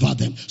didst deliver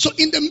them. So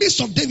in the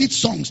midst of David's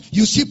songs,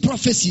 you see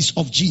prophecies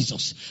of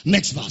Jesus.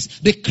 Next verse.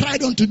 They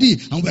cried unto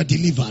thee, and were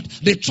delivered.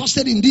 They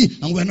trusted in thee,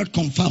 and were not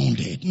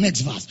confounded.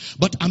 Next verse.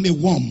 But I'm a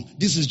worm.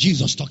 This is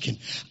Jesus talking.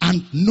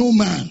 And no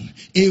man,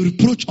 a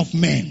reproach of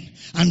men,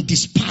 and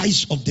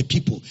despised of the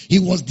people. He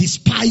was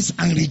despised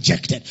and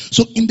rejected.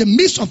 So in the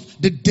midst of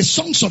the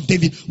songs of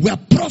David were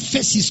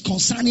prophecies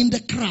concerning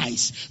the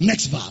Christ.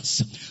 Next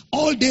verse.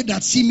 All they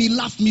that see me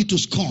laugh me to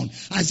scorn.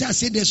 Isaiah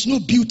said there's no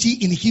beauty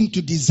in him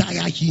to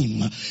desire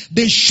him.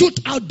 They shoot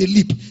out the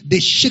lip. They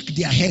shake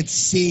their head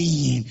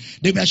saying.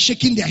 They were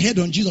shaking their head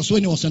on Jesus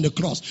when he was on the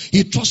cross.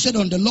 He trusted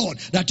on the Lord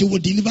that he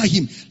would deliver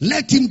him.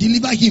 Let him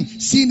deliver him,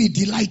 seeing he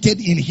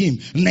delighted in him.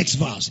 Next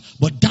verse.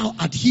 But thou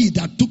art he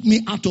that took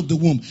me out of the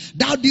womb.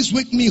 Thou didst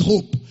make me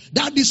hope.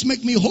 Thou didst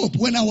make me hope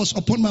when I was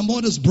upon my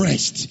mother's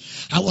breast.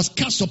 I was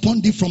cast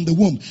upon thee from the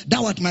womb.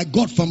 Thou art my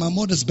God from my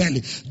mother's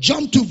belly.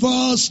 Jump to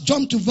verse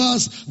 14.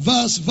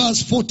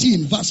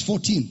 Verse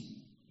 14.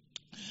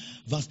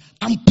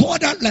 I'm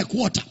poured out like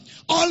water.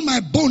 All my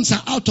bones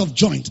are out of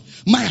joint.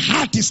 My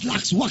heart is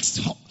like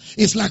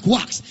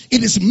wax.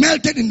 It is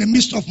melted in the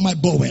midst of my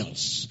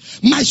bowels.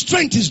 My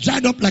strength is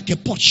dried up like a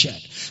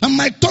potsherd, and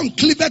my tongue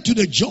cleaved to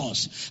the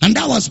jaws. And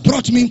thou hast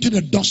brought me into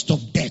the dust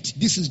of death.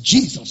 This is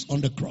Jesus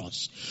on the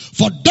cross.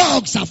 For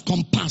dogs have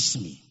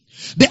compassed me.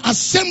 The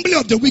assembly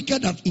of the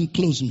wicked have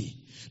enclosed me.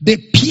 They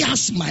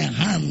pierce my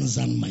hands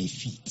and my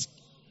feet.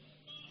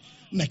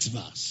 Next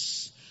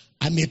verse.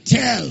 I may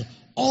tell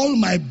all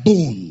my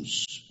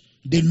bones.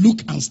 They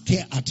look and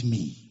stare at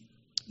me.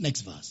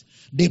 Next verse.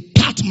 They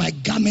part my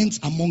garments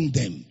among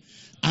them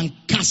and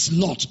cast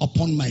lots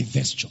upon my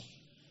vesture.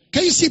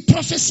 Can you see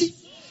prophecy?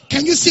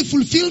 Can you see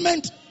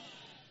fulfillment?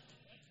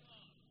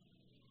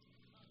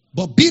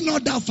 But be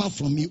not thou far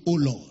from me, O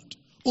Lord.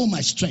 O my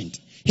strength,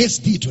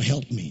 haste thee to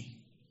help me.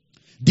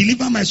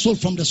 Deliver my soul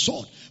from the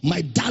sword,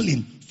 my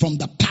darling from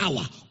the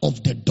power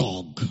of the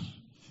dog.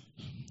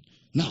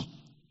 Now,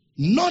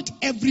 not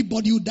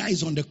everybody who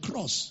dies on the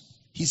cross,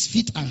 his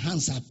feet and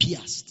hands are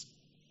pierced.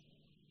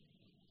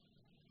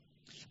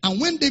 And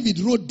when David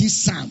wrote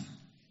this psalm,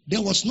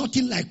 there was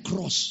nothing like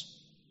cross.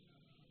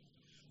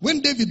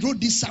 When David wrote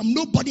this psalm,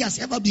 nobody has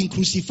ever been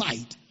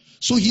crucified.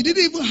 So he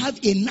didn't even have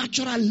a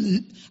natural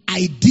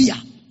idea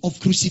of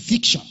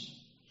crucifixion.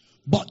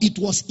 But it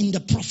was in the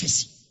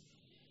prophecy.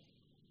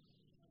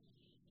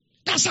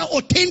 That's how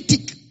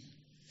authentic.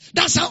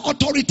 That's how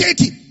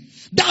authoritative.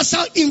 That's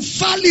how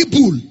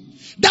infallible.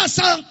 That's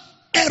how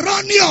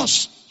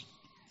erroneous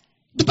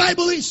the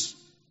Bible is.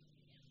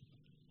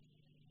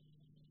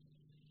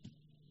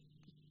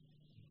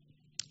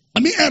 I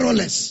mean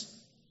errorless.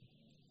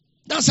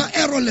 That's how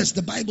errorless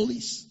the Bible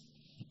is.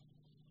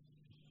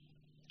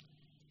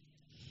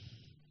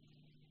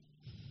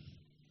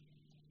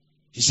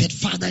 He said,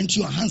 Father, into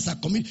your hands I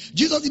commit.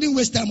 Jesus didn't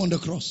waste time on the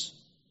cross.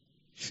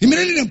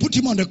 Immediately they put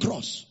him on the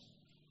cross.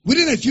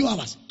 Within a few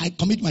hours, I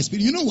commit my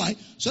spirit. You know why?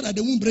 So that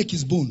they won't break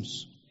his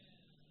bones.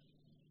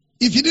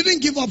 If he didn't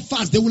give up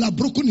fast, they will have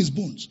broken his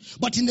bones.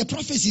 But in the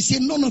prophecy, he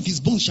said none of his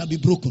bones shall be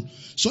broken.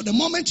 So the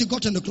moment he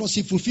got on the cross,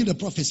 he fulfilled the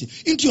prophecy.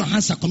 Into your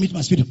hands I commit my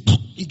spirit.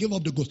 He gave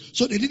up the ghost.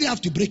 So they didn't have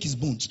to break his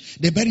bones.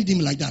 They buried him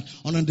like that.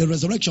 And on the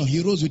resurrection,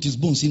 he rose with his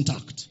bones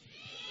intact.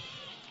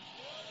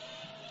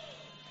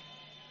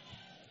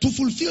 To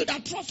fulfill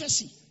that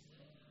prophecy.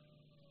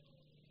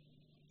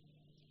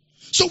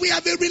 So we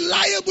have a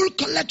reliable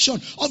collection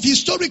of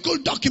historical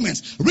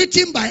documents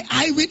written by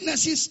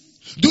eyewitnesses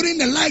during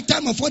the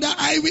lifetime of other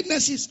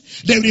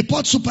eyewitnesses. They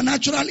report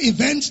supernatural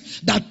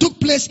events that took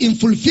place in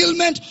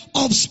fulfillment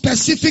of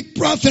specific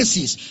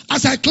prophecies.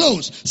 As I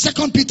close,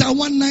 2 Peter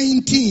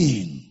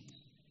 1:19.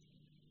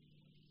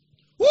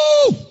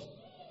 Woo!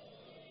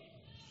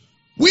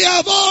 We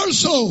have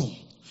also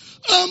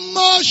a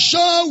more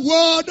sure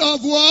word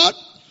of what?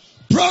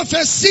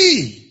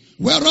 Prophecy,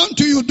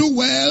 whereunto you do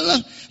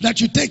well that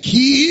you take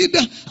heed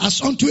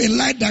as unto a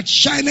light that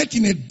shineth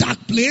in a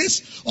dark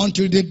place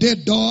until the day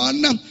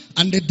dawn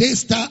and the day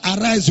star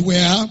arise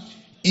where?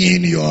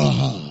 In your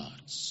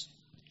hearts.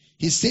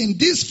 He's saying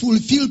these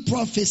fulfilled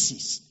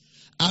prophecies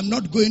are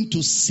not going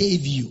to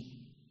save you.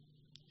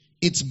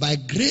 It's by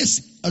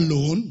grace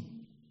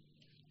alone,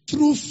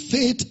 through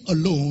faith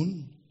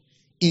alone,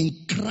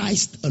 in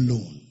Christ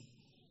alone.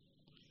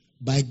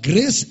 By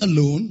grace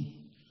alone,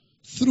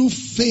 through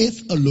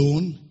faith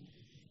alone,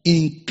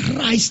 in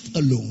Christ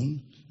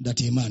alone,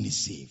 that a man is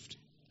saved.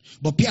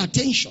 But pay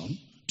attention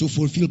to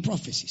fulfill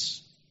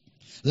prophecies.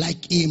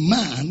 Like a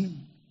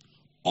man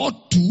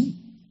ought to,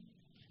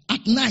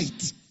 at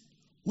night,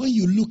 when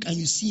you look and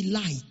you see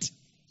light,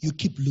 you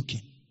keep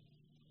looking.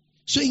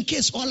 So in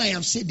case all I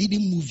have said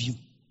didn't move you,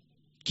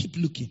 keep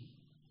looking.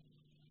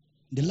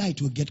 The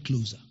light will get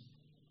closer.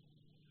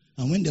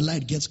 And when the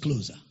light gets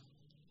closer,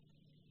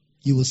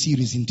 you will see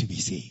reason to be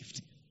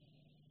saved.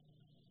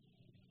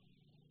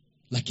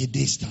 Like a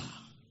day star,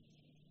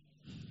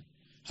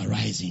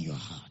 arise in your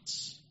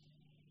hearts.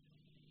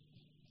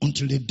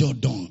 Until the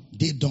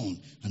day dawn,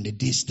 and the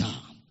day star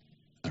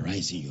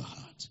arise in your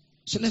hearts.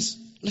 So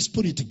let's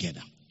put it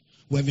together.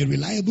 We have a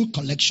reliable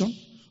collection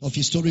of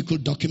historical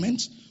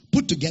documents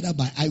put together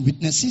by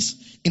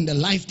eyewitnesses in the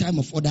lifetime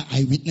of other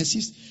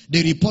eyewitnesses.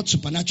 They report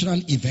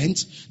supernatural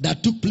events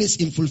that took place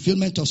in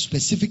fulfillment of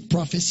specific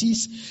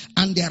prophecies,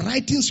 and their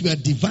writings were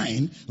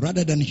divine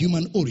rather than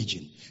human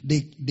origin.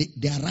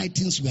 Their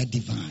writings were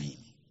divine.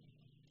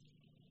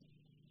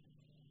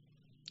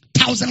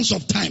 Thousands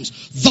of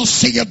times, thus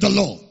saith the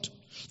Lord.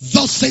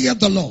 Thus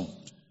saith the Lord.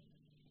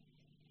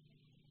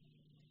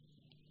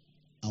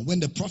 And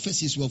when the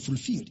prophecies were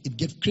fulfilled, it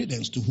gave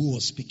credence to who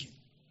was speaking.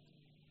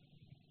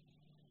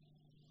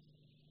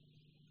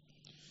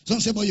 Some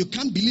say, but you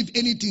can't believe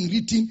anything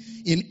written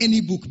in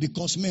any book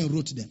because men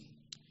wrote them.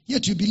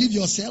 Yet you believe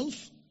yourself.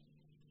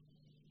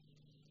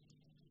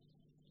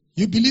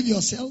 You believe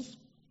yourself.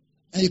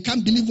 And you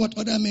can't believe what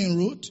other men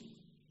wrote.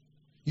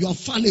 You are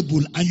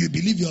fallible and you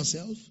believe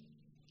yourself.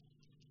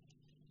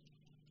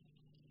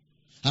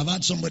 I've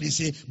had somebody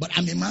say, but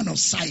I'm a man of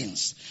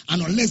science.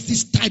 And unless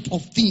this type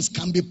of things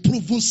can be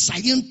proven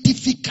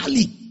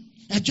scientifically,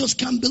 I just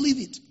can't believe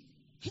it.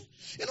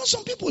 You know,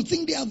 some people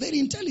think they are very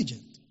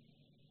intelligent.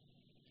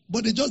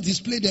 But they just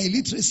display their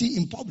illiteracy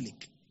in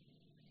public.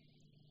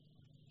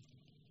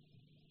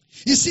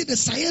 You see, the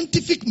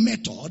scientific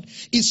method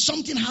is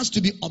something has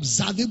to be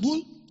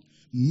observable,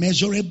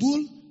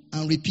 measurable,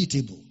 and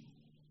repeatable.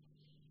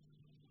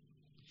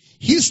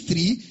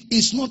 History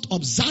is not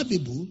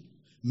observable,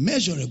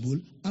 measurable,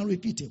 and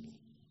repeatable.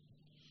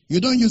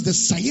 You don't use the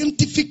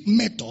scientific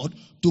method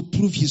to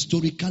prove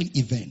historical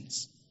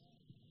events.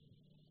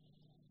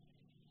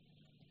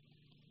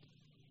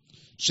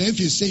 So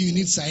if you say you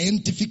need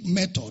scientific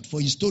method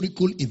for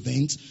historical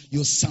events,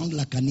 you sound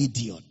like an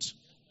idiot.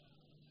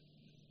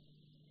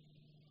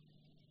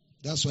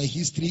 That's why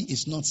history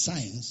is not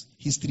science,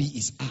 history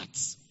is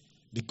arts.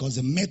 Because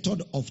the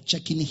method of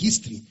checking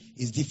history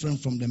is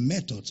different from the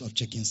methods of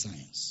checking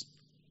science.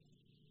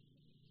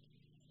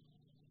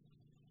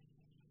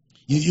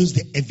 You use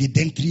the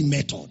evidentiary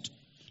method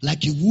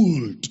like you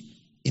would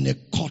in a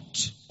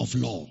court of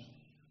law.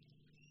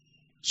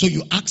 So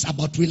you ask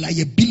about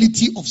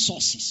reliability of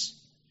sources.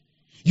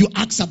 You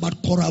ask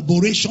about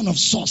corroboration of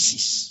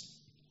sources.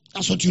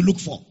 That's what you look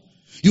for.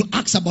 You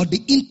ask about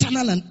the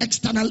internal and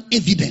external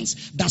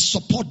evidence that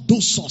support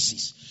those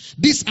sources.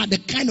 These are the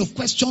kind of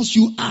questions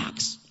you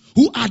ask.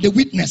 Who are the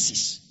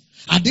witnesses?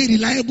 Are they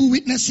reliable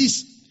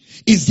witnesses?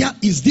 Is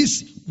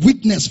this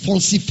witness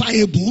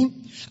falsifiable?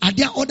 Are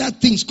there other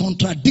things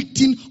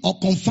contradicting or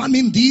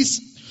confirming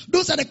this?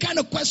 Those are the kind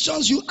of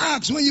questions you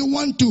ask when you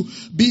want to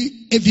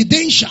be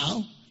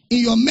evidential in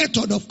your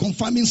method of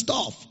confirming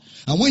stuff.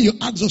 And when you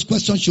ask those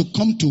questions, you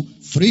come to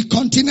 3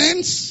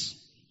 continents,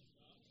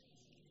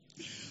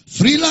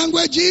 3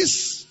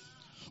 languages,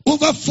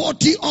 over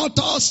 40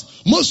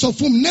 authors, most of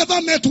whom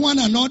never met one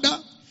another,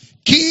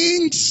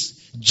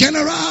 kings,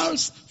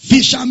 generals,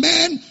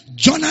 fishermen,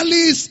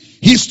 journalists,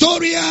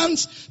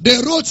 Historians, they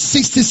wrote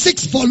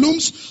 66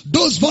 volumes.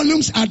 Those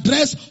volumes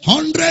address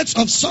hundreds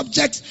of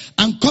subjects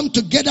and come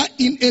together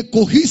in a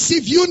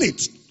cohesive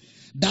unit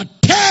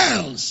that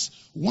tells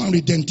one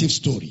redemptive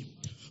story.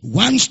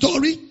 One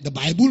story, the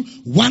Bible.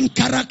 One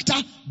character,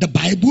 the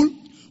Bible.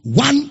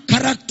 One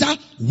character,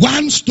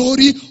 one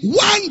story,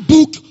 one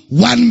book,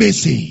 one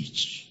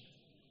message.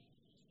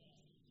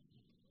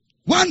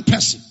 One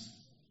person.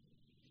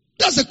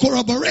 That's a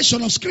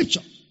corroboration of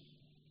scripture.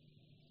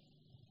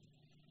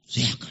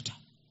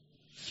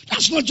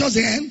 That's not just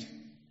the end.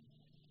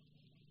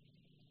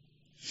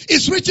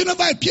 It's written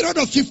over a period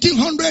of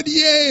 1500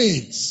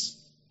 years.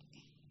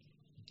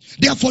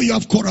 Therefore, you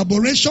have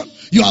corroboration,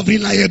 you have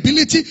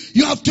reliability,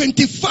 you have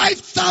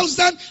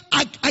 25,000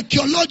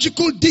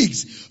 archaeological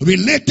digs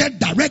related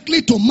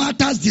directly to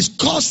matters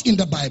discussed in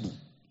the Bible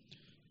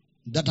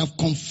that have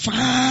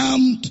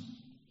confirmed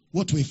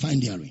what we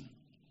find therein.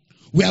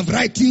 We have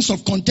writings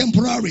of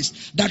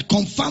contemporaries that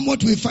confirm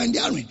what we find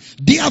therein.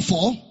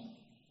 Therefore,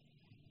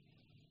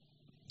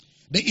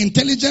 the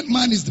intelligent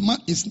man is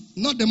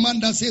not the man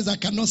that says, I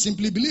cannot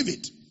simply believe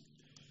it.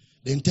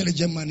 The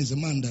intelligent man is the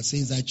man that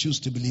says, I choose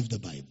to believe the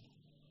Bible.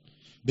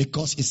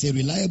 Because it's a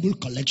reliable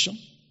collection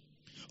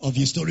of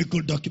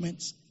historical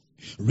documents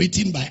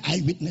written by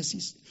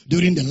eyewitnesses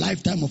during the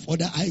lifetime of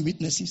other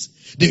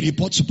eyewitnesses. They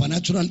report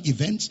supernatural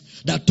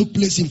events that took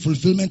place in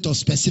fulfillment of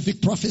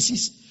specific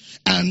prophecies.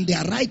 And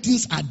their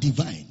writings are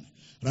divine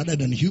rather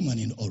than human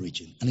in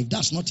origin. And if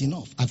that's not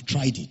enough, I've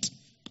tried it.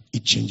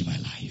 It changed my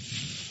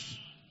life.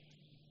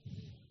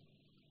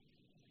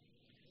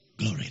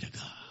 Glory to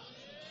God.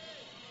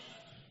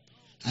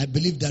 I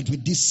believe that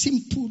with these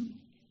simple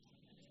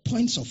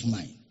points of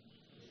mine,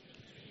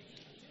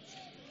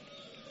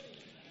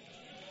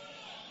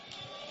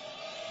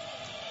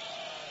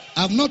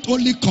 I've not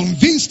only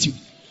convinced you,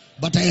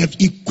 but I have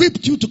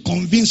equipped you to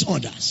convince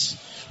others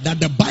that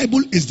the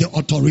Bible is the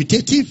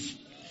authoritative,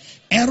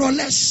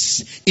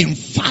 errorless,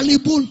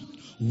 infallible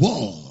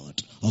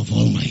word of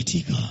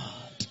Almighty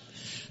God.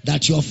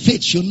 That your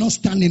faith should not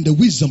stand in the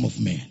wisdom of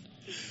men,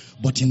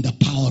 but in the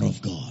power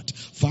of God.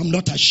 For I'm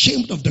not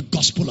ashamed of the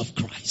gospel of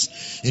Christ.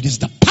 It is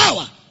the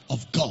power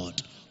of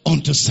God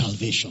unto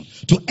salvation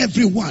to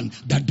everyone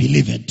that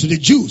believeth, to the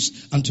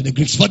Jews and to the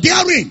Greeks. For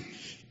therein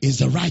is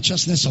the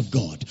righteousness of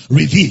God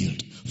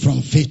revealed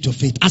from faith to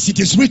faith. As it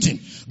is written,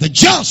 the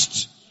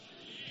just.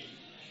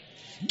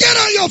 Get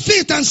on your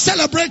feet and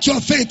celebrate your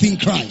faith in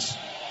Christ.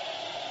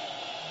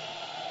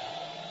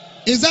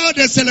 Is that how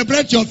they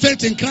celebrate your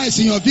faith in Christ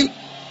in your view?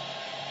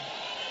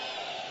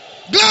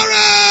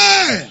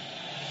 Glory!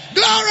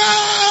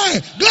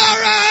 Glory!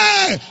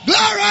 Glory!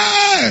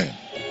 Glory!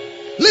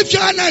 Lift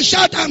your hand and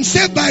shout, I'm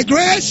saved by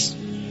grace.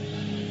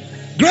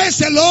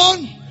 Grace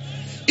alone.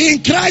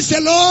 In Christ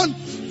alone.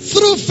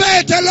 Through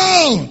faith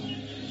alone.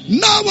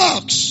 No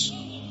works.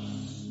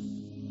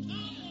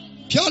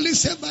 Purely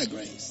saved by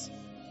grace.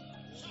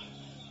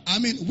 I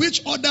mean,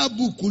 which other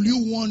book will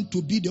you want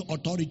to be the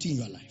authority in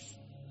your life?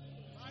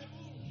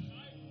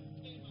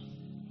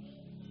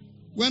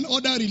 When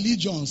other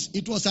religions,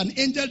 it was an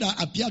angel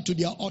that appeared to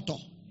their author.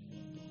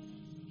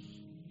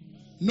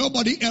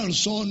 Nobody else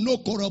saw, no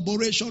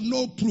corroboration,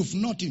 no proof,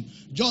 nothing.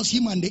 Just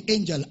him and the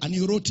angel, and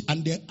he wrote,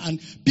 and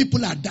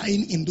people are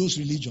dying in those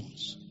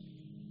religions.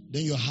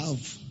 Then you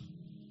have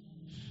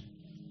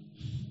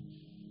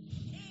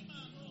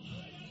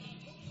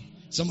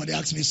somebody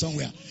asked me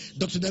somewhere,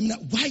 Dr.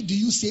 Damina, why do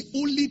you say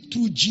only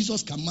through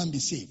Jesus can man be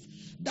saved?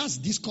 That's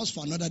discourse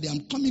for another day.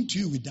 I'm coming to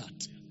you with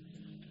that.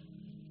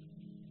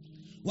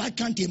 Why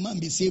can't a man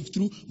be saved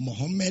through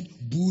Muhammad,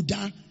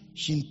 Buddha,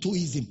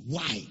 Shintoism?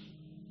 Why?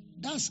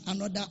 That's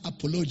another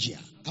apologia.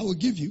 I will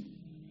give you.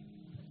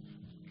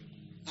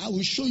 I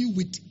will show you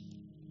with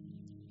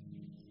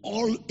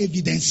all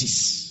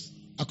evidences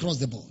across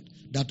the board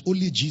that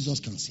only Jesus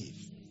can save.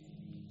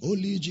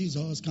 Only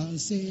Jesus can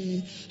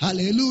save.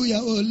 Hallelujah.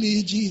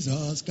 Only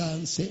Jesus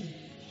can save.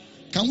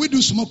 Can we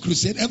do small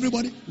crusade?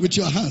 Everybody with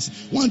your hands.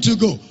 1, 2,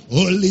 go.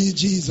 Only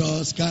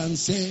Jesus can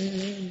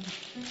save.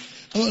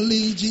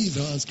 Only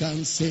Jesus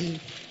can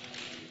save.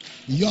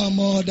 Your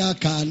mother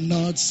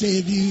cannot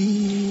save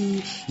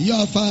you.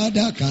 Your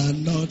father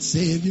cannot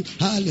save you.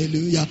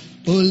 Hallelujah.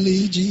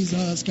 Only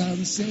Jesus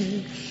can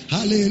save.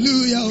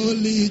 Hallelujah.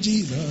 Only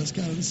Jesus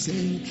can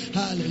save.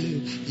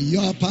 Hallelujah.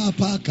 Your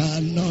papa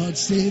cannot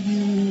save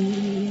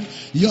you.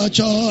 Your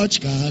church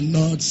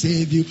cannot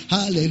save you.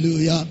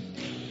 Hallelujah.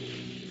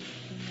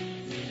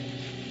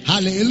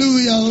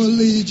 Hallelujah.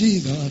 Only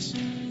Jesus.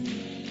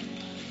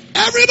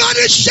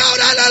 Everybody shout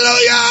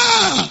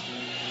hallelujah.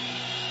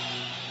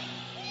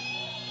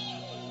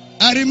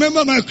 I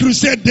remember my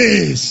crusade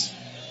days.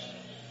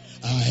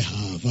 I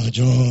have a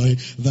joy,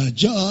 the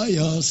joy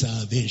of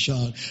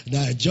salvation,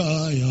 the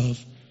joy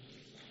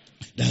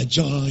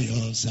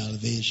of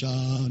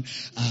salvation.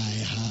 I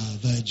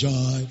have a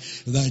joy,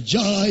 the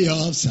joy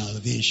of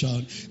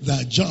salvation,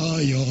 the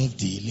joy of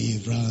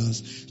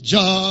deliverance,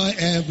 joy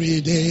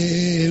every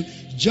day,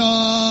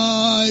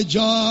 joy,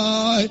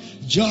 joy,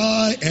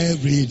 joy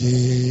every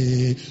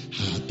day.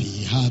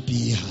 Happy,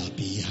 happy,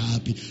 happy, happy.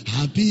 happy.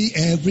 Happy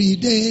every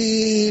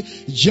day.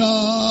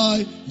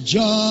 Joy,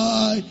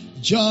 joy,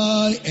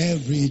 joy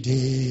every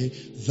day.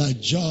 The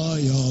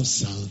joy of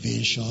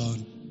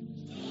salvation.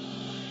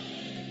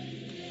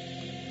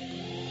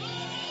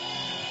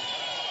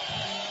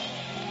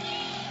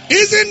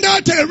 Isn't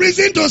that a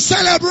reason to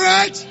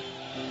celebrate?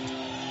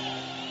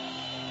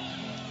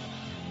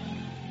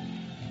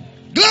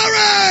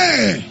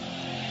 Glory!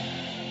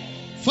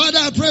 Father,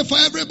 I pray for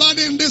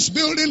everybody in this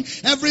building,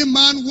 every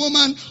man,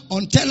 woman,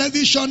 on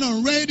television,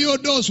 on radio,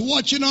 those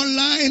watching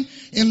online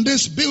in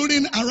this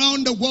building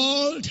around the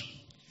world,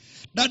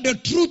 that the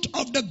truth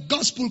of the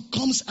gospel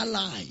comes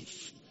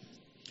alive.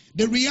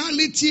 The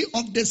reality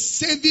of the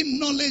saving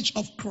knowledge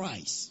of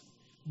Christ,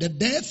 the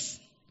death,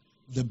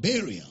 the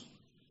burial,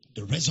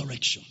 the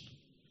resurrection,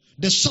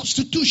 the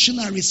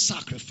substitutionary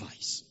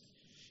sacrifice.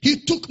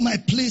 He took my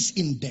place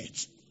in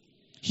death.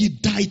 He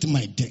died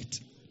my death.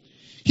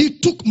 He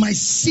took my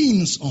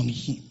sins on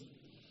him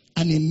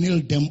and he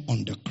nailed them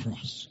on the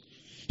cross.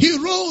 He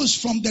rose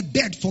from the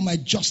dead for my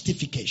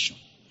justification.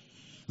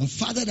 And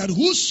Father, that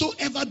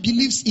whosoever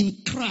believes in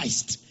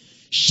Christ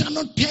shall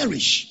not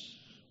perish,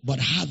 but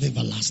have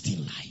everlasting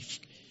life.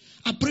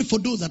 I pray for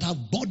those that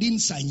have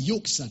burdens and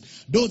yokes and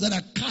those that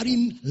are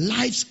carrying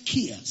life's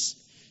cares.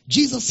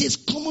 Jesus says,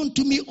 come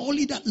unto me, all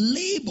ye that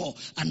labor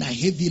and are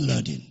heavy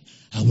laden.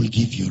 I will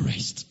give you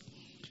rest.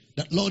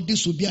 That, Lord,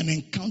 this will be an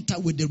encounter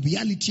with the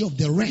reality of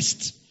the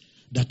rest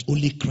that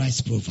only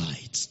Christ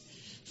provides.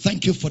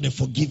 Thank you for the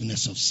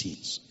forgiveness of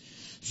sins.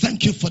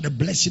 Thank you for the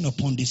blessing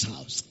upon this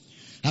house.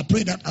 I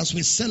pray that as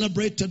we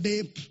celebrate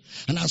today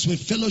and as we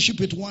fellowship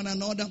with one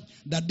another,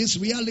 that these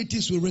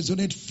realities will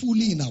resonate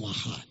fully in our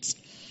hearts.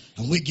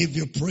 And we give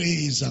you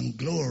praise and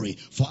glory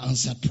for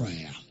answered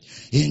prayer.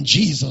 In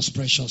Jesus'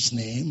 precious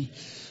name.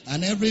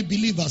 And every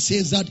believer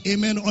says that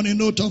amen on a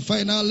note of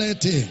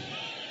finality.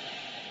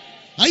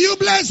 Are you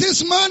blessed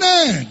this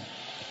morning?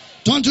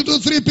 Turn to 2,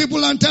 3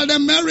 people and tell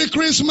them Merry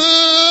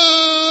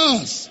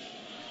Christmas.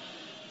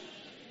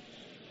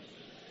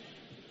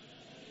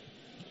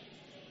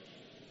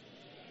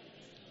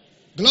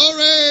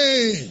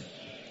 Glory.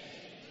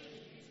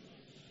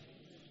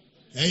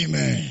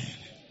 Amen.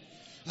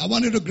 I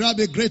want you to grab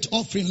a great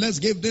offering. Let's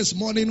give this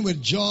morning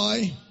with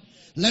joy.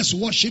 Let's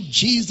worship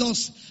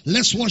Jesus.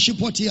 Let's worship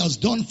what he has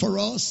done for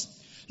us.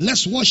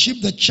 Let's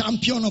worship the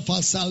champion of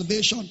our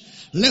salvation.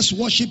 Let's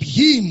worship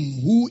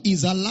him who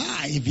is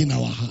alive in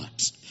our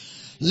hearts.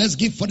 Let's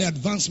give for the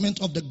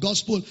advancement of the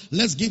gospel.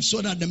 Let's give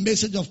so that the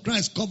message of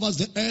Christ covers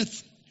the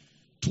earth.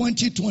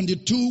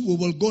 2022, we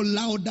will go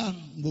louder,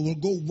 we will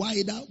go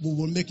wider, we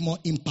will make more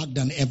impact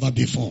than ever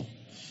before.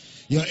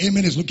 Your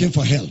amen is looking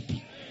for help.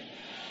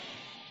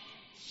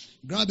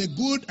 Grab a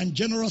good and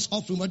generous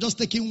offering. We're just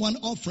taking one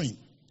offering,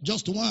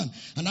 just one.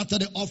 And after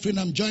the offering,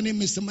 I'm joining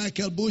Mr.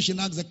 Michael Bush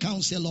and ask the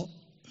counselor.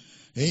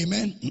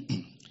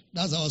 Amen.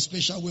 That's our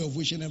special way of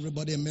wishing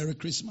everybody a Merry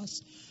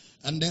Christmas.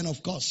 And then,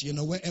 of course,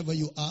 wherever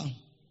you are,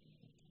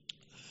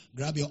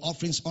 grab your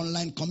offerings.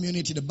 Online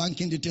community, the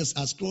banking details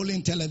are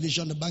scrolling.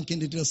 Television, the banking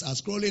details are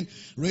scrolling.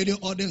 Radio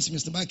audience,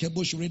 Mr. Michael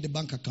Bush will read the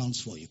bank accounts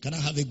for you. Can I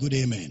have a good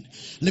amen?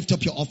 Lift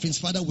up your offerings.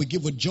 Father, we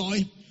give with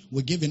joy.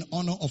 We give in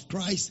honor of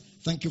Christ.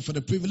 Thank you for the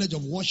privilege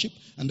of worship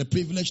and the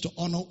privilege to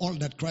honor all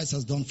that Christ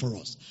has done for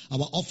us.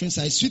 Our offerings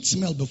are a sweet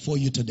smell before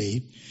you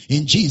today.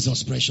 In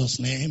Jesus' precious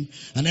name.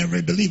 And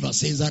every believer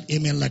says that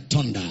amen like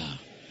thunder.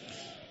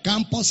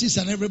 Campuses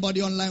and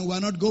everybody online,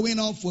 we're not going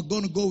off. We're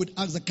going to go with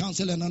Ask the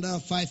Council in another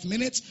 5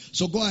 minutes.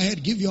 So go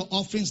ahead, give your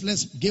offerings.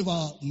 Let's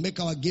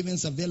make our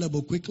givings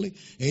available quickly.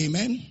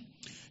 Amen.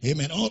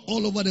 Amen.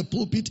 All over the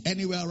pulpit,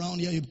 anywhere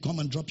around here, you come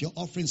and drop your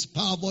offerings.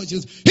 Power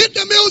voices. Hit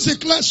the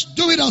music. Let's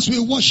do it as we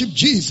worship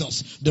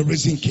Jesus, the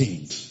risen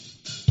King.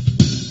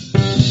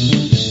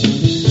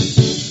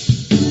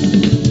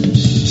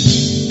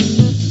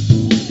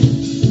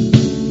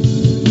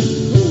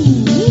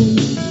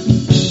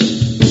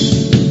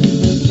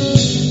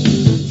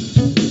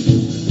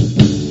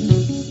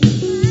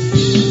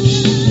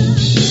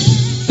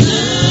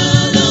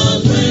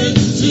 Celebrate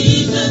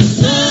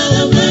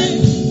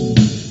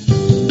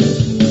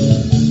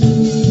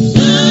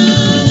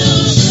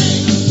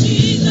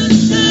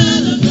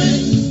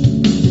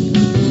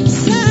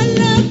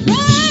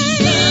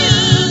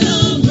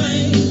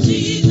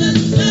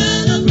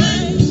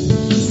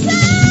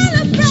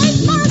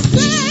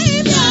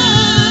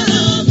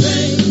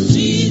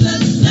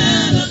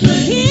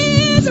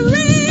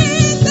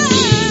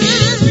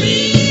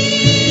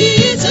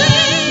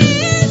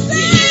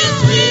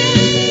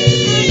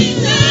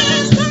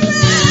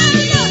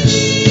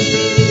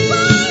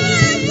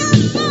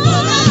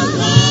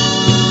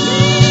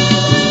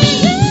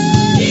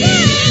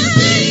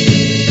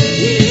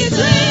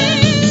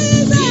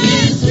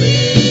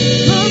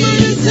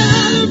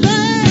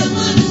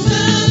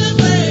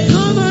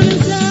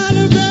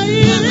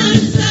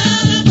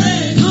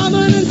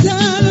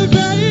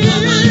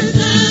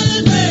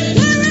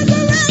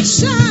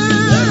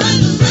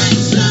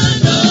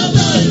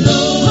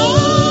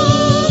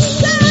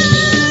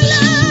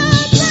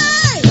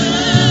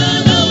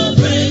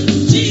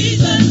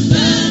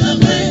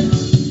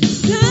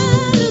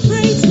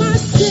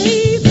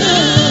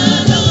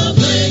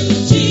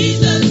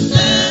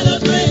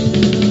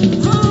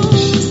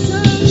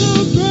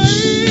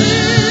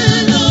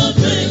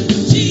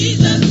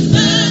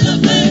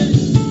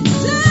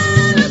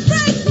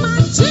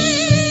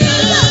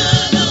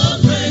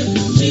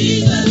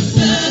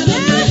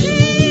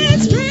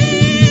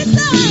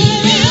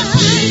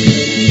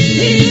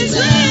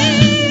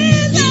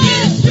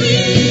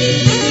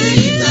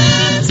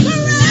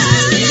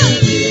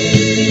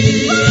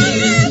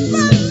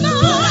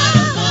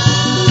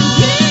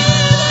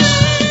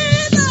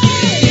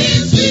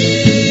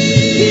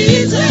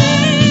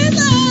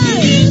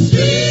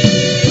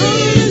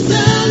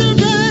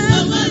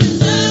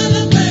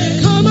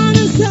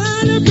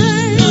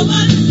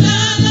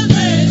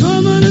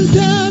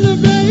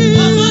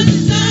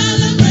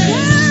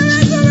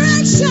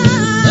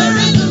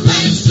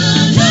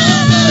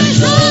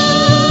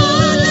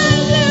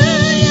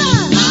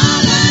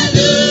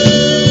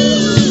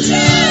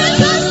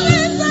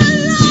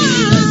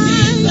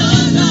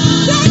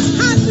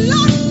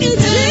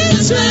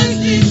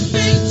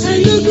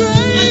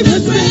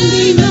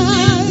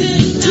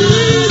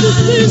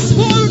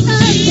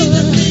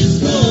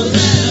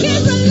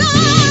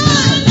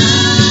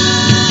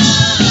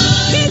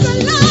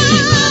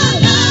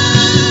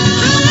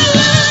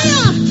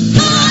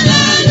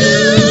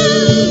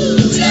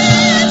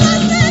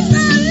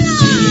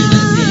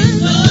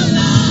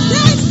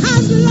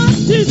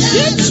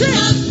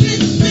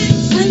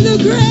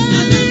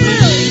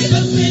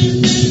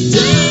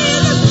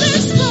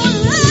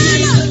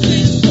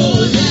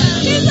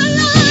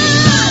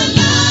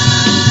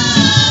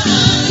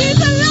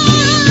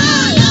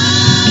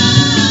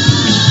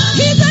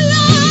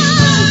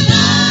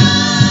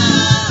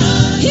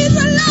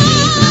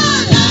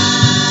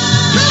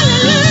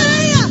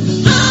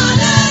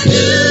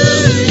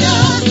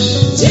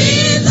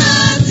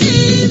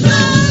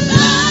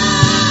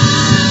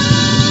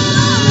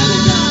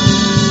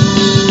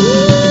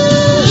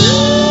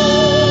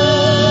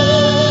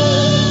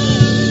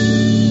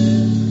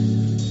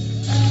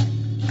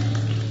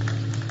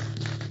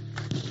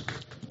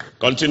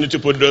Continue to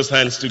put those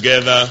hands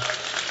together.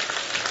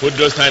 Put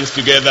those hands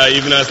together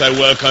even as I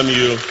welcome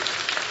you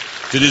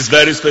to this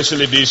very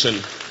special edition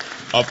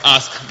of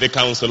Ask the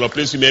Counselor.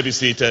 Please, you may be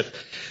seated.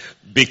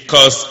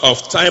 Because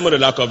of time or the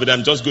lack of it,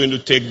 I'm just going to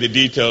take the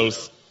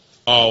details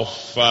of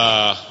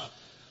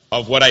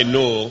what I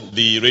know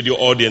the radio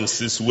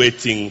audience is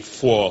waiting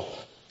for.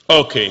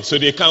 Okay, so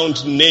the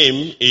account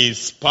name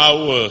is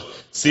Power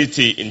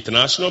City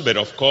International, but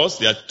of course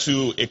there are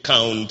two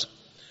account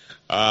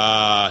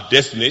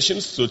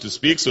destinations, so to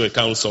speak, so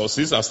account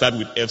sources. I'll start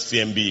with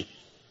FCMB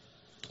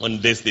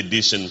on this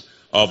edition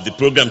of the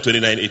program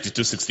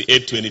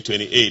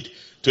 2982-68-2028.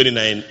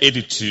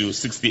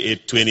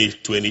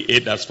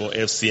 2982-68-2028, that's for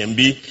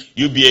FCMB.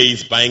 UBA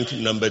is bank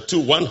number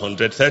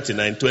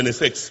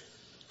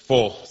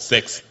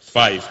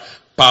 2-100-39-26-465.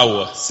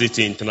 Power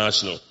City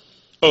International.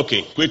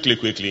 Okay,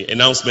 quickly.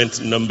 Announcement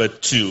number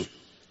 2.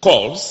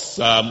 Calls.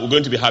 We're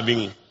going to be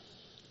having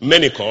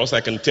many calls,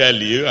 I can tell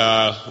you.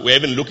 We're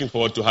even looking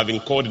forward to having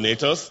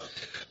coordinators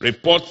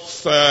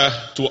reports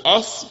to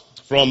us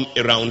from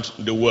around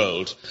the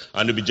world,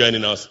 and will be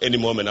joining us any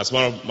moment. As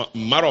a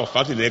matter of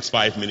fact, in the next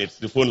 5 minutes,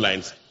 the phone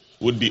lines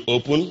would be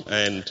open,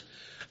 and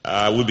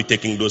we'll be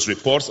taking those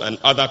reports and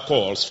other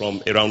calls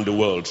from around the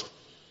world.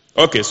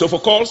 Okay, so for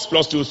calls,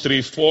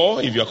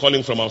 +234 if you're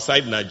calling from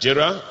outside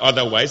Nigeria.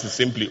 Otherwise, it's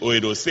simply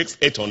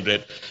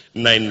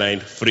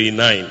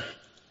 0806-800-9939.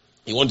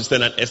 You want to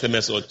send an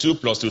SMS or two,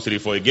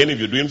 +234. Again, if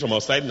you're doing from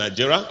outside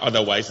Nigeria,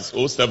 otherwise it's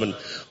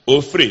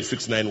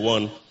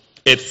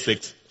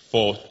 0703-691-8642.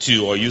 Or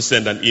you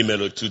send an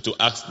email or two to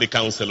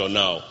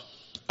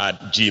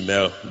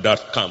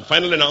askthecounselornow@gmail.com.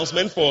 Final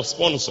announcement for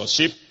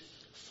sponsorship,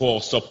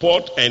 for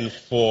support, and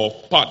for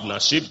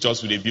partnership,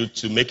 just with a view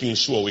to making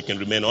sure we can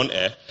remain on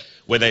air,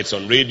 whether it's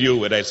on radio,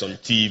 whether it's on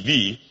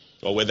TV,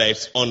 or whether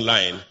it's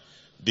online.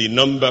 The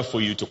number for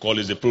you to call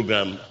is the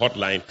program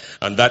hotline,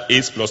 and that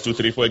is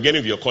 +234. Again,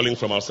 if you're calling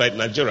from outside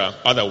Nigeria,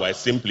 otherwise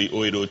simply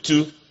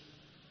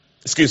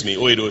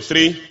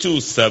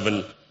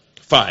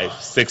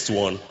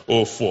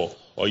 0802-275-6104,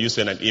 or you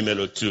send an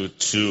email or two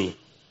to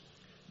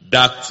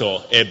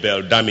Dr.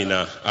 Abel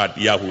Damina at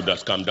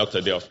yahoo.com.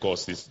 Dr. there, of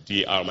course, is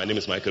DR. My name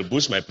is Michael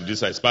Bush. My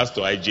producer is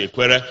Pastor I.J.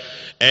 Quere,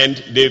 and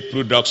the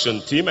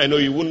production team. I know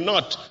you will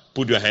not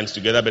put your hands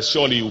together, but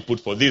surely you will put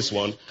for this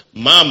one.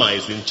 Mama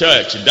is in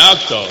church.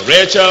 Dr.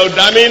 Rachel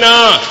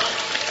Damina.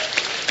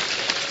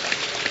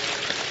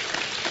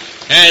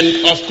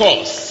 And of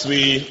course,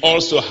 we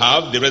also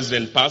have the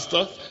resident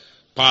pastor,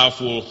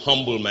 powerful,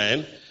 humble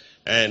man,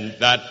 and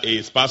that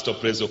is Pastor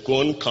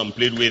Prezokon,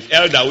 complete with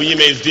Elder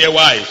Uyime's dear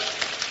wife.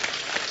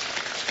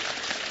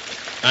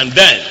 And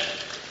then,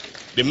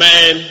 the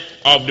man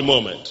of the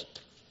moment,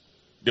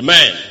 the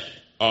man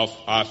of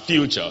our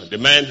future, the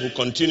man who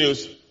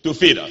continues to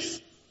feed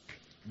us,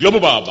 Global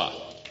Baba,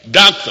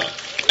 Dr.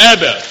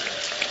 Abel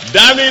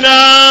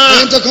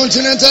Damina.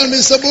 Intercontinental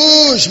Mr.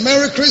 Bush,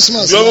 Merry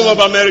Christmas. Global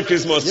Baba, Merry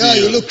Christmas to you. Yeah,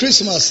 you look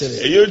Christmas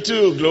today. You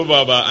too,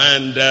 Global Baba.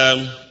 And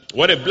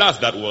what a blast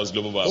that was,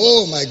 Global Baba.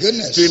 Oh, my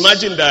goodness. To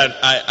imagine that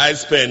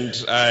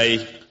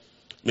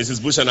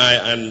Mrs. Bush and I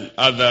and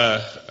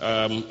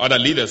other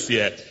leaders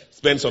here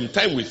spent some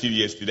time with you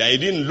yesterday. It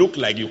didn't look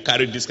like you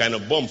carried this kind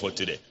of bomb for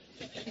today.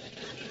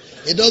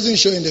 It doesn't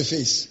show in the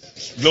face.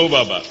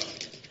 Global Baba.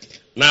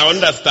 Now I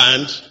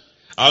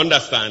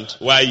understand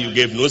why you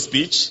gave no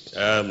speech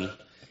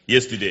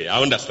yesterday. I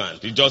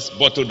understand. You just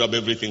bottled up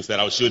everything, said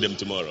I'll show them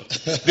tomorrow.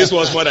 This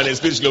was more than a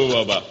speech,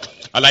 Global Baba.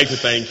 I'd like to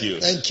thank you.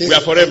 Thank you. We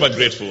are forever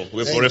grateful.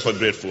 We're forever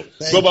grateful.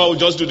 Global will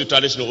just do the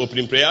traditional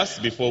opening prayers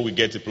before we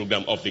get the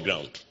program off the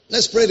ground.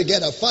 Let's pray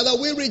together. Father,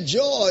 we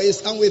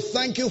rejoice and we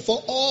thank you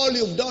for all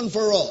you've done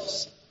for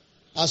us.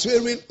 As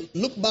we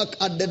look back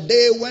at the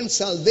day when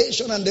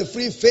salvation and the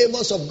free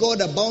favors of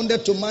God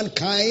abounded to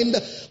mankind,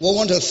 we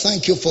want to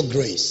thank you for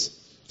grace.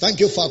 Thank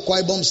you for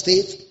Akwa Ibom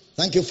State.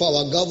 Thank you for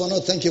our governor.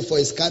 Thank you for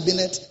his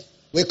cabinet.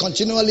 We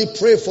continually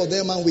pray for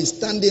them, and we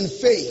stand in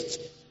faith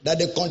that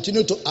they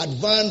continue to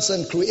advance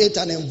and create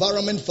an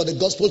environment for the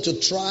gospel to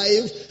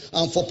thrive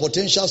and for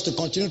potentials to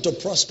continue to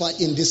prosper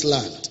in this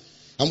land.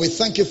 And we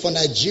thank you for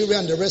Nigeria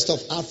and the rest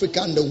of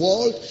Africa and the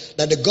world,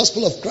 that the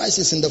gospel of Christ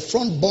is in the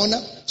front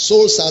burner.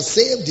 Souls are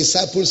saved,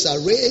 disciples are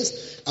raised,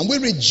 and we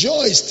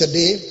rejoice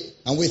today,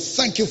 and we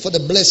thank you for the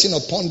blessing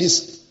upon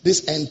this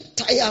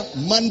entire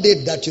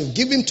mandate that you've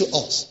given to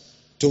us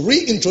to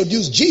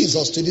reintroduce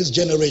Jesus to this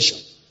generation.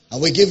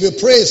 And we give you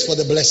praise for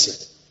the blessing.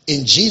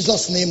 In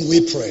Jesus' name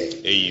we pray.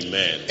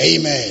 Amen.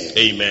 Amen.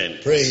 Amen.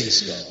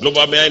 Praise God.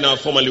 Global, may I now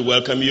formally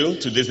welcome you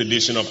to this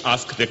edition of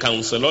Ask the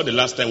Counselor. The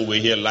last time we were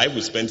here live,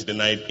 we spent the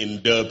night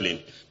in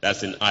Dublin.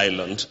 That's in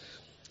Ireland,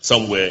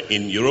 somewhere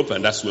in Europe,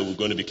 and that's where we're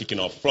going to be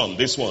kicking off from.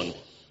 This one.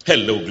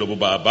 Hello, Global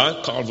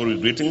Baba. Calvary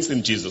greetings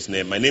in Jesus'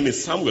 name. My name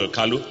is Samuel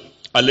Kalu.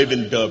 I live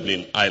in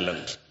Dublin,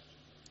 Ireland.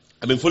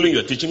 I've been following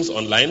your teachings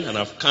online, and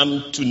I've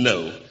come to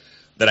know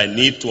that I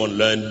need to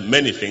unlearn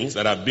many things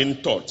that I've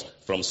been taught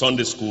from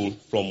Sunday school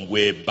from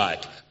way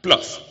back.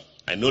 Plus,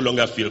 I no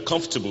longer feel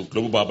comfortable,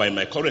 Global Baba, in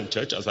my current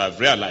church, as I've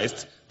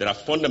realized there are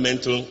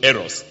fundamental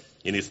errors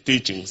in his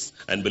teachings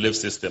and belief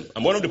system.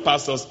 I'm one of the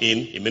pastors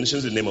he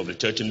mentions the name of the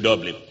church in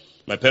Dublin.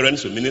 My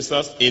parents were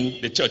ministers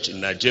in the church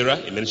in Nigeria.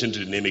 He mentioned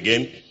the name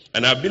again.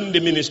 And I've been in the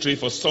ministry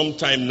for some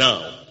time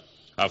now.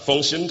 I've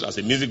functioned as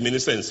a music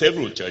minister in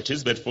several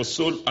churches, but for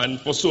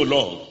so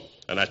long.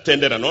 And I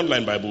attended an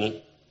online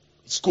Bible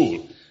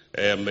school,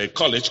 a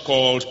college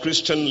called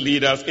Christian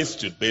Leaders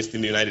Institute, based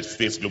in the United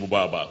States, Global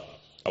Baba.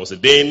 I was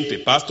ordained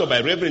a pastor by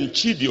Reverend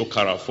Chidi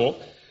Okarafo,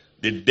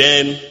 the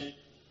then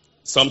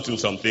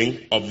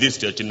something of this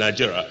church in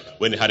Nigeria,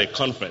 when he had a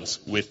conference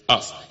with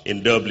us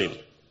in Dublin.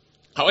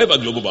 However,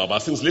 Global Baba,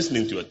 since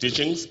listening to your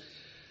teachings,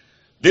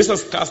 this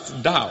has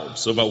cast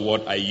doubts over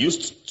what I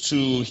used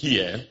to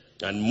hear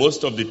and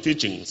most of the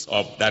teachings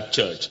of that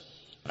church.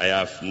 I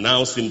have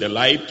now seen the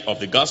light of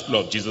the gospel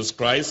of Jesus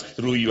Christ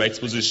through your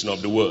exposition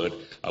of the word.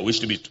 I wish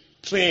to be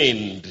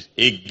trained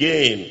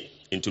again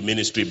into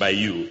ministry by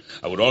you.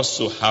 I would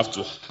also have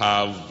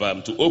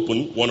to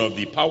open one of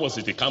the Power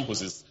City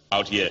campuses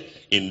out here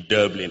in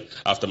Dublin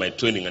after my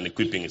training and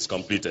equipping is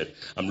completed.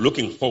 I'm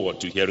looking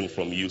forward to hearing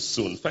from you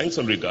soon. Thanks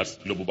and regards,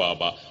 Global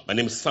Baba. My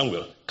name is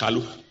Samuel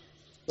Kalu.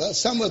 Well,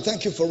 Samuel,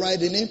 thank you for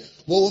writing in.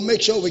 We'll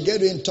make sure we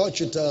get you in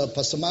touch with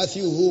Pastor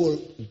Matthew, who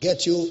will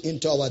get you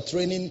into our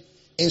training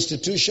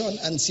institution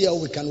and see how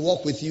we can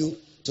work with you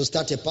to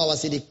start a Power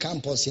City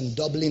campus in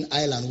Dublin,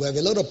 Ireland. We have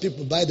a lot of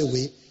people, by the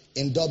way,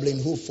 in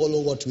Dublin who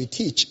follow what we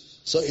teach.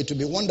 So it would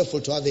be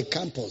wonderful to have a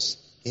campus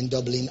in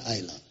Dublin,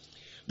 Ireland.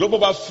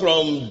 Global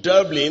from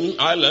Dublin,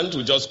 Ireland,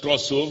 we just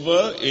cross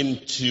over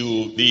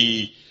into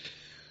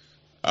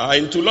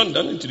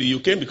London, into the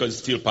UK, because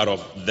it's still part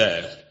of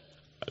there.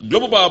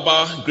 Global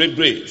Baba, great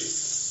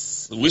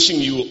grace. Wishing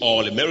you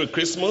all a Merry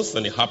Christmas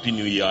and a Happy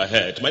New Year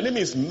ahead. My name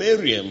is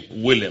Miriam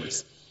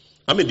Williams.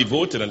 I'm a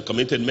devoted and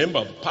committed member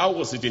of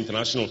Power City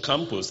International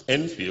Campus,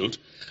 Enfield,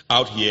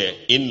 out here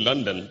in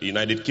London, the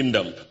United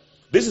Kingdom.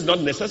 This is not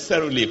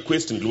necessarily a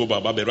question,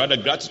 Global Baba, but rather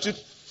gratitude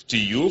to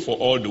you for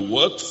all the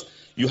works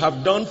you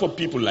have done for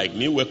people like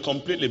me. We're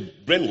completely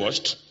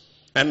brainwashed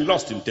and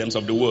lost in terms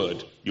of the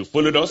word. You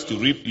followed us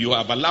you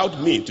have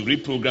allowed me to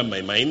reprogram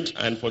my mind,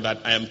 and for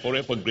that I am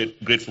forever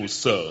grateful,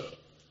 sir.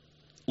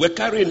 We're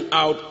carrying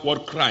out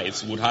what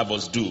Christ would have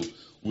us do.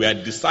 We are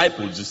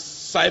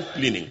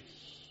discipling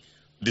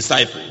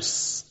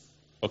disciples.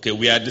 Okay,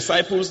 we are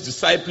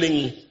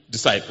discipling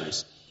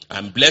disciples.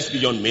 I'm blessed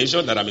beyond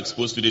measure that I'm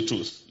exposed to the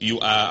truth. You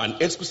are an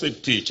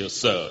exquisite teacher,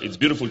 sir. It's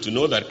beautiful to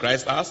know that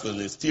Christ asked and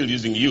is still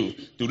using you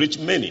to reach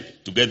many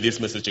to get this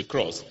message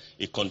across.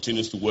 It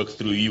continues to work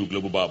through you,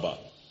 Global Baba.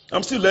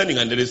 I'm still learning,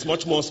 and there is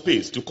much more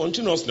space to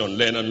continuously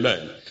learn and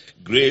learn.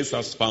 Grace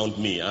has found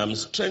me. I'm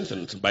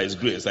strengthened by His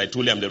grace. I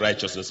truly am the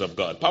righteousness of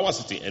God. Power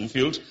City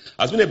Enfield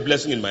has been a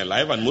blessing in my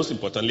life, and most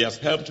importantly has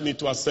helped me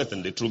to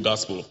ascertain the true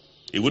gospel.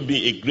 It would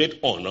be a great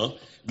honor,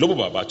 Global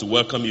Baba, to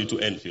welcome you to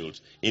Enfield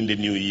in the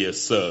new year,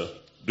 sir.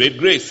 Great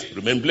grace.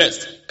 Remain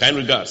blessed. Kind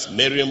regards,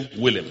 Miriam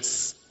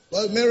Williams.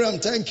 Well, Miriam,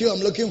 thank you.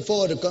 I'm looking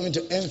forward to coming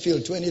to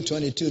Enfield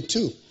 2022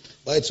 too.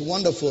 But it's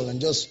wonderful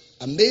and just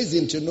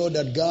amazing to know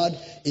that God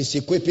is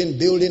equipping,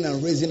 building,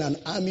 and raising an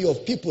army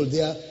of people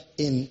there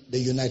in the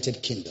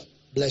United Kingdom.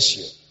 Bless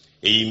you.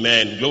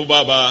 Amen. Global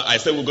Baba, I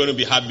said we're going to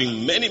be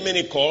having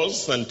many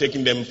calls and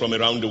taking them from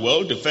around the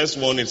world. The first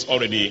one is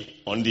already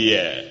on the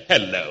air.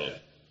 Hello.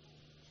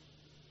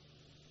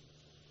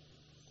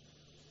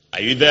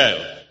 Are you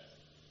there?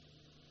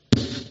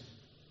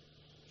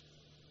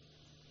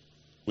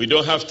 We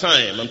don't have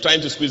time. I'm trying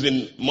to squeeze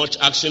in much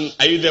action.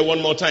 Are you there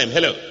one more time?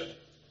 Hello.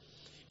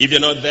 If you're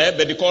not there,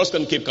 but the calls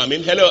can keep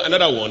coming. Hello,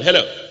 another one.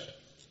 Hello.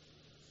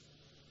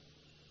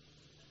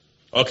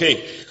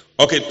 Okay,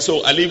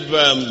 so I leave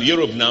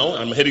Europe now.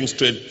 I'm heading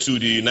straight to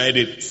the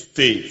United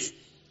States.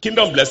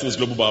 Kingdom blessings,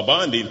 Global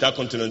Baba, and the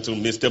intercontinental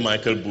Mr.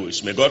 Michael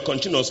Bush. May God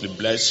continuously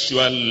bless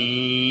your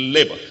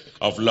labor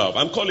of love.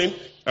 I'm calling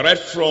right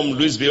from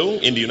Louisville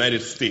in the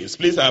United States.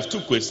 Please, I have two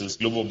questions,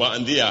 Global Baba,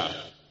 and they are: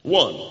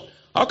 one,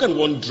 how can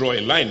one draw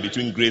a line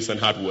between grace and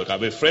hard work? I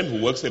have a friend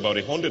who works about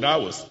 100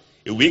 hours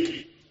a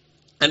week,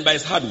 and by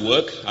his hard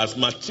work has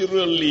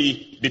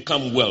materially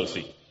become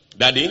wealthy.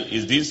 Daddy,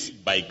 is this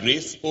by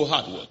grace or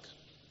hard work?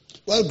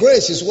 Well,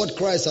 grace is what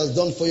Christ has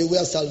done for you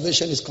where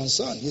salvation is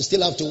concerned. You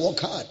still have to work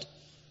hard.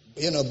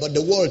 But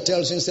the world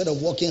tells you instead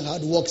of working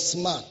hard, work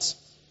smart.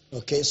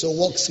 Okay, so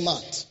work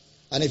smart.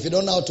 And if you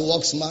don't know how to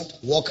work smart,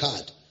 work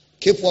hard.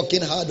 Keep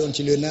working hard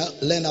until you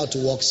learn how to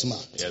work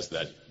smart. Yes,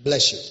 Daddy.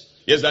 Bless you.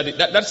 Yes, Daddy.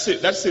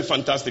 That's a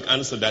fantastic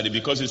answer, Daddy,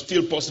 because it's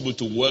still possible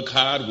to work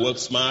hard, work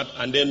smart,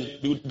 and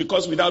then,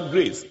 because without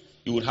grace,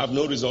 you would have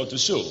no result to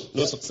show,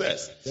 no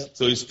success. Yep.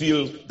 So it's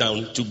still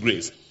down to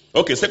grace.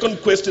 Okay,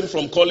 second question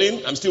from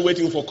Colin. I'm still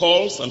waiting for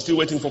calls. 2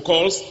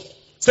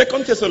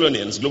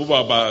 Thessalonians, Global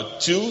Baba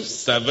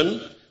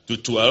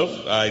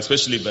 2:7-12,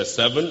 especially verse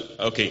 7.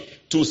 Okay,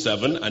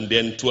 2:7 and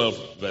then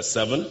 12 verse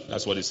 7.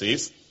 That's what it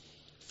says.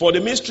 For the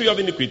mystery of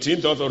iniquity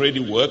doth already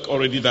work,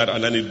 already that,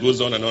 and then it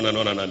goes on and on and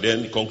on, and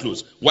then it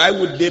concludes. Why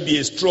would there be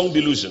a strong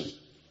delusion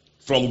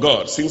from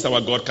God, since our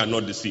God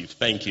cannot deceive?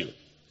 Thank you.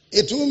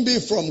 It won't be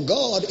from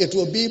God. It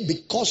will be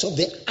because of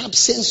the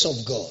absence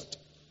of God.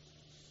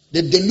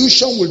 The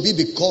delusion will be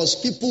because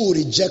people will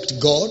reject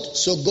God,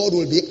 so God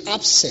will be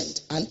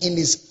absent. And in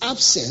his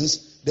absence,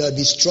 there will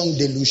be strong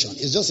delusion.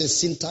 It's just a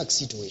syntax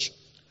situation.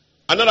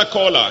 Another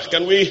caller.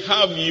 Can we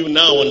have you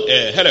now on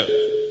air? Hello.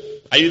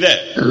 Are you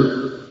there?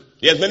 Hello.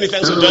 Yes, many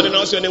thanks for joining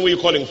us. Your name, where are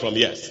you calling from?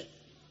 Yes.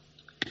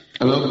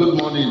 Hello, good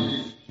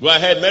morning. Go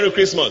ahead. Merry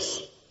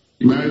Christmas.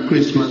 Merry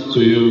Christmas to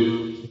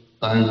you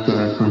and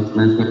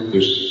Continental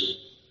Christians.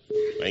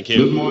 Thank you.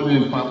 Good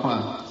morning,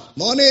 Papa.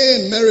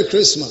 Morning. Merry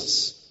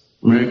Christmas.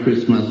 Merry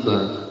Christmas,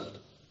 sir.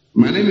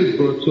 My name is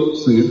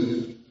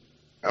Brotosin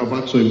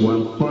Alberto.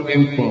 I'm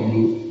calling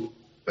from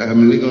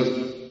Lagos.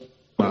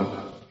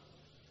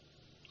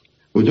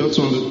 We just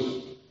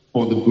want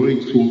for the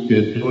great work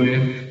you're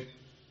doing,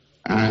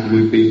 and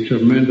we've been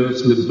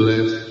tremendously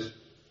blessed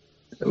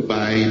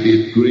by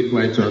the great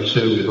light you have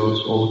shared with us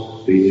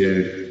all the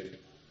year.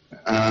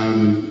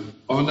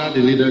 Under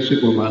the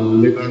leadership of our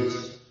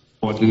Lagos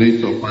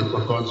coordinator,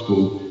 Pastor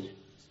Gospel,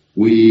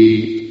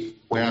 we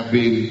have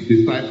been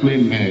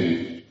discipling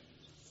men,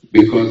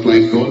 because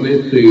like God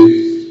says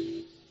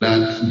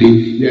that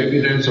the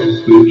evidence of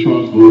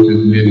spiritual growth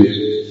is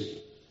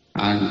ministry,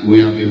 and we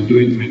have been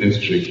doing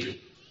ministry.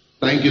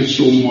 Thank you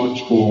so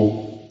much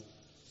for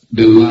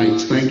the light.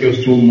 Thank you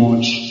so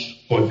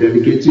much for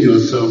dedicating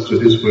yourself to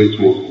this great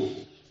work.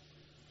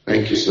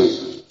 Thank you,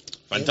 sir.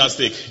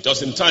 Fantastic.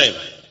 Just in time.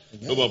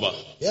 No, Baba.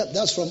 Yeah,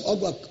 that's from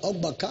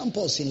Ogba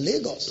campus in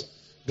Lagos.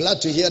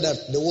 Glad to hear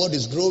that the word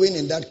is growing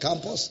in that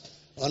campus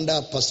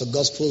under Pastor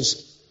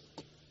Gospel's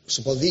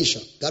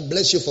supervision. God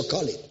bless you for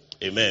calling.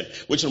 Amen.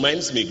 Which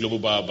reminds me, Global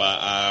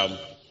Baba,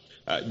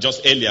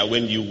 just earlier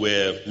when you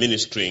were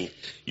ministering,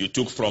 you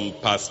took from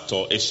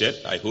Pastor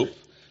Eshet, I hope.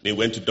 Then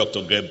went to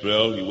Dr.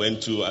 Gabriel. You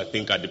went to, I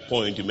think at the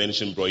point you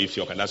mentioned Bro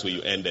Ifyok, and that's where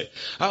you ended.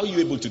 How are you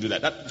able to do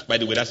that? By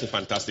the way, that's a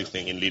fantastic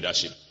thing in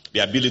leadership. The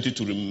ability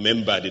to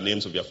remember the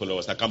names of your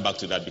followers. I come back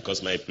to that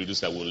because my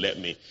producer won't let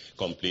me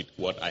complete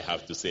what I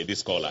have to say.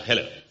 This caller,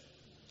 hello.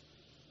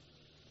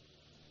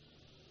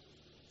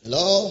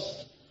 Hello?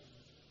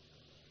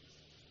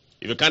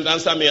 If you can't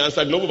answer me,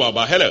 answer Global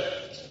Baba. Hello.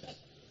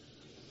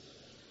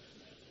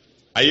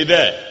 Are you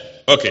there?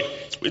 Okay.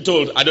 We're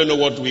told, I don't know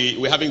what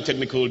we're having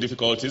technical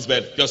difficulties,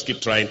 but just keep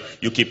trying.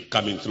 You keep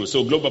coming through.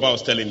 So Global Baba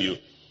was telling you,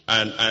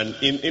 and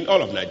in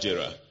all of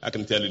Nigeria, I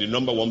can tell you the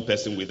number one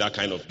person with that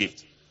kind of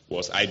gift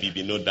was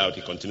IBB. No doubt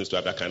he continues to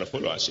have that kind of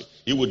followership.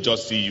 He would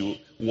just see you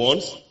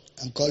once,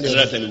 and call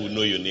another time he would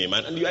know your name.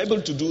 And you're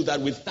able to do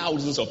that with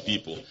thousands of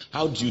people.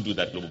 How do you do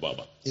that, Global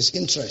Baba? It's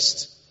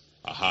interest.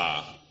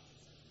 Aha.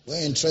 When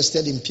you're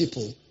interested in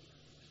people,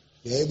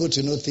 you're able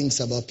to know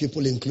things about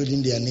people,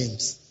 including their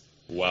names.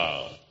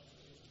 Wow.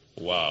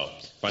 Wow.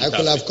 Fantastic. I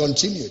could have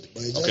continued,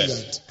 but it's okay.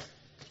 just that.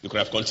 You could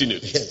have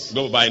continued. Yes.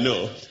 Global Baba, I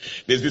know.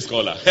 There's this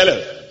caller.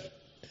 Hello.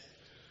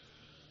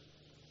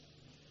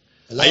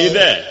 Hello? Are you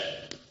there?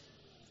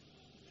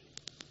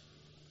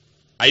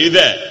 Are you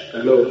there?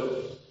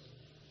 Hello.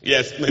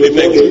 Yes, many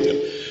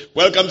thanks.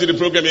 Welcome to the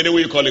program. Where are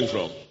you calling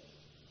from?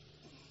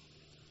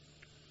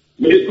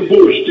 Mr.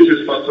 Bush, this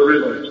is Pastor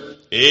Raymond.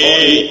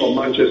 Hey. From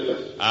Manchester.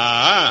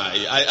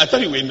 I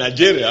thought you were in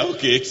Nigeria.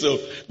 Okay, so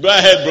go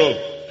ahead,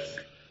 bro.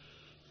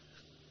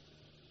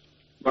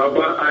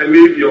 Baba, I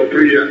need your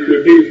prayer.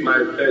 Today is my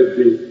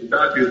birthday.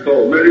 That is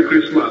all. Merry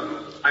Christmas.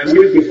 I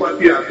missed the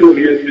party at home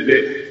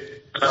yesterday.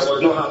 I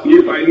was not happy.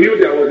 If I knew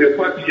there was a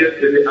party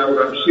yesterday, I would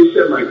have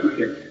shifted my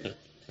ticket.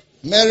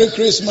 Merry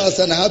Christmas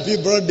and happy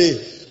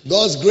birthday.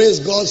 God's grace,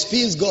 God's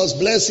peace, God's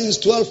blessings,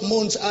 12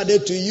 months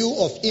added to you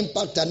of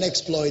impact and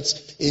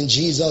exploits in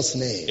Jesus'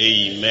 name.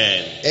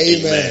 Amen.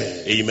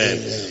 Amen. Amen.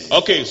 Amen.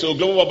 Okay, so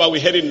Global Baba, we're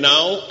heading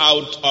now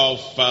out of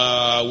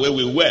where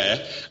we were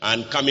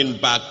and coming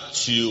back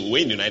to,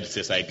 we're in the United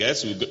States, I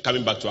guess. We're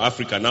coming back to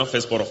Africa now.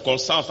 First port, of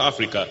course, South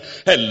Africa.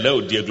 Hello,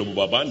 dear Global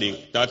Baba, and the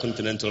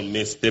intercontinental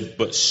Mr.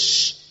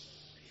 Bush.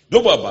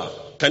 Global Baba,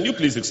 can you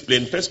please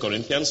explain 1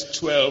 Corinthians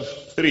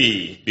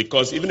 12:3?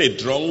 Because even a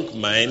drunk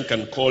mind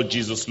can call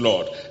Jesus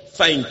Lord.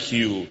 Thank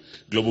you,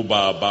 Global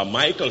Baba.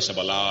 Michael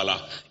Shabalala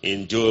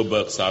in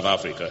Joburg, South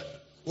Africa.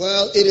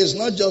 Well, it is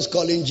not just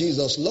calling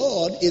Jesus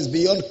Lord. It's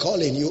beyond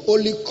calling. You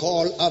only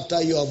call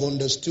after you have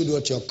understood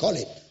what you're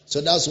calling.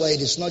 So that's why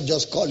it is not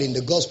just calling.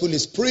 The gospel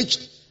is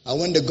preached. And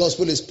when the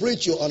gospel is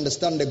preached, you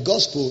understand the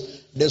gospel.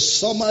 The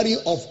summary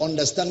of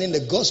understanding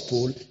the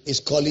gospel is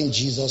calling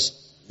Jesus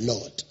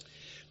Lord.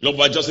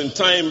 Global, just in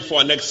time for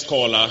our next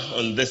caller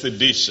on this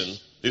edition,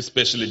 this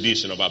special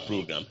edition of our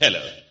program.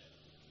 Hello.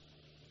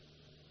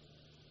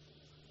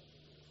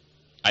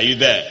 Are you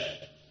there?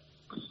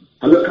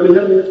 Hello, can you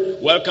hear me?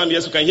 Welcome.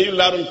 Yes, we can hear you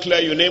loud and clear.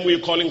 Your name, where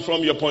you're calling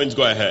from, your points.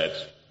 Go ahead.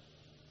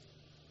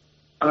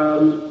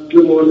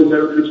 Good morning,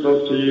 Merry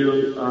Christmas to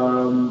you.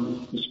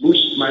 Mr.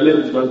 Bush, my name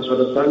is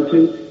Vanswada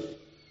Santin.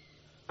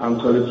 I'm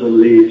calling from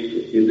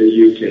Leeds in the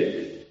UK.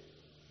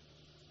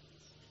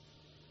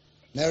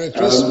 Merry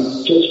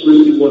Christmas. Just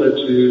really wanted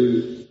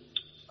to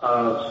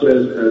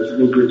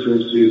send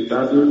greetings to his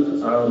daddy,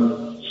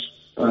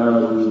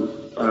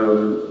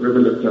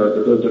 Reverend Dr.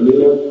 Abel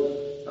Damina,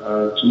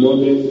 to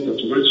Mommy,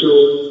 Dr. Rachel,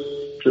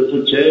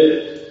 Triple J,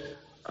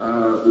 We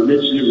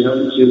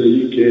haven't seen the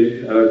UK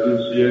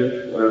this year.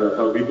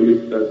 We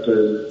believe that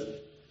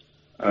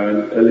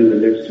early in the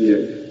next year,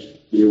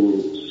 we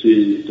will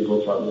see the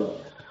whole family.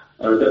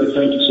 Daddy,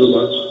 thank you so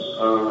much.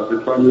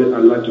 The family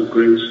and Light of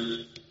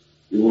Grace,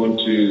 we want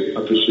to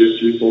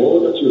appreciate you for all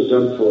that you have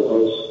done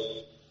for us,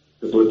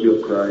 the body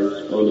of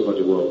Christ, all over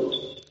the world.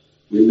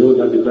 We know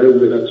that the very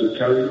way that you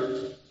carry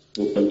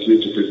will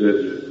continue to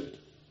preserve you.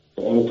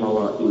 For all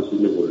power is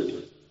in the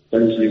word.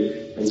 Thank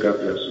you, and God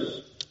bless you.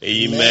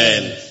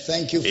 Amen.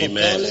 Thank you for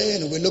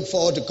calling. We look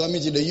forward to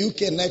coming to the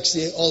UK next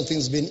year, all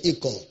things being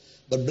equal.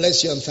 But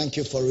bless you and thank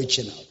you for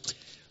reaching out.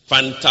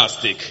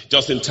 Fantastic.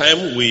 Just in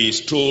time, we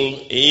stroll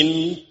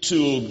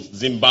into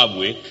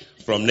Zimbabwe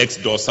from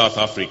next door, South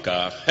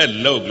Africa.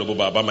 Hello, Global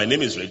Baba. My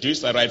name is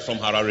Regis. I write from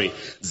Harare,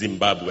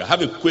 Zimbabwe. I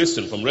have a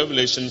question from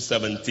Revelation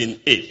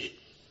 17:8.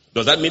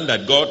 Does that mean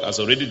that God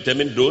has already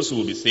determined those who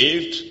will be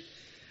saved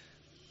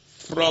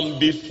from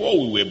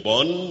before we were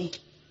born?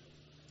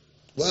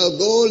 Well,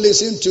 go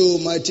listen to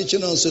my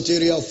teaching on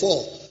Soteria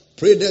 4.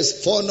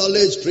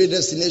 Foreknowledge,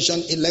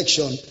 predestination,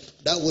 election.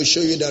 That will show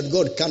you that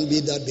God can't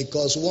be that,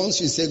 because once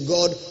you say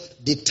God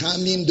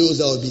determined those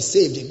that will be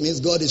saved, it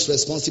means God is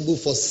responsible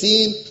for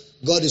sin,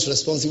 God is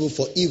responsible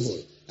for evil,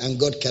 and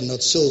God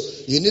cannot. So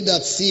you need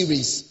that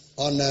series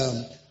on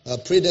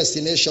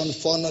predestination,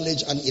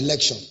 foreknowledge, and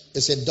election.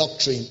 It's a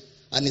doctrine,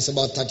 and it's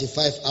about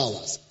 35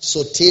 hours.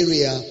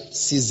 Soteria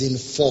Season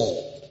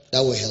 4.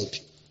 That will help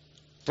you.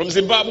 From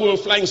Zimbabwe, we're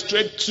flying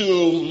straight to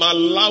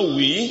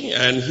Malawi,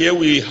 and here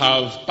we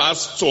have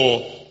Pastor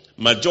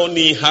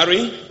Majoni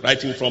Hari,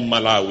 writing from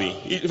Malawi.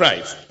 He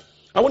writes,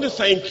 I want to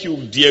thank you,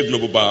 dear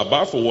Global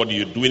Baba, for what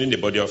you're doing in the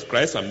body of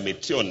Christ. I'm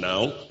mature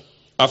now,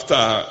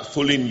 after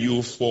following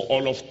you for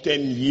all of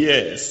 10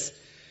 years.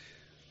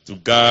 To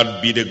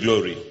God be the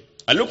glory.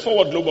 I look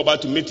forward, Global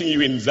Baba, to meeting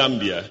you in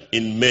Zambia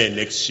in May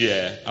next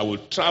year. I will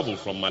travel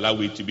from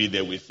Malawi to be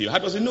there with you. How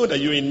does he know that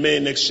you're in May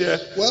next year?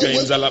 Well, you're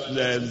in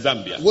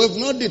Zambia. We've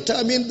not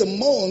determined the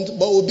month,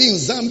 but we'll be in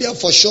Zambia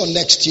for sure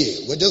next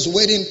year. We're just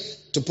waiting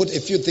to put a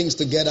few things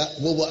together.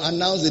 We will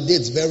announce the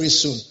dates very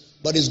soon.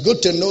 But it's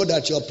good to know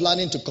that you're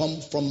planning to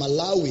come from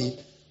Malawi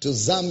to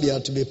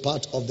Zambia to be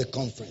part of the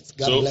conference.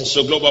 God bless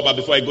you. So, Global Baba,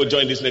 before I go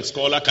join this next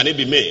caller, can it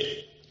be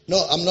May? No,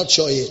 I'm not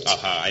sure yet.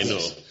 I know.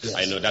 Yes.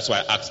 I know. That's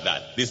why I asked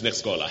that. This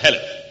next caller. Hello.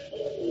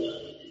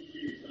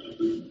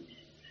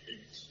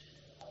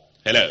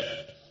 Hello.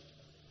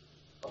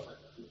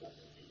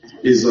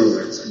 It's all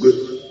right.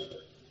 Good.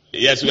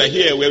 Yes, we are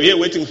here. We're here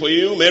waiting for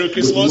you. Merry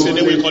Christmas. And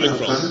then we're calling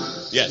from.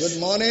 Yes.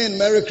 Good morning.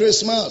 Merry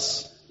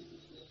Christmas.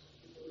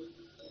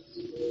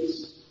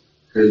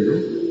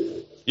 Hello.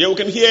 Yeah, we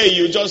can hear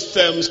you. Just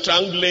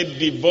strangulate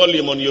the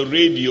volume on your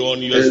radio,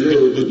 on your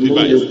Good device.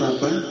 morning,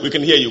 Papa. We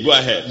can hear you. Go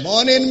ahead.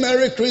 Morning.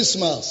 Merry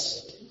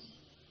Christmas.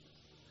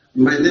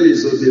 My name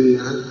is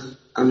Odina.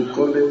 I'm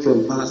calling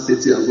from Power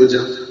City,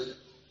 Abuja.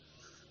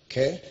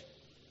 Okay.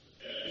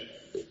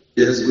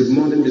 Yes, good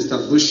morning,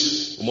 Mr.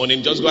 Bush. Good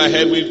morning. Just go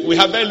ahead. We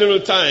have very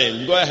little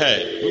time. Go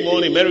ahead. Good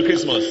morning. Merry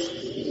Christmas.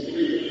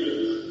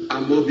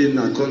 I'm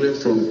Obina, calling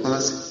from Power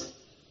City.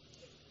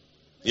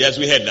 Yes,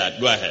 we heard that.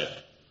 Go ahead.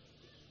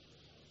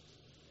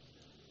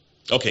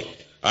 Okay.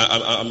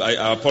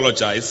 I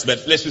apologize,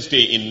 but let's just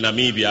stay in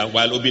Namibia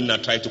while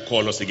Obina tried to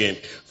call us again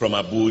from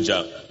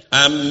Abuja.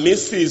 I'm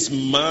Mrs.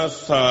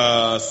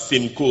 Martha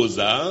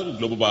Simkoza,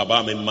 Global Baba.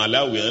 I'm a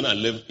Malawian. I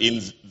live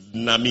in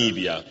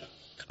Namibia.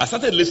 I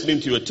started listening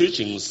to your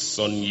teachings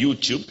on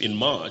YouTube in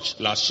March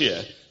last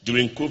year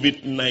during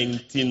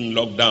COVID-19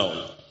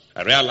 lockdown.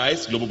 I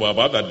realized, Global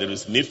Baba, that there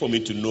is need for me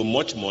to know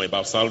much more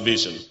about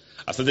salvation.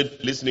 I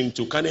started listening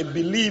to Can a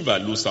Believer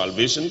Lose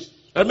Salvation?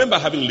 I remember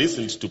having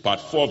listened to part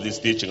 4 of this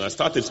teaching. I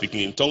started speaking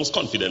in tongues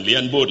confidently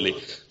and boldly,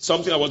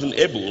 something I wasn't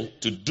able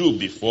to do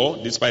before,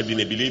 despite being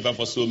a believer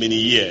for so many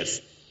years.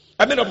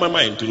 I made up my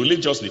mind to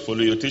religiously follow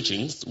your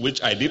teachings,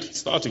 which I did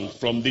starting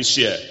from this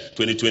year,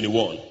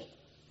 2021.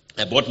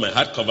 I bought my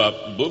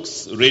hardcover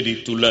books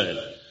ready to learn.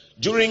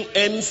 During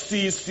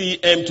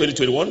NCCM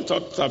 2021,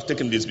 thought I've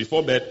taken this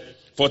before, but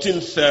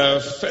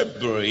 14th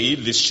February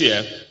this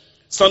year,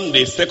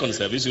 Sunday, second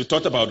service, you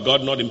talked about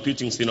God not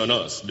imputing sin on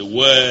us. The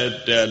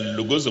word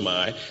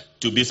logosomai,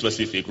 to be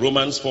specific,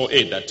 Romans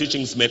 4:8, that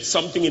teachings made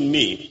something in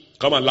me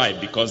come alive,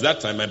 because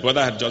that time my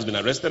brother had just been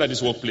arrested at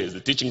his workplace.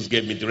 The teachings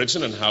gave me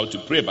direction on how to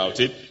pray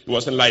about it. It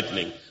was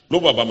enlightening.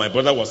 Global, my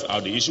brother was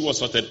out. The issue was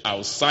sorted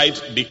outside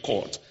the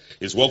court.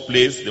 His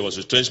workplace, there was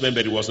retrenchment,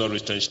 but he was not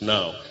retrenched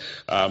now.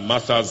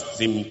 Martha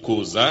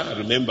Zimkoza,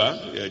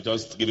 remember,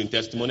 just giving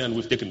testimony, and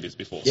we've taken this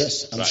before.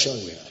 Yes, I'm sure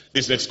we have.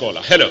 This next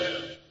caller.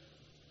 Hello.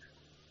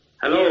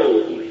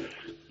 Hello.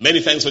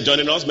 Many thanks for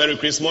joining us. Merry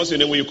Christmas. Your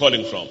name, where are you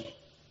calling from?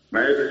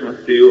 Merry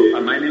Christmas to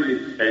you. My name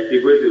is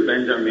Igwe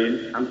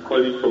Benjamin. I'm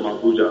calling from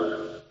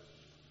Abuja.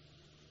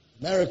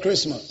 Merry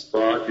Christmas.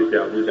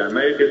 Abuja.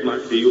 Merry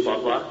Christmas to you,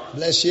 Papa.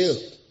 Bless you.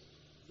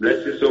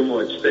 Bless you so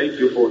much. Thank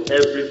you for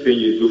everything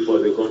you do for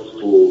the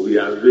gospel. We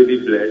are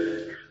really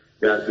blessed.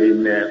 We have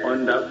been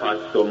under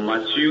Pastor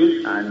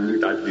Matthew, and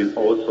it has been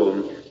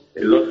awesome.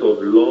 A lot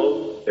of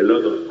love, a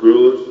lot of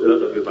growth, a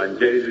lot of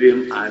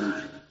evangelism, and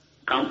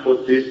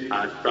campuses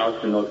are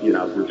sprouting up in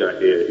Abuja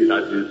here. It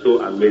has been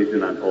so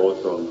amazing and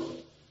awesome.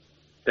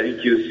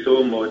 Thank you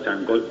so much,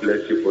 and God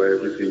bless you for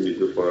everything you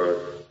do for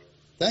us.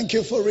 Thank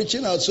you for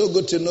reaching out. So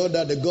good to know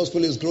that the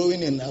gospel is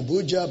growing in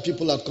Abuja.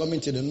 People are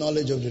coming to the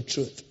knowledge of the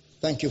truth.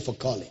 Thank you for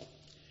calling.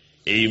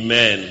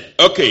 Amen.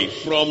 Okay,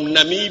 from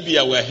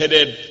Namibia, we're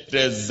headed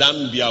to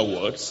Zambia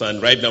wards,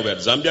 and right now we're at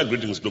Zambia.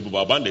 Greetings, Global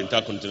Baba, and the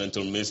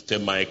Intercontinental Mr.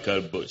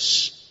 Michael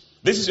Bush.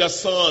 This is your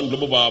son,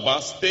 Global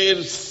Baba,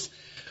 Staves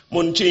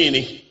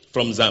Munchini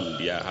from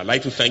Zambia. I'd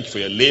like to thank you for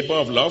your labor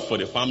of love for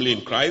the family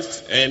in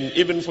Christ, and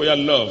even for your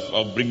love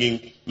of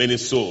bringing many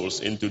souls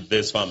into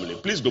this family.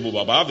 Please, Global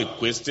Baba, I have a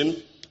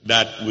question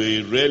that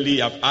we really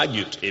have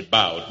argued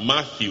about.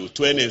 Matthew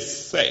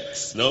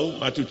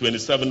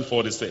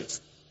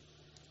 27:46.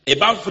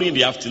 About 3 in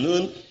the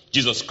afternoon,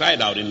 Jesus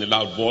cried out in a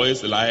loud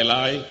voice, Eli,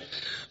 Eli,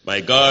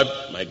 my God,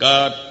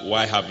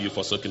 why have you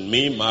forsaken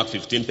me? Mark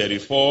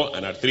 15:34.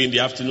 And at 3 in the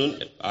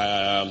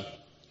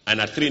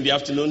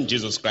afternoon,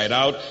 Jesus cried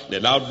out in a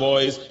loud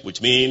voice,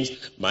 which means,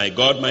 my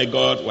God,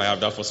 why have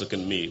thou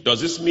forsaken me?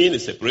 Does this mean a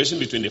separation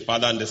between the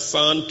Father and the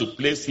Son took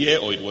place here,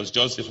 or it was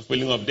just a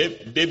fulfilling of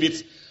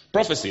David's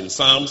prophecy in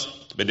Psalms,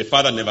 but the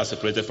Father never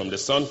separated from the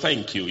Son?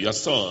 Thank you. Your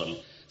son,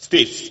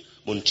 Steve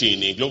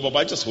Munchini. Global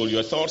Baba, just hold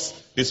your thoughts.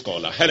 This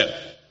caller. Hello.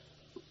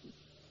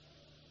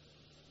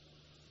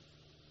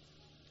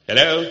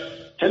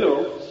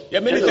 Hello. Yeah,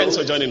 many thanks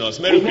for joining us.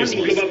 Merry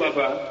Christmas. Good morning, Global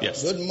Baba.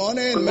 Yes. Good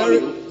morning. Good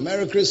morning.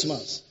 Merry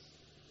Christmas.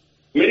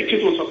 Merry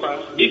Christmas,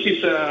 Papa. This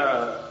is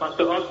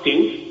Pastor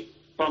Austin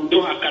from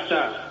Doha,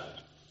 Qatar.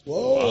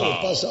 Whoa,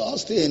 Wow. Pastor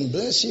Austin,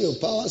 bless you.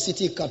 Power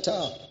City,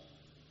 Qatar.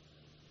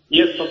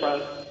 Yes,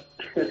 Papa.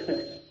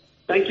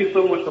 Thank you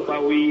so much,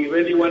 Papa. We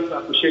really want to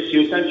appreciate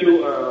you. Thank you,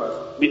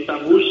 Mr.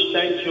 Bush.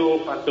 Thank you,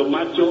 Pastor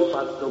Macho,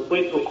 Pastor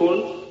Prince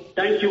Okon.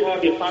 Thank you, all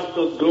the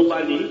pastors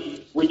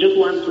globally. We just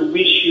want to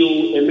wish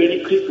you a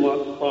Merry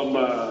Christmas from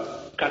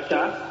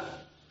Qatar.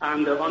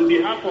 And on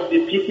behalf of the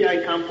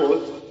PCI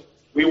campus,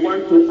 we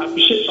want to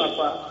appreciate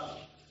Papa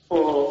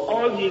for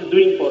all he's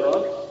doing for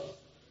us,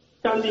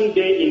 standing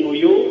there in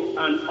Oyo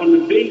and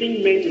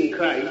unveiling men in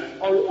Christ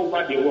all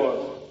over the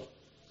world.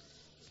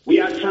 We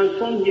are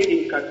transformed here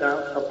in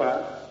Qatar,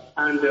 Papa,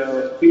 and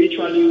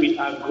spiritually we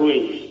are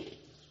growing.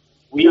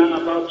 We are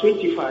about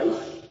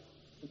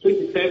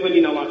 27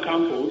 in our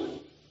campus,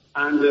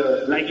 and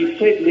like you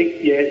said,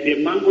 next year, the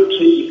mango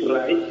tree is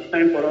right. It's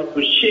time for us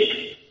to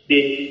shake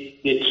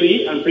the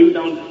tree and bring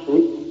down the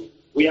fruit.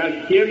 We are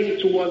gearing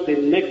towards the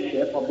next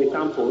step of the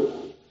campus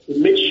to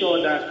make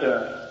sure that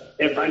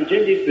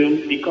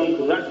evangelism becomes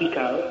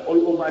radical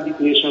all over this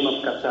nation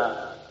of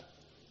Qatar.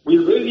 We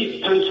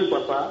really thank you,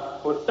 Papa,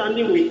 for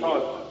standing with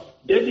us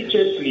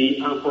diligently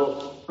and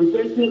for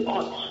presenting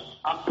us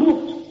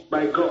approved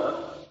by God,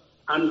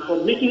 and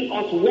for making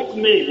us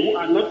workmen who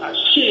are not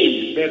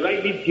ashamed by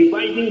rightly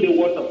dividing the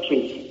word of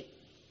truth.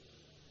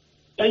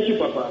 Thank you,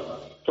 Papa,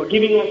 for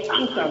giving us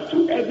answers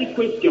to every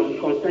question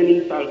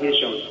concerning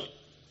salvation.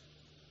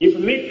 You've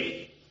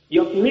made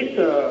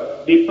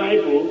the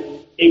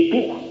Bible a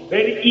book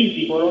very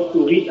easy for us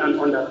to read and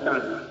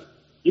understand.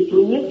 You've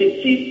removed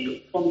the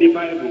seeds from the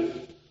Bible.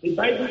 The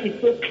Bible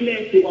is so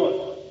clear to us.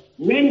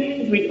 Men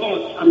sit with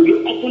us and we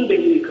open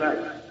them in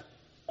Christ.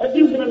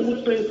 Everyone who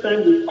spends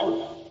time with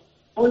us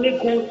only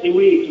goes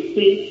away to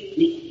say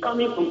he's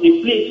coming from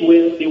a place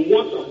where the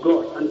word of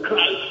God and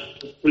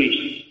Christ is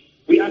preached.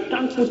 We are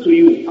thankful to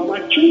you. Our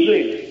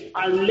children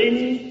are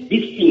learning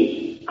these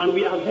things, and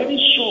we are very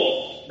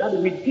sure that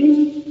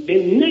within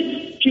the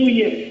next few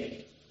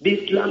years,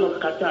 this land of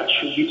Qatar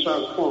should be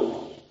transformed.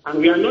 And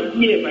we are not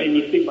here by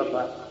mistake,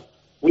 Papa.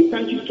 We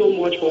thank you so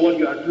much for what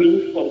you are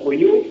doing for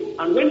you.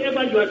 And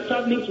whenever you are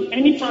traveling to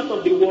any part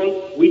of the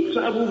world, we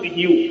travel with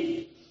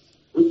you.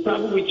 We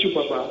travel with you,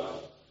 Papa.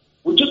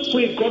 We just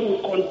pray God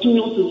will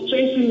continue to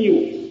strengthen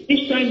you.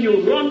 Each time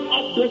you run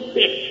up those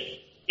steps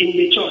in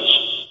the church,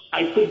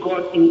 I pray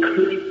God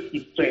increase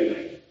his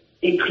strength.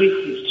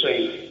 Increase his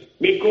strength.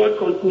 May God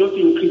continue to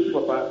increase,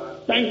 Papa.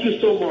 Thank you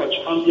so much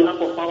on behalf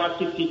of our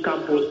City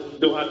Campus,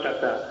 Doha,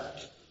 Qatar.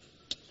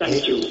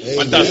 Thank you.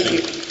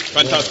 Fantastic.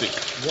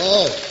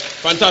 Wow.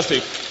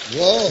 Fantastic.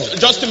 Whoa.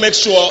 Just to make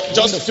sure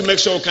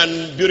we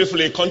can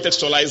beautifully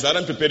contextualize that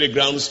and prepare the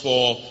grounds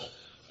for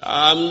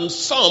some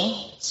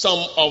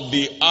of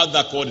the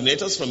other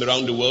coordinators from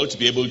around the world to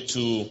be able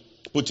to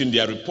put in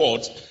their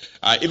report.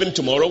 Even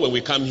tomorrow when we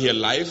come here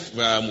live,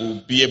 we'll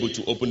be able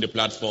to open the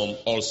platform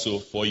also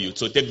for you.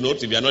 So take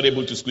note, if you are not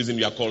able to squeeze in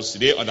your calls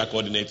today, other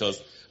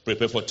coordinators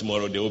prepare for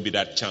tomorrow, there will be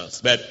that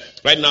chance. But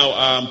right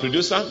now,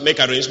 producer,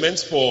 make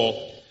arrangements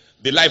for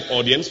the live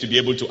audience to be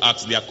able to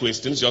ask their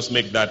questions. Just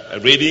make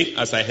that ready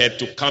as I head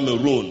to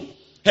Cameroon.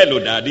 Hello,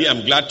 Daddy.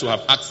 I'm glad to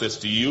have access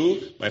to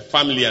you. My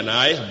family and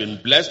I have been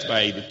blessed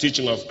by the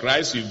teaching of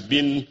Christ. You've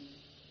been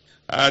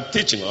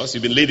teaching us.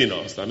 You've been leading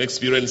us. I'm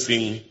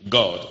experiencing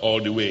God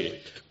all the way.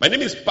 My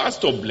name is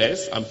Pastor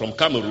Bless. I'm from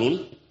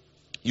Cameroon.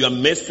 Your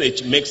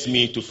message makes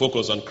me to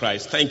focus on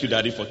Christ. Thank you,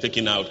 Daddy, for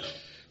taking out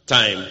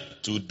time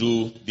to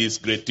do these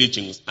great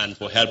teachings and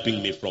for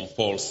helping me from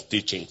false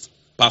teachings.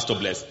 Pastor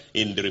Bless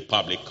in the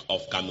Republic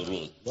of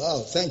Cameroon. Wow,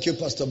 thank you,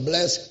 Pastor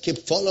Bless. Keep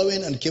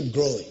following and keep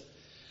growing.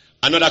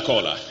 Another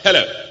caller.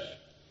 Hello.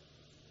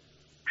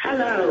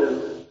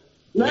 Hello.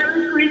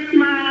 Merry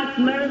Christmas.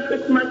 Merry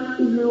Christmas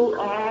to you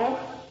all.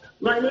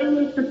 My name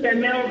is Sister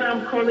Melba.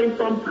 I'm calling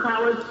from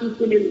Power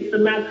City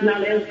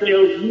International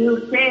Airfield,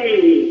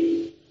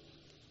 UK.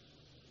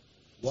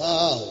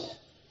 Wow.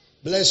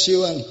 Bless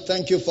you and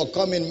thank you for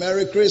coming.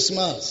 Merry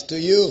Christmas to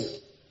you.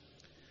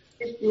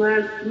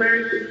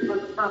 Merry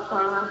Christmas,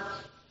 Papa.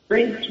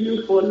 Thank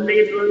you for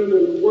laboring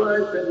in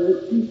words and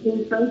in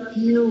teaching. Thank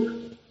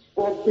you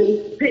for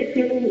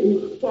taking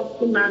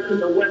instructing us in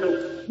the word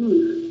of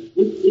truth,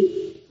 which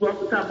is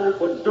profitable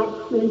for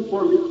doctrine,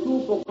 for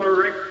reproof, for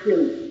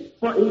correction,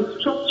 for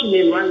instruction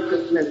in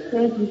righteousness.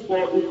 Thank you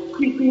for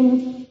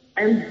equipping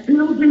and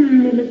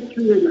building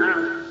ministry in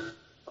us.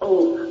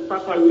 Oh,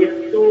 Papa, we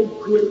are so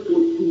grateful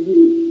to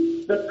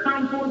you. The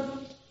campus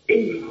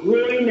is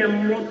growing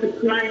and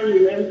multiplying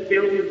in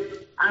Enfield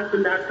as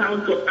in the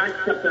account of Acts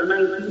chapter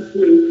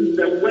 19.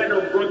 The word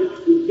of God is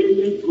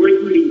prevailing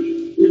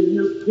greatly in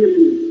UK.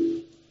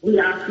 We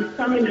are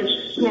becoming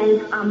a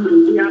strong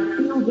army. We are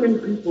building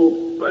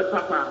people,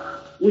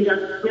 Papa. We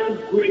are so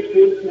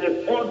grateful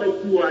for all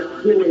that you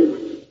are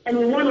doing. And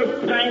we want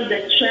to thank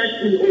the church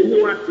in Oyo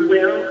as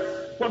well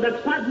for the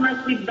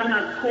partnership that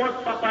has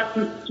caused Papa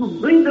to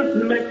bring this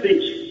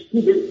message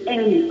to the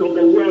ends of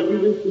the world,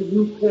 even to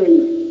UK.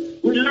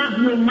 We love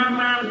you,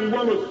 Mama. We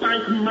want to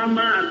thank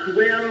Mama as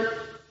well.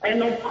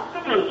 And of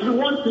course, we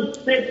want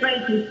to say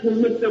thank you to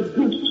Mr.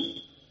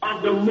 Bush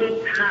of the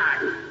Most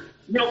High.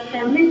 Your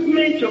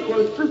commitment, your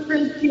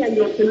consistency, and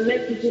your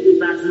tenacity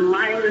is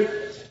admired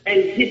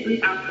and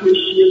deeply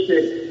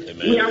appreciated.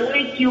 Amen. We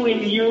await you in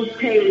the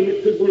UK,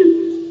 Mr.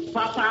 Bush.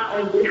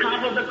 Papa, on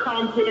behalf of the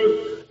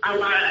campus,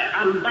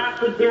 our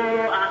ambassador,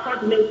 our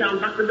coordinator,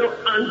 Ambassador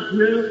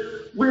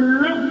Andrew, we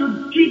love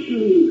you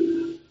deeply.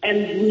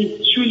 And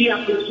we truly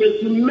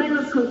appreciate you.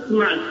 Merry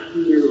Christmas to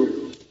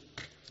you.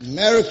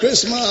 Merry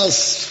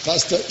Christmas,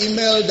 Pastor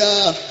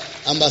Imelda,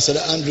 Ambassador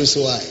Andrew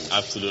Swai.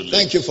 Absolutely.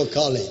 Thank you for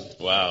calling.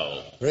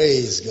 Wow.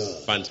 Praise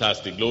God.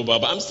 Fantastic. Global.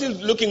 But I'm still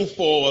looking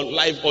for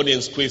live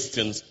audience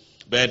questions.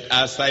 But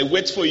as I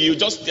wait for you,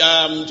 just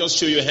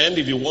show your hand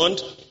if you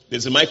want.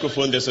 There's a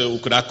microphone there so we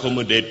could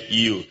accommodate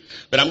you.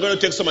 But I'm going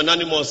to take some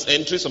anonymous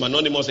entries,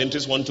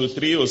 1, 2,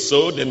 3 or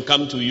so, then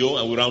come to you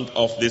and we'll round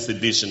off this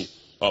edition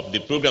of the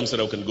program so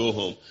that we can go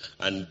home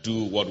and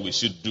do what we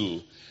should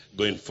do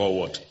going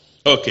forward.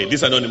 Okay,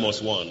 this anonymous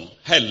one.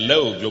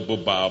 Hello, Global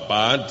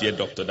Baba, dear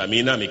Dr.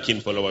 Damina. I'm a keen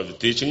follower of the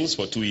teachings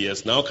for 2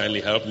 years now. Kindly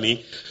help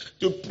me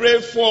to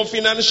pray for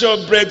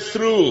financial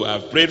breakthrough.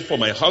 I've prayed for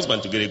my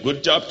husband to get a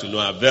good job, to no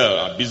avail.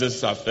 Our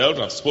businesses have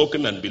failed. I've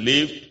spoken and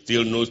believed,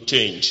 still no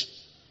change.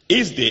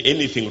 Is there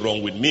anything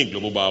wrong with me,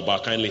 Global Baba?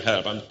 Kindly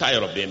help. I'm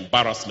tired of the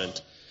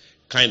embarrassment.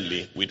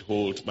 Kindly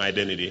withhold my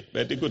identity.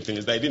 But the good thing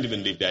is that I didn't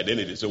even leave the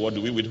identity. So what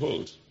do we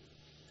withhold?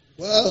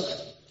 Well,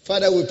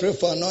 Father, we pray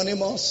for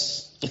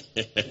Anonymous.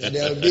 That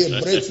there will be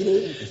a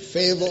breakthrough,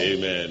 favor,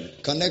 Amen.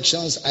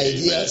 Connections,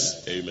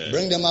 ideas. Amen.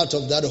 Bring them out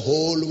of that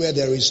hole where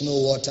there is no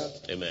water.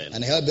 Amen.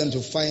 And help them to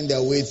find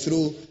their way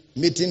through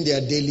meeting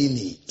their daily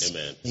needs.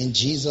 Amen. In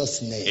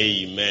Jesus' name.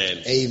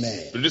 Amen.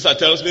 Amen. Producer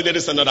tells me there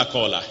is another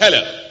caller.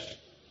 Hello.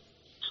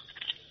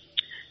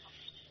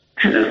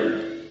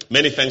 Hello.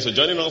 Many thanks for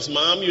joining us,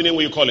 ma'am. Your name,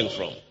 where you calling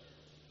from?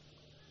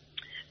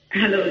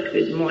 Hello,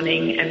 good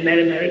morning, and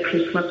Merry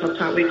Christmas,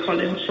 Papa. We're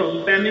calling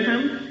from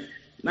Birmingham.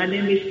 My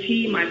name is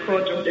T. My call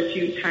dropped a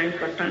few times,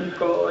 but thank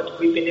God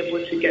we've been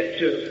able to get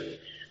through.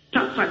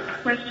 Papa,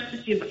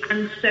 questions you've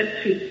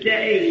answered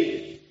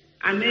today.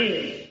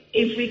 Amen.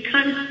 If we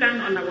can't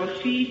stand on our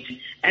feet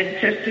and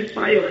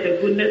testify of the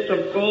goodness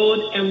of God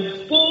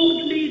and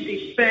boldly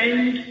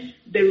defend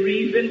the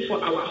reason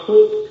for our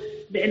hope,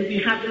 then we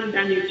haven't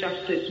done it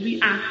justice.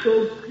 We are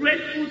so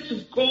grateful to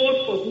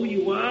God for who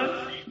you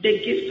are, the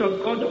gift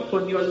of God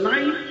upon your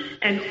life,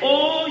 and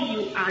all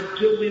you are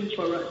doing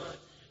for us.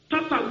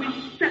 Papa,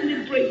 we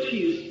celebrate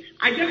you.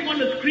 I just want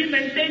to scream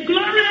and say,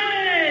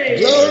 glory!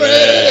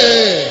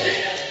 Glory!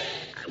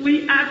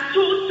 We are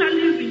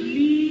totally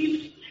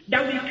relieved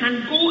that we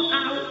can go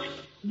out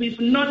with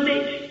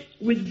knowledge,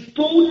 with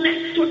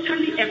boldness,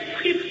 totally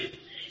equipped,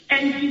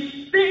 and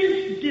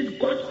defend this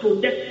gospel,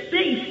 the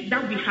faith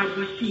that we have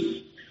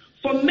received.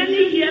 For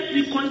many years,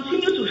 we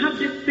continue to have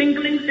this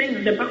singling thing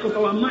in the back of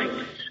our mind.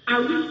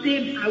 Are we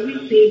saved? Are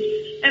we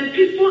saved? And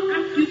people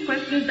ask you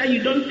questions that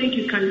you don't think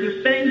you can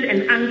defend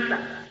and answer.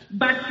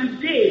 But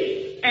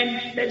today,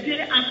 and the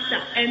day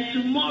after, and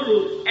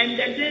tomorrow, and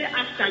the day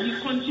after, you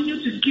continue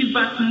to give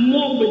us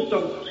more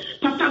wisdom.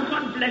 Papa,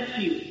 God bless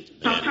you.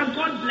 Papa,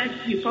 God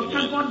bless you.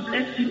 Papa, God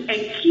bless you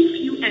and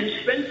keep you and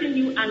strengthen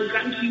you and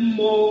grant you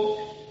more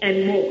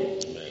and more.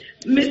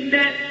 Mr.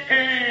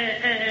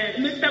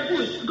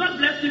 Bush, God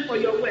bless you for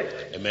your work.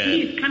 Amen.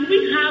 Please, can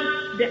we have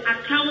the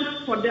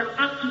account for the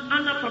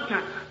honor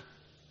Papa,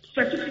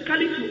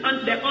 specifically to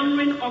the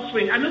honoring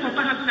offering? I know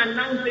Papa hasn't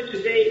announced it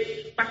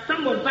today, But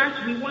some of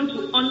us, we want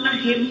to honor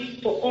him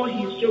for all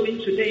he's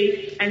doing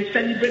today and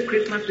celebrate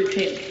Christmas with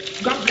him.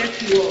 God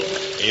bless you all.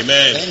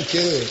 Amen.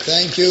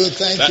 Thank you.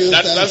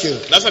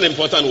 That's an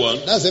important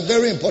one. That's a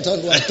very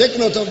important one. Take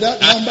note of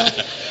that number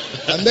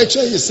and make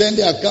sure you send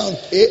the account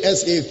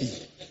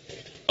ASAP.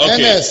 Okay.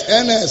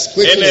 NS,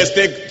 quickly. NS,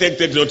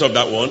 take note of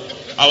that one.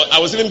 I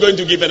was even going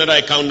to give another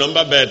account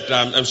number, but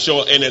I'm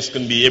sure NS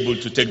can be able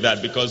to take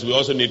that because we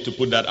also need to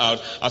put that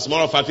out. As a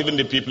matter of fact, even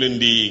the people in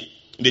the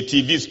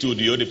TV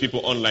studio, the people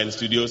online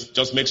studios,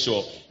 just make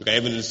sure you can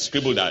even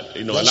scribble that,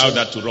 allow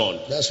that to run.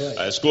 That's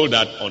right. Scroll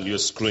that on your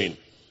screen.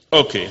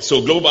 Okay,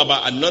 so Global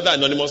Baba, another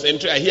anonymous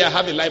entry. I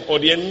have a live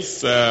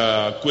audience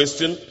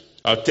question.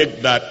 I'll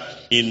take that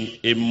in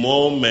a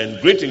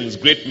moment. Greetings,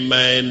 great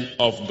man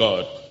of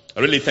God.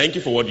 I really thank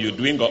you for what you're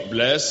doing. God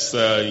bless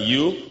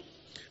you.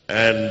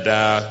 And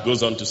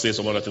goes on to say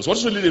some other things. What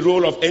is really the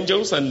role of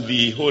angels and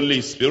the Holy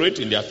Spirit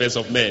in the affairs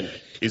of men?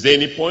 Is there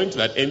any point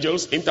that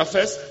angels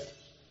interface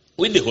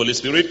with the Holy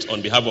Spirit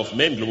on behalf of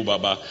men? Global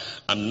Baba,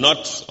 I'm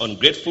not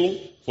ungrateful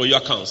for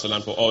your counsel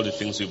and for all the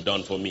things you've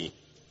done for me.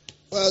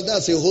 Well,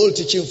 that's a whole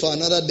teaching for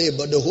another day.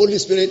 But the Holy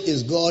Spirit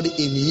is God in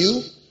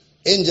you.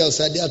 Angels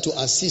are there to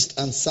assist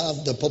and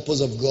serve the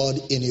purpose of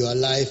God in your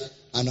life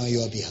and on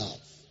your behalf.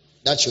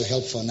 That should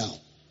help for now.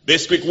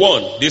 This quick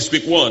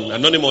one,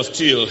 anonymous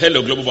still.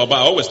 Hello, Global Baba. I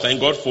always thank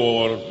God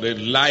for the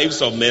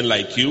lives of men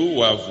like you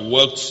who have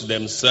worked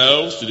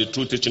themselves to the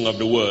true teaching of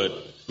the word.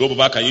 Global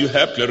Baba, can you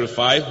help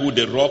clarify who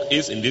the rock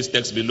is in this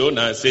text below?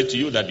 Now I say to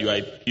you that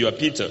you are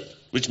Peter,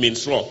 which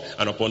means rock.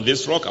 And upon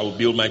this rock I will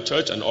build my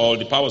church, and all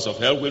the powers of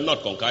hell will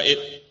not conquer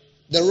it.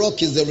 The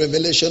rock is the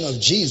revelation of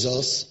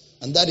Jesus,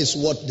 and that is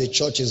what the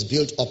church is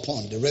built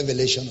upon, the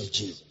revelation of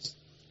Jesus.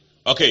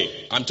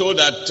 Okay, I'm told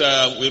that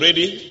we're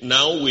ready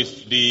now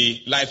with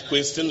the live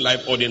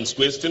audience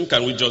question.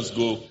 Can we just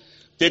go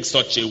take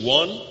such a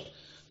one?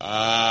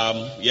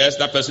 Yes,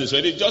 that person is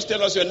ready. Just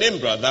tell us your name,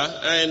 brother,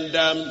 and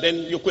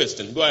then your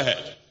question. Go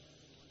ahead.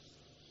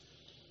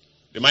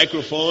 The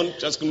microphone,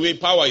 just can we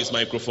power his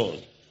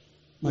microphone?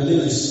 My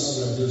name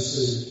is Abel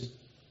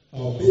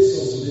Damina.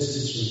 Based on today's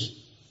teaching,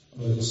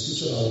 the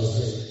scripture I was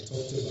read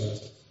talked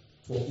about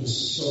for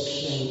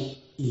instruction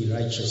in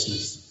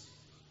righteousness.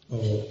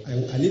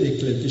 I need a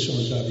clarification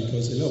on that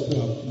because a lot of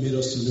people have made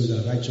us to know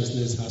that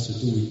righteousness has to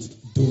do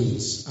with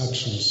doings,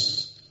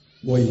 actions,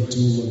 what you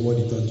do and what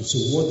you don't do. So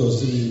what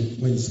does it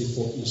mean when you say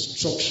for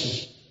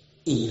instruction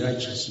in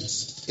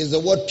righteousness? It's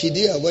the word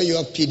pedia, where you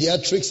have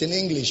pediatrics in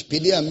English.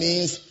 Pedia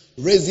means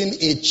raising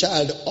a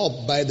child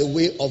up by the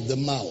way of the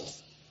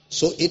mouth.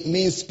 So it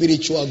means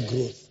spiritual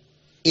growth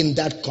in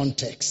that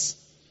context.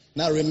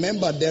 Now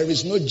remember, there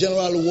is no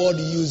general word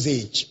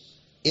usage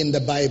in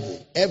the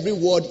Bible. Every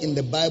word in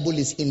the Bible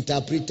is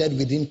interpreted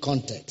within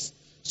context.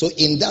 So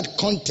in that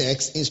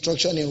context,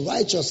 instruction in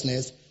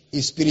righteousness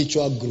is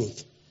spiritual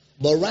growth.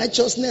 But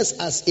righteousness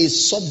as a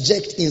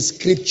subject in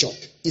scripture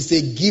is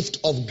a gift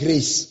of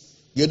grace.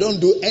 You don't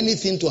do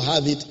anything to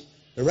have it.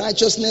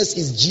 Righteousness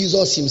is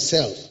Jesus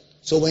himself.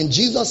 So when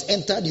Jesus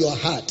entered your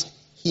heart,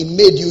 he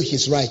made you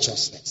his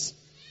righteousness.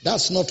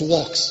 That's not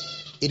works.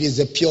 It is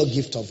a pure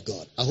gift of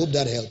God. I hope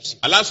that helps you.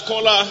 Our last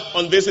caller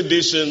on this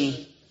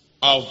edition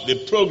of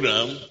the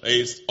program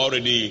is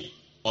already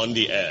on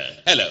the air.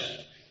 Hello.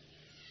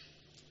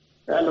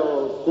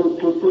 Hello.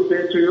 Good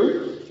day to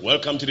you.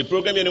 Welcome to the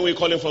program. Anyway,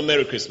 calling from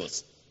Merry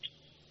Christmas.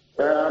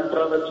 I'm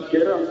Brother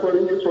Chigera. I'm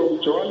calling you from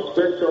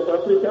Johannesburg, South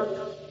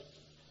Africa.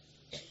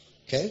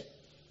 Okay.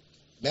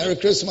 Merry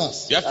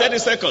Christmas. You have 30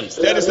 seconds.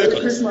 30 Merry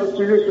seconds. Christmas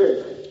to you,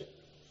 sir.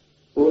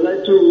 We would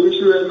like to wish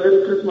you a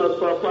Merry Christmas,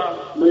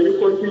 Papa. May you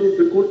continue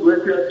the good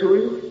work you are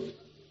doing,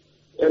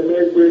 and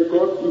may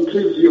God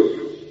increase you.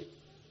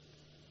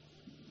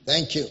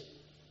 Thank you.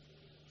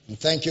 And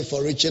thank you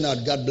for reaching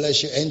out. God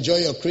bless you. Enjoy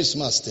your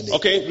Christmas today.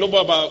 Okay,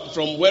 Global Baba,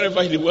 from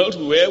wherever in the world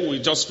we were,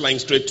 we're just flying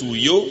straight to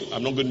you.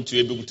 I'm not going to be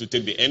able to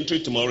take the entry.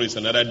 Tomorrow is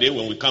another day.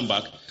 When we come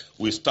back,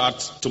 we start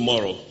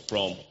tomorrow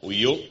from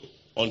Uyo.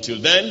 Until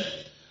then,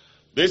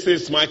 this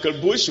is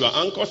Michael Bush, your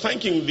anchor,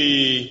 thanking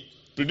the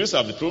producer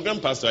of the program,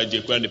 Pastor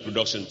Ajekwe, and the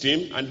production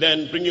team, and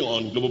then bringing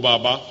on Global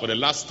Baba for the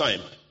last time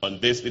on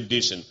this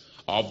edition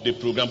of the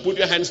program. Put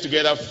your hands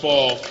together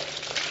for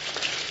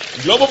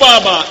Global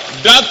Baba,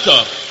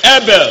 Dr.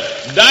 Abel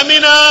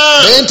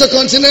Damina. The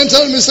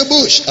Intercontinental Mr.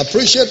 Bush.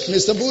 Appreciate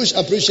Mr. Bush.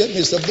 Appreciate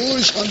Mr.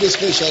 Bush on this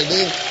special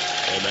day.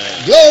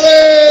 Amen.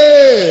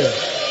 Glory!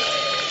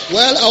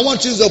 Well, I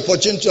want to use the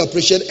opportunity to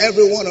appreciate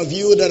every one of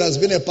you that has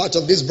been a part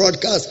of this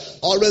broadcast,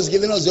 always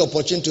giving us the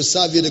opportunity to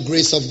serve you the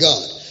grace of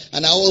God.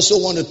 And I also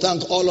want to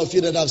thank all of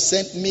you that have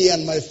sent me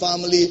and my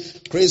family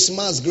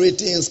Christmas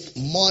greetings,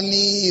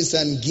 monies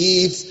and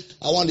gifts.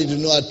 I want you to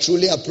know I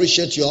truly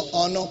appreciate your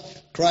honor.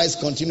 Christ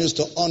continues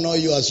to honor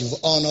you as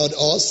you've honored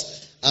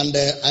us. And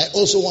I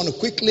also want to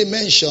quickly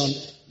mention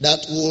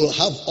that we'll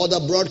have other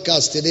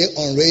broadcasts today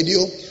on radio.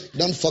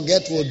 Don't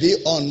forget, we'll be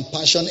on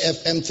Passion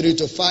FM 3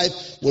 to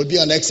 5. We'll be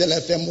on XL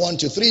FM 1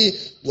 to 3.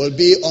 We'll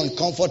be on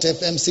Comfort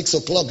FM 6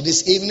 o'clock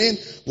this evening.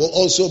 We'll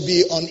also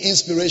be on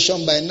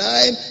Inspiration by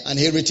 9 and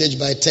Heritage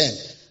by 10.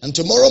 And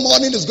tomorrow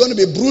morning is going to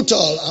be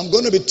brutal. I'm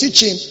going to be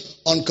teaching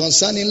on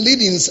concerning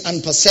leadings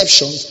and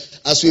perceptions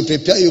as we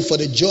prepare you for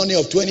the journey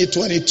of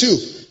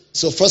 2022.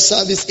 So first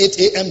service 8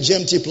 a.m.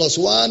 GMT plus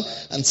 1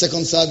 and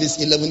second service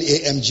 11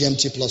 a.m.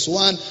 GMT plus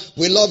 1.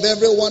 We love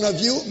every one of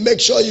you.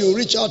 Make sure you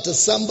reach out to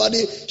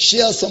somebody,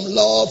 share some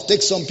love,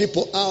 take some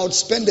people out,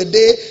 spend the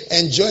day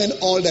enjoying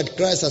all that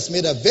Christ has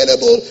made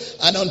available.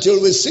 And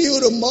until we see you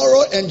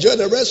tomorrow, enjoy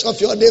the rest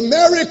of your day.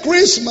 Merry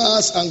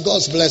Christmas and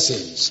God's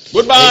blessings.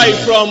 Goodbye.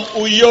 Amen. From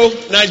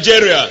Uyo,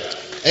 Nigeria.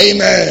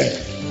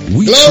 Amen.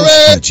 We Glory.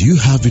 trust that you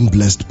have been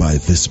blessed by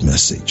this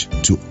message.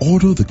 To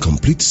order the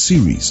complete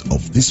series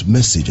of this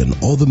message and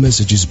other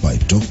messages by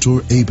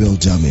Dr. Abel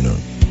Damina,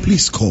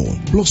 please call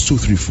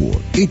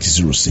 +234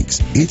 806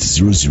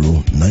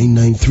 800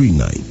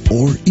 9939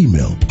 or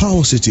email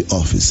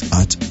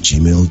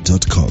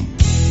powercityoffice@gmail.com.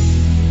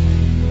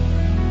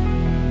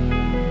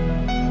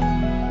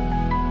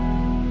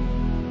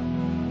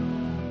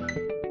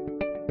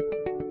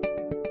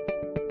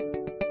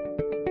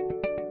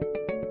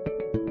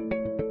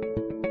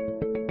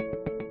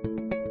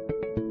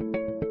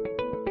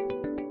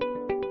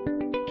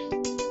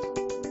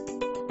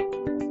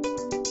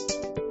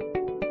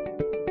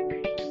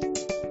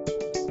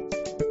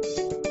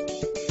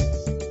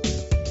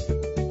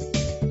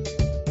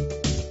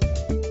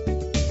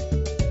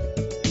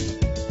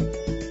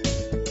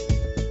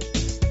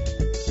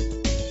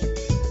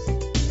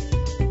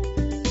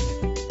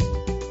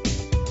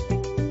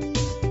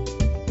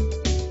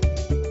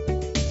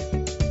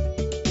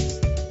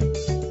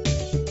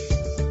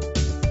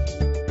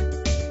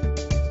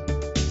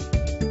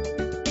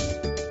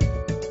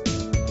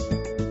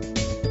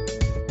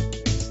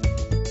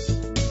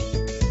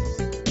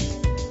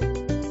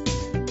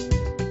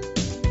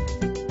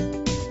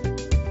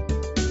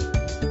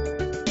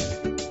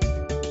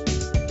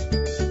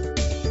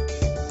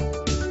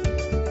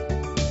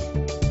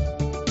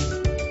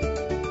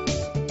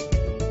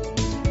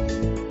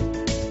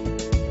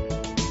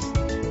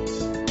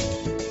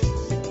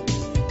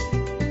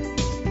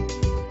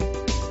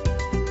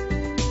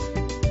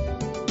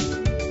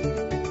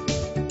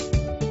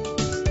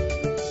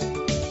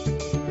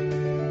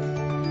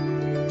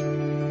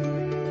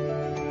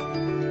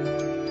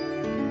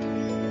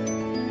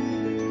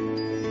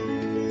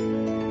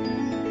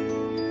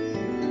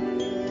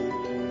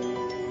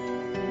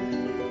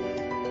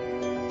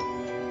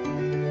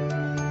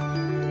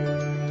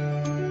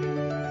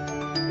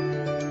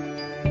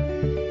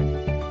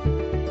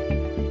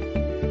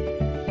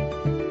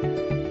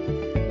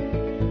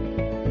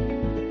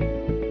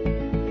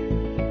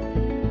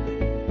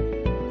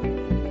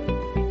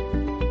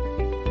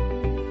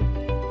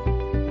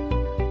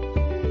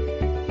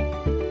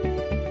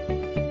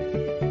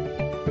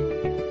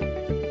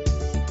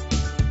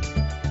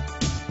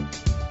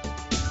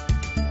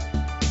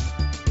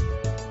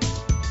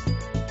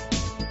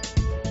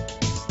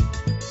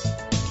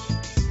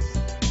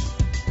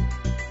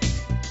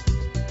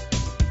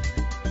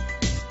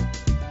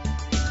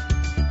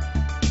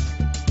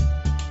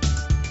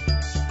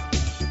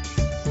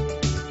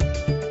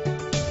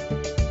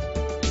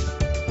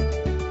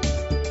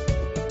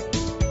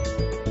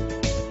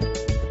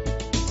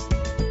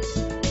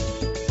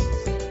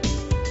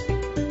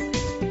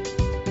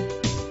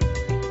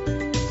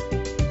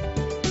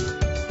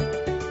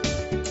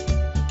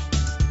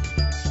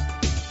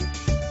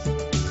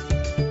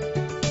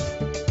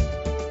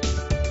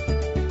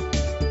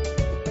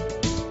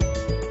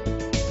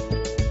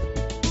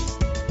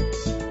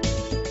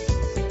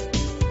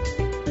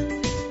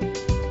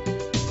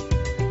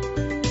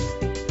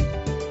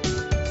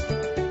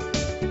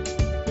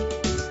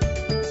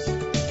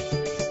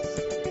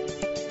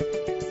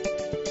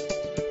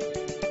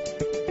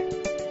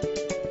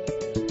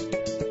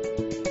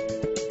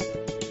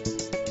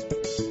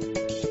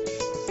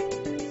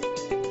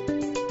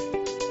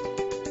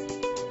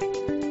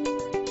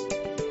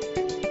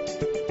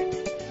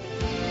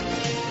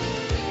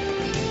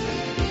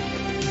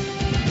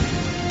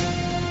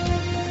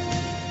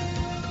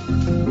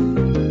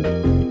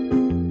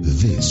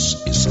 This